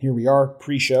 Okay, here we are,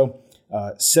 pre-show.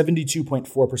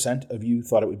 72.4% of you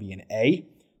thought it would be an A,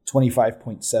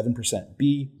 25.7%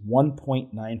 B,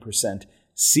 1.9%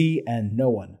 C, and no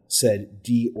one said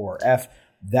D or F.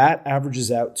 That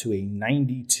averages out to a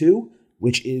 92,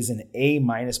 which is an A-,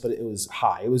 but it was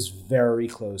high. It was very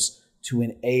close to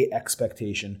an A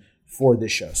expectation for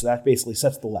this show. So that basically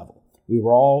sets the level. We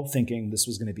were all thinking this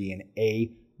was going to be an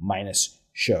A-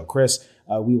 show. Chris,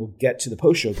 we will get to the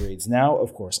post-show grades now.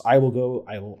 Of course, I will go.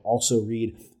 I will also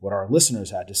read what our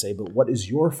listeners had to say, but what is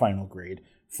your final grade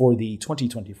for the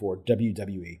 2024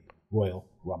 WWE Royal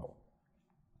Rumble?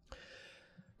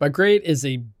 My grade is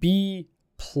a B+.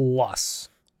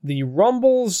 The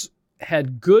Rumbles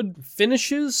had good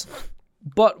finishes,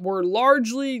 but were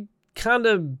largely kind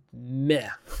of meh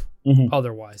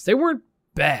otherwise. They weren't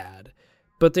bad,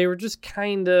 but they were just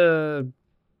kind of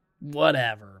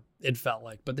whatever, it felt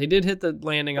like. But they did hit the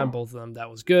landing on both of them.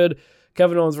 That was good.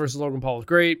 Kevin Owens versus Logan Paul was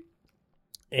great.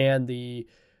 And the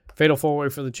Fatal 4-Way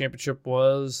for the championship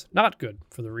was not good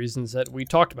for the reasons that we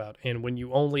talked about. And when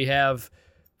you only have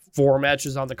 4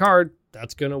 matches on the card,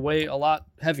 that's going to weigh a lot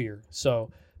heavier.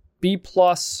 So B+,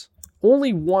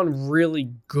 only one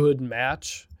really good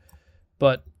match,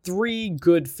 but 3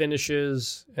 good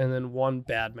finishes and then 1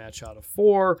 bad match out of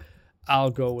 4.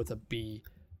 I'll go with a B+.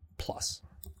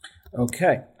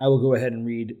 Okay, I will go ahead and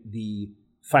read the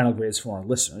final grades for our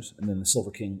listeners, and then the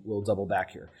Silver King will double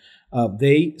back here.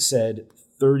 They said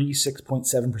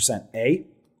 36.7% A,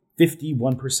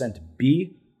 51%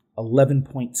 B,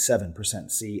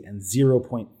 11.7% C, and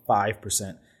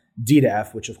 0.5% D to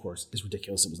F, which of course is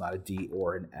ridiculous. It was not a D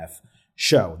or an F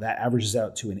show. That averages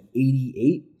out to an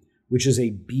 88, which is a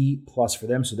B+ for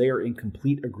them. So they are in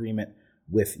complete agreement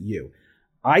with you.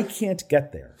 I can't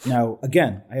get there. Now,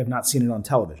 again, I have not seen it on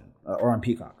television or on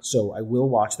Peacock. So I will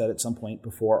watch that at some point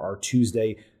before our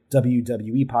Tuesday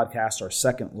WWE podcast, our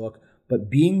second look. But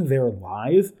being there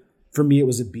live, for me, it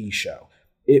was a B show.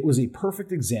 It was a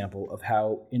perfect example of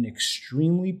how an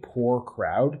extremely poor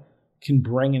crowd can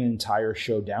bring an entire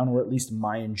show down, or at least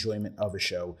my enjoyment of a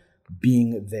show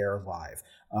being there live.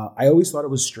 I always thought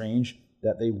it was strange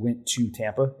that they went to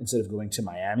Tampa instead of going to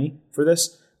Miami for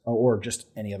this, or just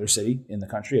any other city in the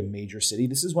country, a major city.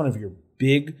 This is one of your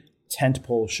big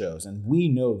tentpole shows, and we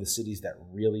know the cities that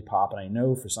really pop, and I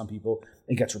know for some people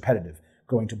it gets repetitive,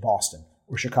 going to Boston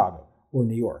or Chicago or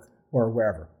New York or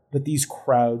wherever. But these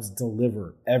crowds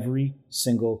deliver every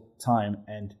single time,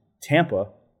 and Tampa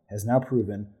has now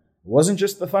proven it wasn't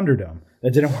just the Thunderdome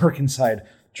that didn't work inside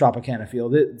Tropicana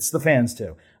Field. It's the fans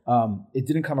too. It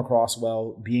didn't come across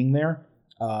well being there,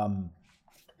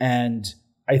 and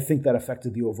I think that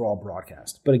affected the overall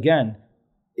broadcast. But again,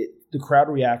 the crowd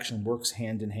reaction works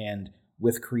hand in hand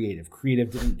with creative. Creative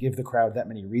didn't give the crowd that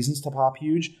many reasons to pop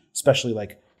huge, especially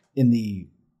like in the,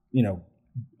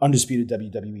 undisputed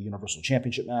WWE Universal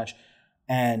Championship match.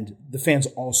 And the fans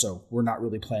also were not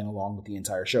really playing along with the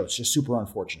entire show. It's just super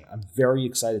unfortunate. I'm very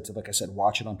excited to, like I said,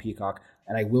 watch it on Peacock,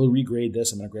 and I will regrade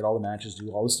this. I'm going to grade all the matches,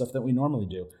 do all the stuff that we normally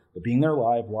do. But being there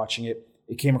live, watching it,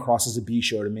 it came across as a B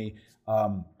show to me.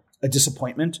 A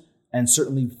disappointment, and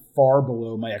certainly far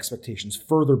below my expectations,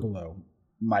 further below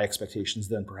my expectations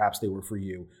than perhaps they were for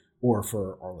you or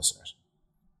for our listeners.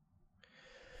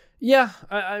 Yeah,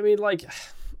 I mean, like,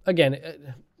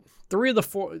 again, 3 of the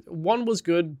 4, 1 was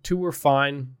good, 2 were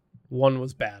fine, 1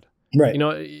 was bad. Right.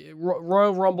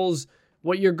 Royal Rumbles,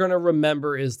 what you're going to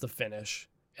remember is the finish,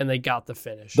 and they got the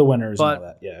finish. The winners and all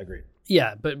that. Yeah, agreed.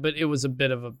 Yeah, but it was a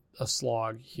bit of a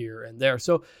slog here and there.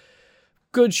 So,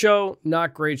 good show,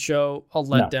 not great show, a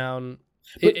letdown.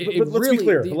 But let's be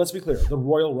clear. The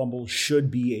Royal Rumble should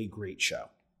be a great show.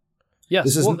 Yes.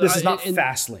 This is not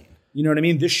Fastlane. You know what I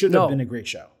mean? This should have been a great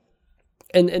show.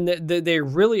 And they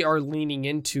really are leaning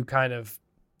into kind of,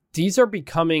 these are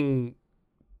becoming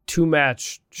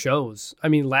 2-match shows. I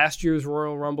mean, last year's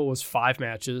Royal Rumble was 5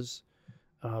 matches.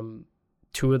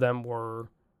 2 of them were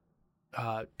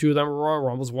Royal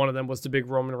Rumbles. One of them was the big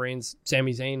Roman Reigns,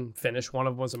 Sami Zayn finish. One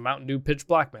of them was a Mountain Dew pitch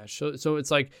black match. So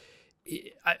it's like,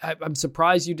 I'm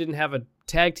surprised you didn't have a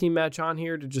tag team match on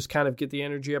here to just kind of get the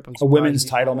energy up. A women's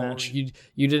title match. You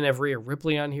didn't have Rhea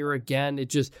Ripley on here again.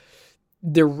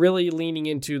 They're really leaning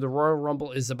into the Royal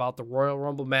Rumble is about the Royal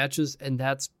Rumble matches, and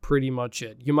that's pretty much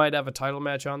it. You might have a title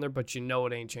match on there, but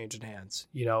it ain't changing hands.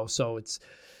 So it's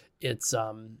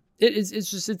interesting.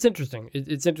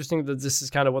 It's interesting that this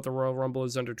is kind of what the Royal Rumble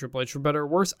is under Triple H, for better or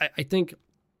worse. I think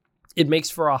it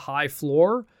makes for a high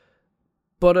floor,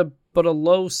 but a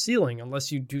low ceiling,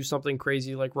 unless you do something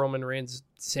crazy like Roman Reigns,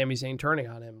 Sami Zayn turning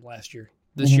on him last year.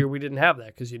 This year we didn't have that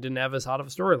because you didn't have as hot of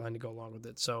a storyline to go along with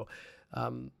it. So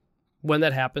when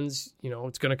that happens,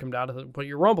 it's going to come down to what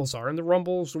your Rumbles are, and the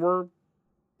Rumbles were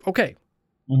okay,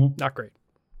 not great.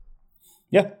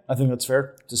 Yeah, I think that's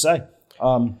fair to say.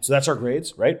 So that's our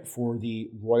grades, right, for the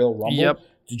Royal Rumble. Yep.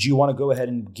 Did you want to go ahead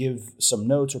and give some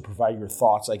notes or provide your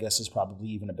thoughts, I guess is probably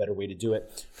even a better way to do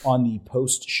it, on the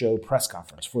post-show press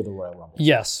conference for the Royal Rumble?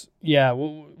 Yes. Yeah.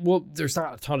 Well, there's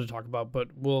not a ton to talk about, but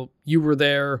you were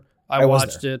there. I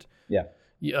watched it. Yeah.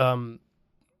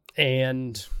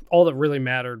 And all that really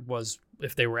mattered was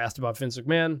if they were asked about Vince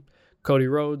McMahon. Cody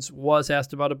Rhodes was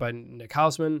asked about it by Nick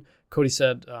Hausman. Cody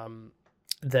said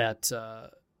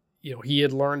that he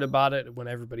had learned about it when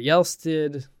everybody else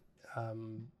did.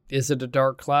 Is it a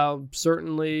dark cloud?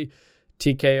 Certainly.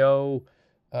 TKO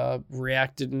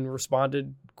reacted and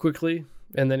responded quickly,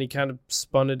 and then he kind of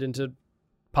spun it into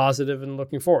positive and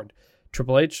looking forward.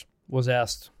 Triple H was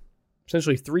asked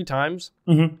essentially 3 times.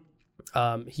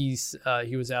 He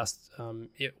was asked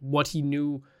what he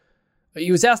knew.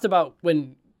 He was asked about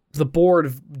when the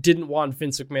board didn't want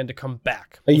Vince McMahon to come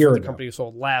back a year ago. The company was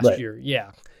sold last year.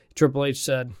 Yeah. Triple H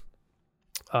said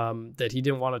that he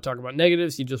didn't want to talk about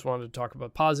negatives. He just wanted to talk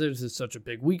about positives. It's such a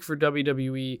big week for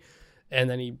WWE. And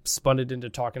then he spun it into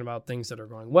talking about things that are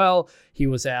going well. He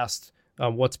was asked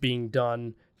what's being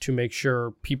done to make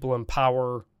sure people in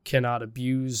power cannot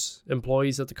abuse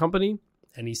employees at the company.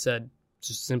 And he said,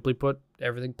 just simply put,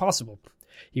 everything possible.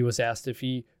 He was asked if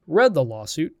he read the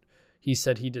lawsuit. He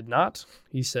said he did not.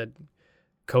 He said,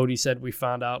 Cody said we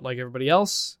found out like everybody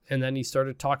else. And then he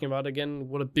started talking about, again,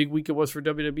 what a big week it was for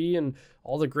WWE and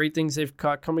all the great things they've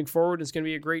got coming forward. It's going to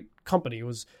be a great company. It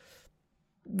was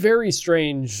very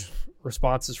strange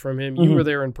responses from him. You were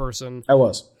there in person. I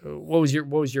was. What was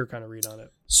your kind of read on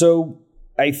it? So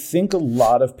I think a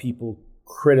lot of people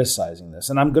criticizing this,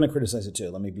 and I'm going to criticize it too,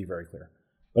 let me be very clear,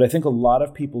 but I think a lot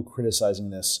of people criticizing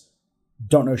this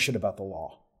don't know shit about the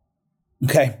law.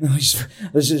 Okay?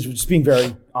 Just being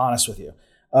very honest with you.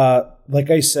 Like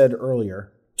I said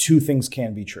earlier, two things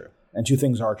can be true, and two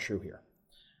things are true here.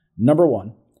 Number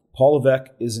one, Paul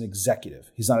Levesque is an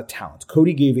executive. He's not a talent.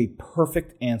 Cody gave a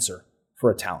perfect answer for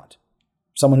a talent,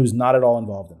 someone who's not at all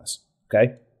involved in this.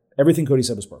 Okay? Everything Cody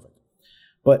said was perfect.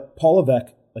 But Paul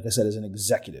Levesque, like I said, is an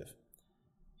executive.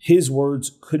 His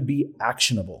words could be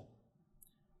actionable.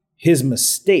 His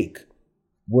mistake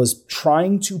was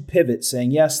trying to pivot,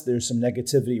 saying, yes, there's some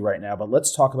negativity right now, but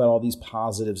let's talk about all these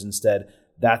positives instead.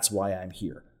 That's why I'm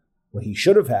here. What he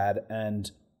should have had, and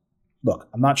look,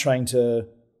 I'm not trying to,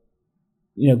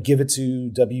 give it to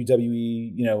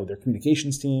WWE, their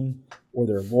communications team or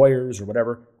their lawyers or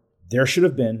whatever. There should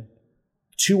have been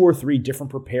 2 or 3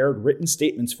 different prepared written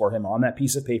statements for him on that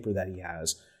piece of paper that he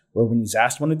has, where when he's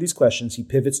asked one of these questions, he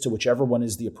pivots to whichever one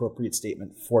is the appropriate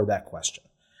statement for that question.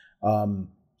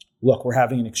 Look, we're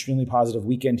having an extremely positive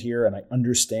weekend here, and I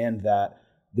understand that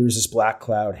there's this black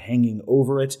cloud hanging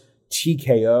over it.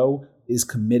 TKO is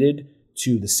committed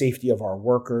to the safety of our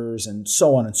workers and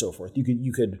so on and so forth.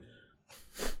 You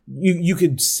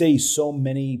could say so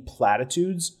many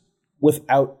platitudes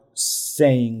without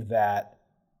saying that,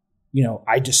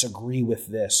 I disagree with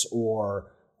this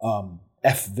or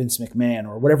F Vince McMahon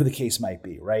or whatever the case might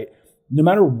be, right? No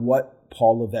matter what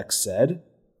Paul Levesque said,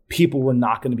 people were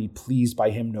not going to be pleased by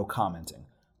him no commenting.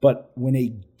 But when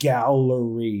a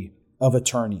gallery of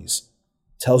attorneys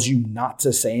tells you not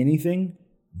to say anything,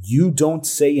 you don't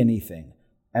say anything.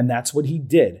 And that's what he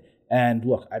did. And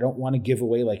look, I don't want to give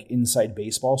away inside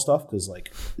baseball stuff because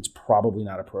it's probably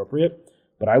not appropriate,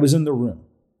 but I was in the room.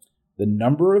 The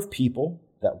number of people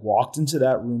that walked into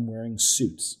that room wearing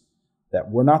suits that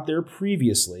were not there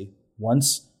previously,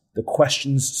 once the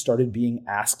questions started being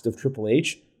asked of Triple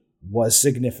H, was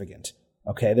significant.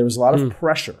 Okay, there was a lot of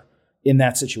pressure in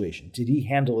that situation. Did he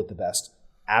handle it the best?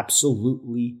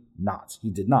 Absolutely not.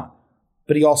 He did not.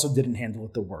 But he also didn't handle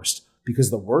it the worst, because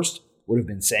the worst would have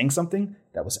been saying something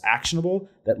that was actionable,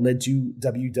 that led to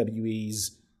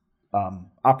WWE's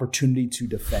opportunity to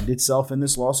defend itself in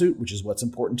this lawsuit, which is what's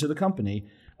important to the company,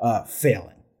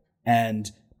 failing.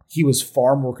 And he was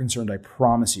far more concerned, I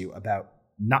promise you, about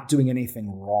not doing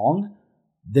anything wrong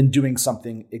than doing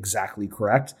something exactly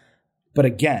correct. But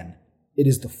again, it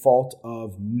is the fault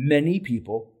of many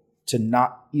people to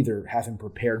not either have him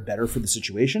prepared better for the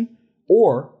situation,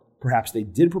 or perhaps they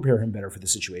did prepare him better for the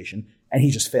situation and he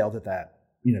just failed at that,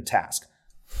 task.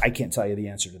 I can't tell you the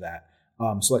answer to that.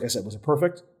 So like I said, was it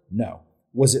perfect? No.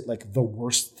 Was it the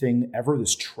worst thing ever,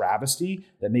 this travesty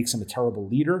that makes him a terrible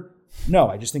leader? No,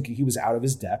 I just think he was out of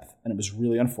his depth and it was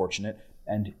really unfortunate.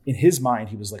 And in his mind,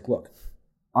 he was like, look,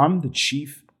 I'm the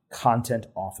chief content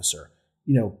officer.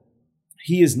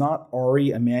 He is not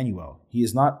Ari Emanuel. He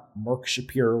is not Mark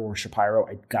Shapiro or Shapiro.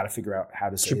 I got to figure out how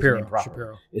to say his name properly.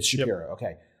 Shapiro. It's Shapiro. Yep.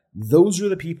 Okay. Those are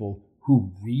the people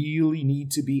who really need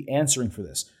to be answering for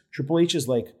this. Triple H is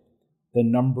the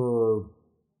number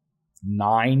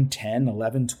 9, 10,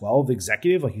 11, 12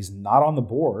 executive. He's not on the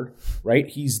board, right?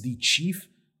 He's the chief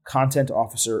content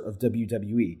officer of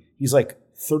WWE. He's 3rd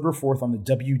or 4th on the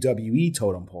WWE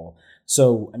totem pole.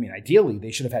 So, ideally,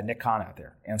 they should have had Nick Khan out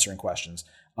there answering questions.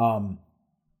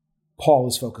 Paul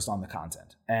is focused on the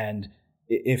content. And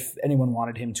if anyone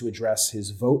wanted him to address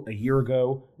his vote a year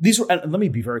ago, and let me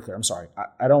be very clear. I'm sorry.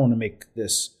 I don't want to make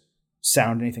this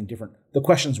sound anything different. The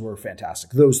questions were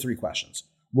fantastic. Those 3 questions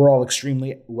were all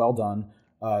extremely well done.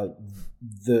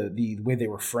 The way they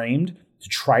were framed to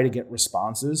try to get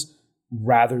responses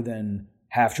rather than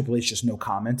have Triple H just no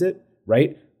comment it,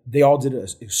 right? They all did a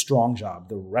strong job.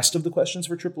 The rest of the questions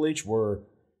for Triple H were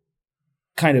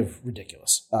kind of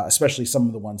ridiculous, especially some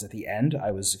of the ones at the end.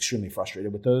 I was extremely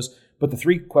frustrated with those. But the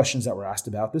 3 questions that were asked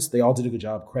about this, they all did a good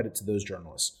job. Credit to those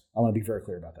journalists. I want to be very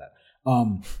clear about that.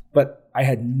 But I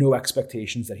had no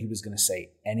expectations that he was going to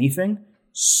say anything.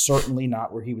 Certainly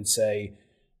not where he would say,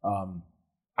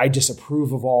 I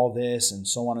disapprove of all this and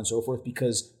so on and so forth.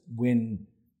 Because when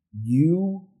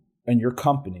you and your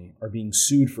company are being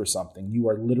sued for something, you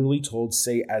are literally told,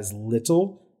 say as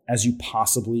little as you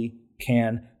possibly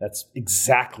can. That's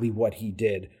exactly what he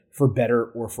did, for better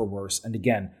or for worse. And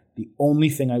again, the only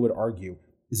thing I would argue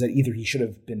is that either he should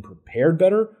have been prepared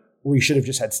better, or he should have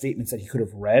just had statements that he could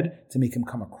have read to make him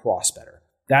come across better.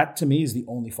 That, to me, is the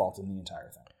only fault in the entire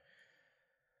thing.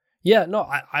 Yeah, no,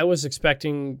 I was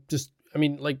expecting just,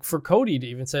 for Cody to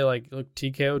even say, look,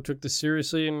 TKO took this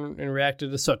seriously and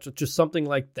reacted as such. Just something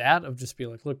like that, of just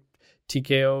being look,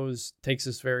 TKO takes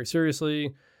this very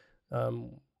seriously.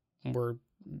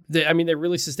 they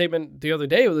released a statement the other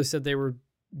day where they said they were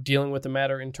dealing with the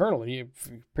matter internally. You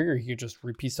figure he could just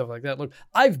repeat stuff like that. Look,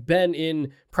 I've been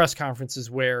in press conferences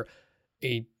where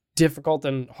a difficult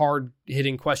and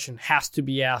hard-hitting question has to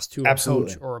be asked to a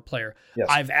coach or a player. Yes.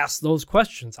 I've asked those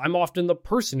questions. I'm often the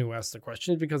person who asks the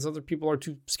questions because other people are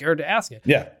too scared to ask it.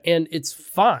 Yeah. And it's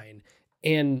fine.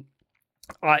 And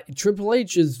Triple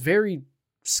H is very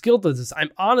skilled at this.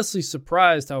 I'm honestly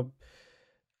surprised how,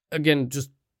 again, just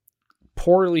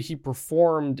poorly he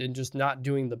performed in just not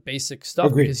doing the basic stuff.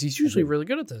 Agreed. Because he's usually really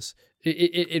good at this.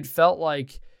 It felt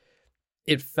like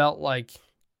it felt like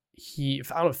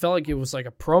it was like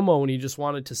a promo and he just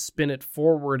wanted to spin it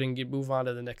forward and move on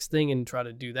to the next thing and try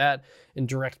to do that and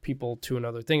direct people to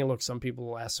another thing. And look, some people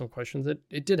will ask some questions.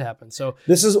 It did happen. So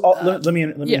this is all, let me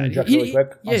interject really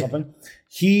quick on something.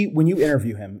 When you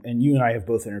interview him, and you and I have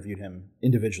both interviewed him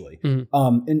individually,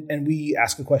 and we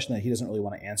ask a question that he doesn't really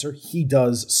want to answer, he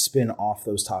does spin off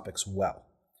those topics well.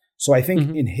 So I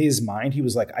think in his mind, he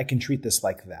was like, I can treat this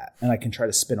like that, and I can try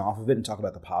to spin off of it and talk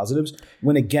about the positives.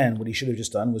 When again, what he should have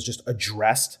just done was just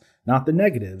addressed, not the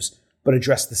negatives, but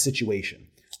address the situation.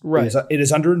 Right. It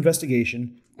is under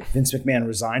investigation. Vince McMahon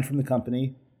resigned from the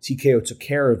company. TKO took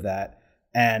care of that.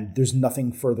 And there's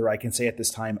nothing further I can say at this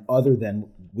time other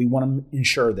than we want to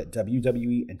ensure that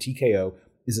WWE and TKO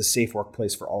is a safe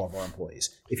workplace for all of our employees.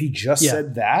 If he just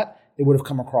said that, it would have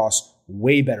come across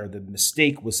way better. The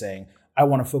mistake was saying, I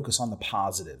want to focus on the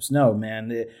positives. No, man,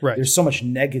 there's so much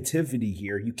negativity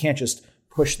here. You can't just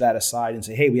push that aside and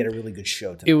say, hey, we had a really good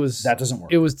show tonight. That doesn't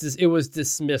work. It was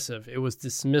dismissive. It was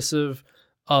dismissive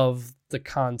of the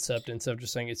concept instead of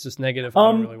just saying it's just negative.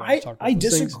 I don't really want to talk about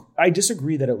I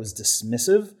disagree that it was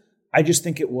dismissive. I just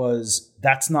think it was,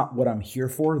 that's not what I'm here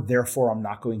for, therefore I'm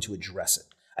not going to address it.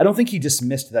 I don't think he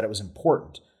dismissed that it was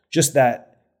important, just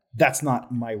that that's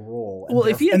not my role. And well,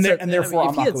 if he had said, therefore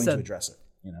I'm not going to address it.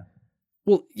 You know.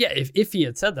 Well, yeah, if he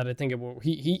had said that, I think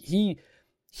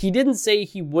he didn't say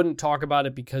he wouldn't talk about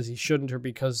it because he shouldn't or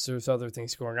because there's other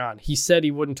things going on. He said he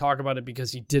wouldn't talk about it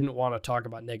because he didn't want to talk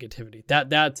about negativity.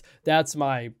 That's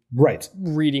my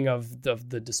reading of the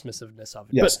dismissiveness of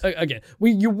it. Yes. But again,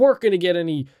 you weren't going to get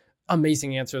any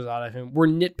amazing answers out of him. We're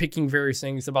nitpicking various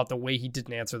things about the way he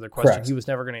didn't answer the question. Correct. He was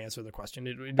never going to answer the question.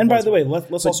 And by the way,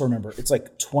 let's also remember, it's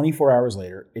like 24 hours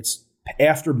later. It's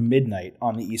after midnight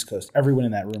on the East Coast. Everyone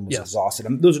in that room was exhausted.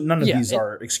 None of these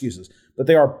are excuses, but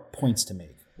they are points to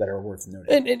make that are worth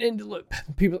noting. And look,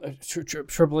 people,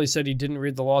 Triple H said he didn't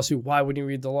read the lawsuit. Why would he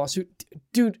read the lawsuit?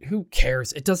 Dude, who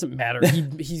cares? It doesn't matter.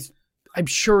 I'm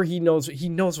sure he knows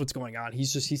what's going on.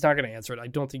 He's not going to answer it. I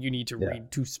don't think you need to read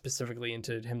too specifically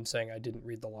into him saying I didn't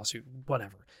read the lawsuit.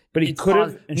 Whatever. But he could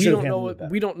have.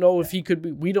 We don't know if he could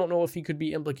be. We don't know if he could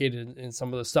be implicated in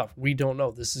some of the stuff. We don't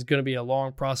know. This is going to be a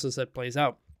long process that plays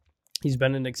out. He's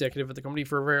been an executive at the company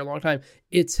for a very long time.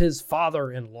 It's his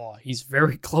father-in-law. He's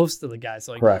very close to the guy.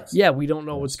 So correct. Yeah, we don't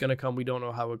know what's going to come. We don't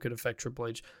know how it could affect Triple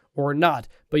H or not.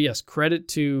 But yes, credit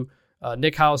to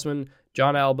Nick Hausman,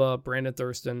 John Alba, Brandon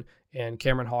Thurston, and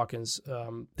Cameron Hawkins.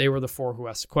 They were the four who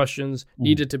asked the questions,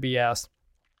 needed to be asked.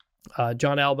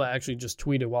 John Alba actually just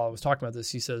tweeted while I was talking about this.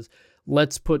 He says,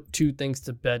 let's put two things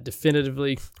to bed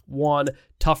definitively. One,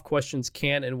 tough questions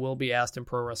can and will be asked in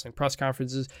pro wrestling press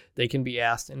conferences. They can be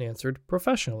asked and answered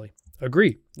professionally.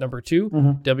 Agree. Number two,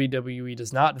 WWE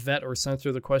does not vet or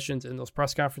censor the questions in those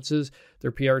press conferences.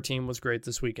 Their PR team was great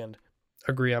this weekend.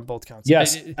 Agree on both counts.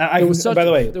 Yes. By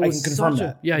the way, I can confirm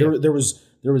that.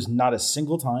 There was not a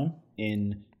single time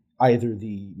in either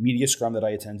the media scrum that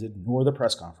I attended nor the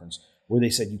press conference where they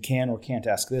said you can or can't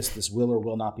ask this will or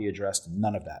will not be addressed.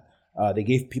 None of that. They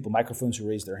gave people microphones who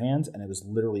raised their hands, and it was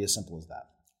literally as simple as that.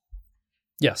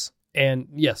 Yes. And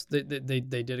yes, they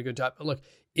did a good job. Look,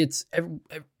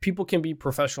 people can be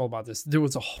professional about this. There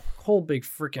was a whole big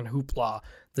freaking hoopla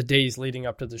the days leading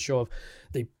up to the show of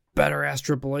they better ask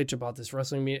Triple H about this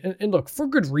wrestling meeting. And look, for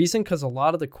good reason, because a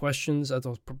lot of the questions at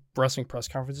those wrestling press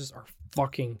conferences are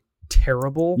fucking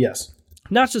terrible. Yes.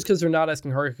 Not just because they're not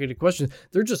asking hard-hitting questions.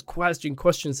 They're just asking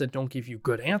questions that don't give you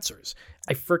good answers.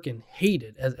 I freaking hate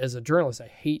it. As a journalist, I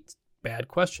hate bad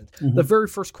questions. The very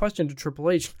first question to Triple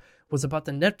H was about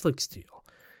the Netflix deal.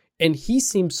 And he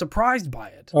seemed surprised by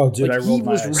it. Oh, dude, I rolled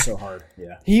my eyes so hard.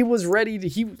 Yeah. He was ready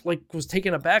to, was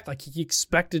taken aback. Like, he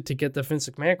expected to get the Vince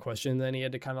McMahon question. And then he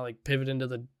had to kind of pivot into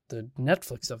the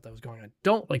Netflix stuff that was going on.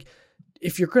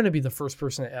 If you're going to be the first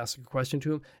person to ask a question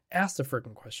to him, ask the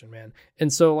freaking question, man.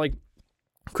 And so,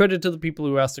 credit to the people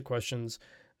who asked the questions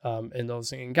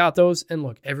and got those. And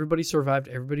look, everybody survived.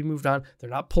 Everybody moved on.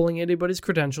 They're not pulling anybody's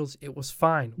credentials. It was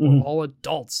fine. We're all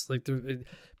adults.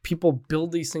 People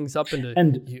build these things up into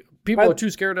people are too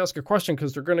scared to ask a question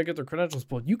because they're going to get their credentials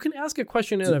pulled. You can ask a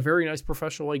question in a very nice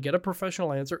professional way, get a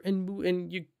professional answer,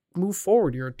 and you move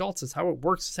forward. You're adults. It's how it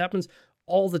works. This happens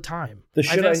all the time.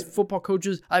 I've asked football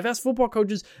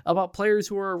coaches about players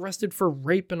who are arrested for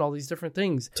rape and all these different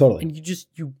things. Totally.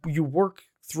 And you work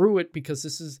through it because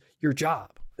this is your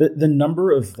job. The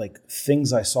number of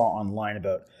things I saw online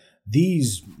about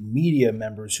these media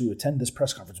members who attend this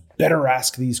press conference better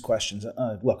ask these questions.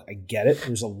 Look, I get it.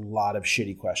 There's a lot of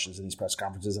shitty questions in these press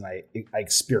conferences, and I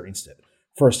experienced it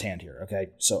firsthand here. Okay,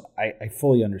 so I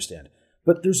fully understand.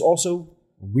 But there's also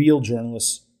real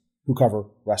journalists who cover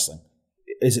wrestling.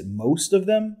 Is it most of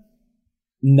them?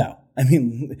 No. I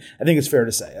mean, I think it's fair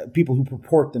to say people who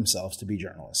purport themselves to be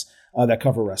journalists that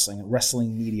cover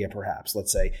wrestling media, perhaps,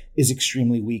 let's say, is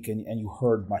extremely weak. And you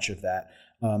heard much of that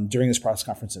during this press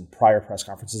conference and prior press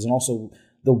conferences, and also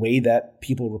the way that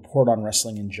people report on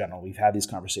wrestling in general. We've had these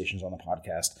conversations on the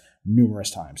podcast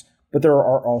numerous times, but there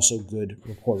are also good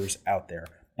reporters out there,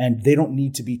 and they don't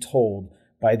need to be told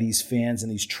by these fans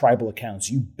and these tribal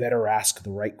accounts, you better ask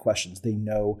the right questions. They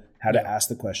know how to ask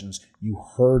the questions. You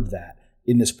heard that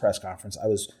in this press conference. I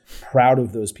was proud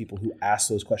of those people who asked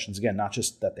those questions. Again, not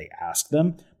just that they asked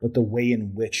them, but the way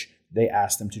in which they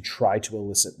asked them to try to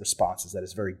elicit responses. That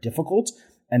is very difficult.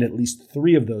 And at least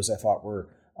 3 of those I thought were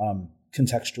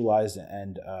contextualized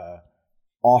and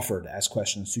offered as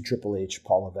questions to Triple H,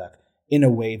 Paul Levesque, in a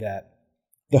way that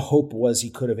the hope was he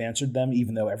could have answered them,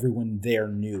 even though everyone there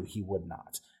knew he would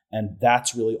not. And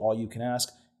that's really all you can ask.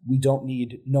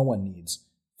 No one needs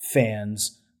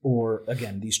fans or,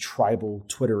 again, these tribal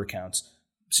Twitter accounts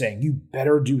saying, you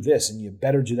better do this and you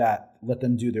better do that. Let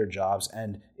them do their jobs.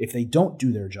 And if they don't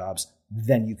do their jobs,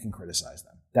 then you can criticize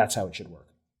them. That's how it should work.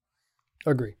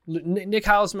 Agree. Nick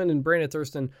Hausman and Brandon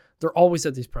Thurston, they're always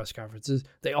at these press conferences.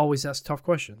 They always ask tough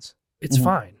questions. It's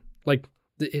fine.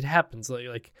 It happens.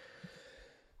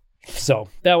 So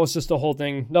that was just the whole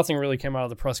thing. Nothing really came out of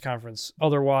the press conference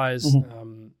otherwise.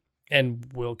 And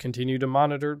we'll continue to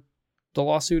monitor the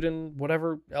lawsuit and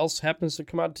whatever else happens to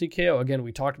come out of TKO. Again,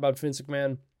 we talked about Vince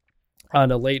McMahon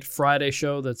on a late Friday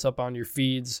show that's up on your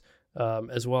feeds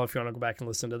as well, if you want to go back and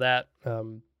listen to that,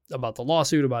 about the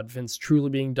lawsuit, about Vince truly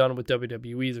being done with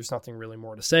WWE. There's nothing really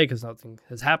more to say because nothing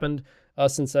has happened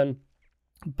since then.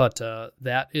 But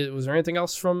was there anything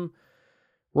else from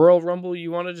Royal Rumble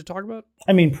you wanted to talk about?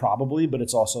 I mean, probably, but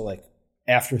it's also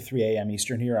after 3 a.m.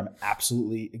 Eastern here, I'm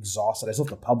absolutely exhausted. I still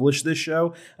have to publish this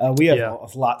show. We have a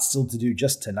lot still to do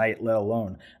just tonight, let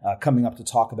alone coming up to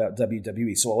talk about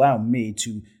WWE. So allow me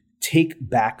to take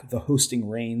back the hosting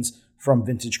reins from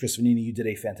Vintage Chris Vanini. You did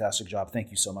a fantastic job.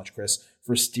 Thank you so much, Chris,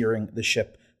 for steering the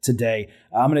ship today.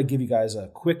 I'm going to give you guys a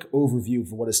quick overview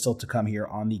of what is still to come here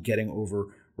on the Getting Over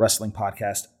Wrestling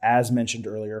podcast. As mentioned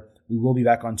earlier, we will be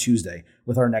back on Tuesday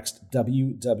with our next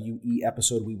WWE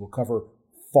episode. We will cover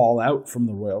fallout from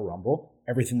the Royal Rumble,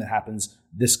 everything that happens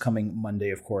this coming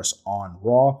Monday, of course, on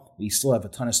Raw. We still have a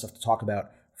ton of stuff to talk about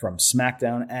from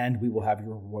SmackDown, and we will have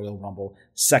your Royal Rumble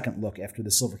second look after the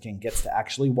Silver King gets to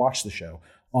actually watch the show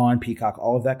on Peacock.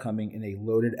 All of that coming in a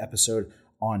loaded episode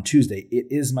on Tuesday. It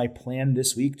is my plan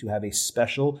this week to have a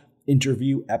special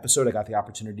interview episode. I got the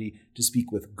opportunity to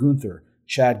speak with Gunther,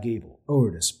 Chad Gable,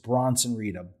 Otis, Bronson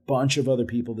Reed, a bunch of other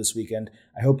people this weekend.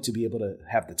 I hope to be able to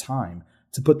have the time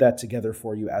to put that together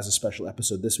for you as a special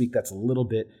episode this week. That's a little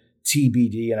bit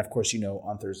TBD. And of course,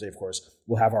 on Thursday, of course,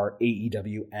 we'll have our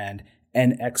AEW and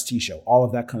NXT show. All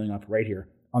of that coming up right here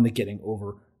on the Getting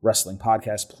Over Wrestling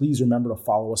podcast. Please remember to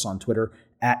follow us on Twitter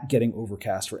at Getting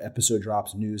Overcast for episode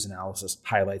drops, news, analysis,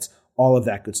 highlights, all of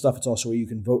that good stuff. It's also where you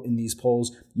can vote in these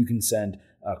polls. You can send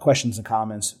questions and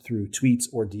comments through tweets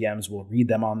or DMs. We'll read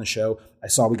them on the show. I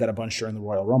saw we got a bunch during the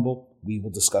Royal Rumble. We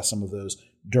will discuss some of those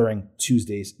during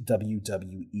Tuesday's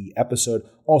WWE episode.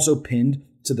 Also pinned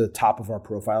to the top of our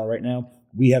profile right now,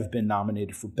 we have been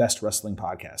nominated for Best Wrestling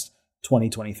Podcast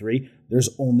 2023. There's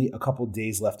only a couple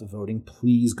days left of voting.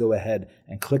 Please go ahead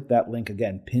and click that link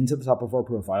again, pinned to the top of our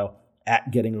profile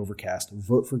at Getting Overcast.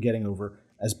 Vote for Getting Over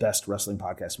as Best Wrestling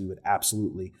Podcast. We would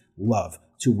absolutely love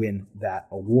to win that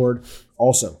award.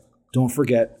 Also, don't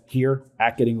forget, here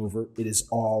at Getting Over, it is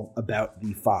all about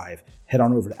the 5. Head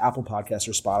on over to Apple Podcasts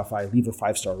or Spotify. Leave a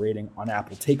 5-star rating on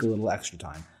Apple. Take a little extra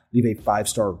time. Leave a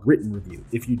 5-star written review.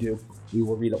 If you do, we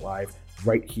will read it live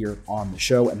right here on the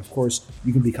show. And of course,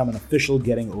 you can become an official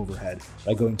Getting Overhead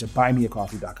by going to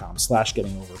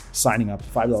buymeacoffee.com/gettingover, signing up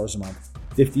 $5 a month,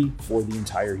 $50 for the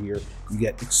entire year. You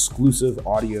get exclusive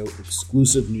audio,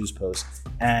 exclusive news posts,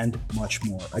 and much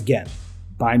more. Again,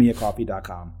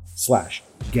 buymeacoffee.com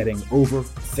patreon.com/gettingover.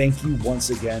 Thank you once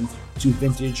again to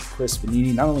Vintage Chris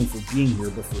Vanini, not only for being here,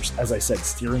 but for, as I said,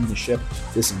 steering the ship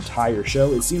this entire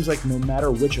show. It seems like no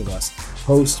matter which of us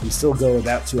host, we still go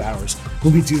about 2 hours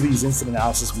when we do these instant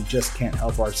analysis. We just can't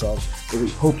help ourselves, but we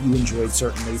hope you enjoyed,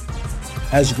 certainly.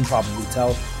 As you can probably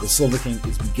tell, the Silver King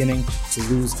is beginning to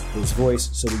lose his voice,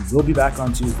 so we will be back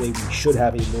on Tuesday. We should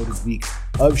have a loaded week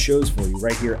of shows for you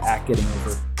right here at Getting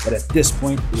Over. But at this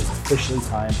point, it is officially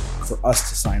time for us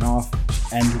to sign off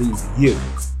and leave you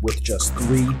with just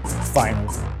 3 final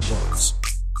words.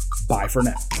 Bye for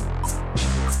now.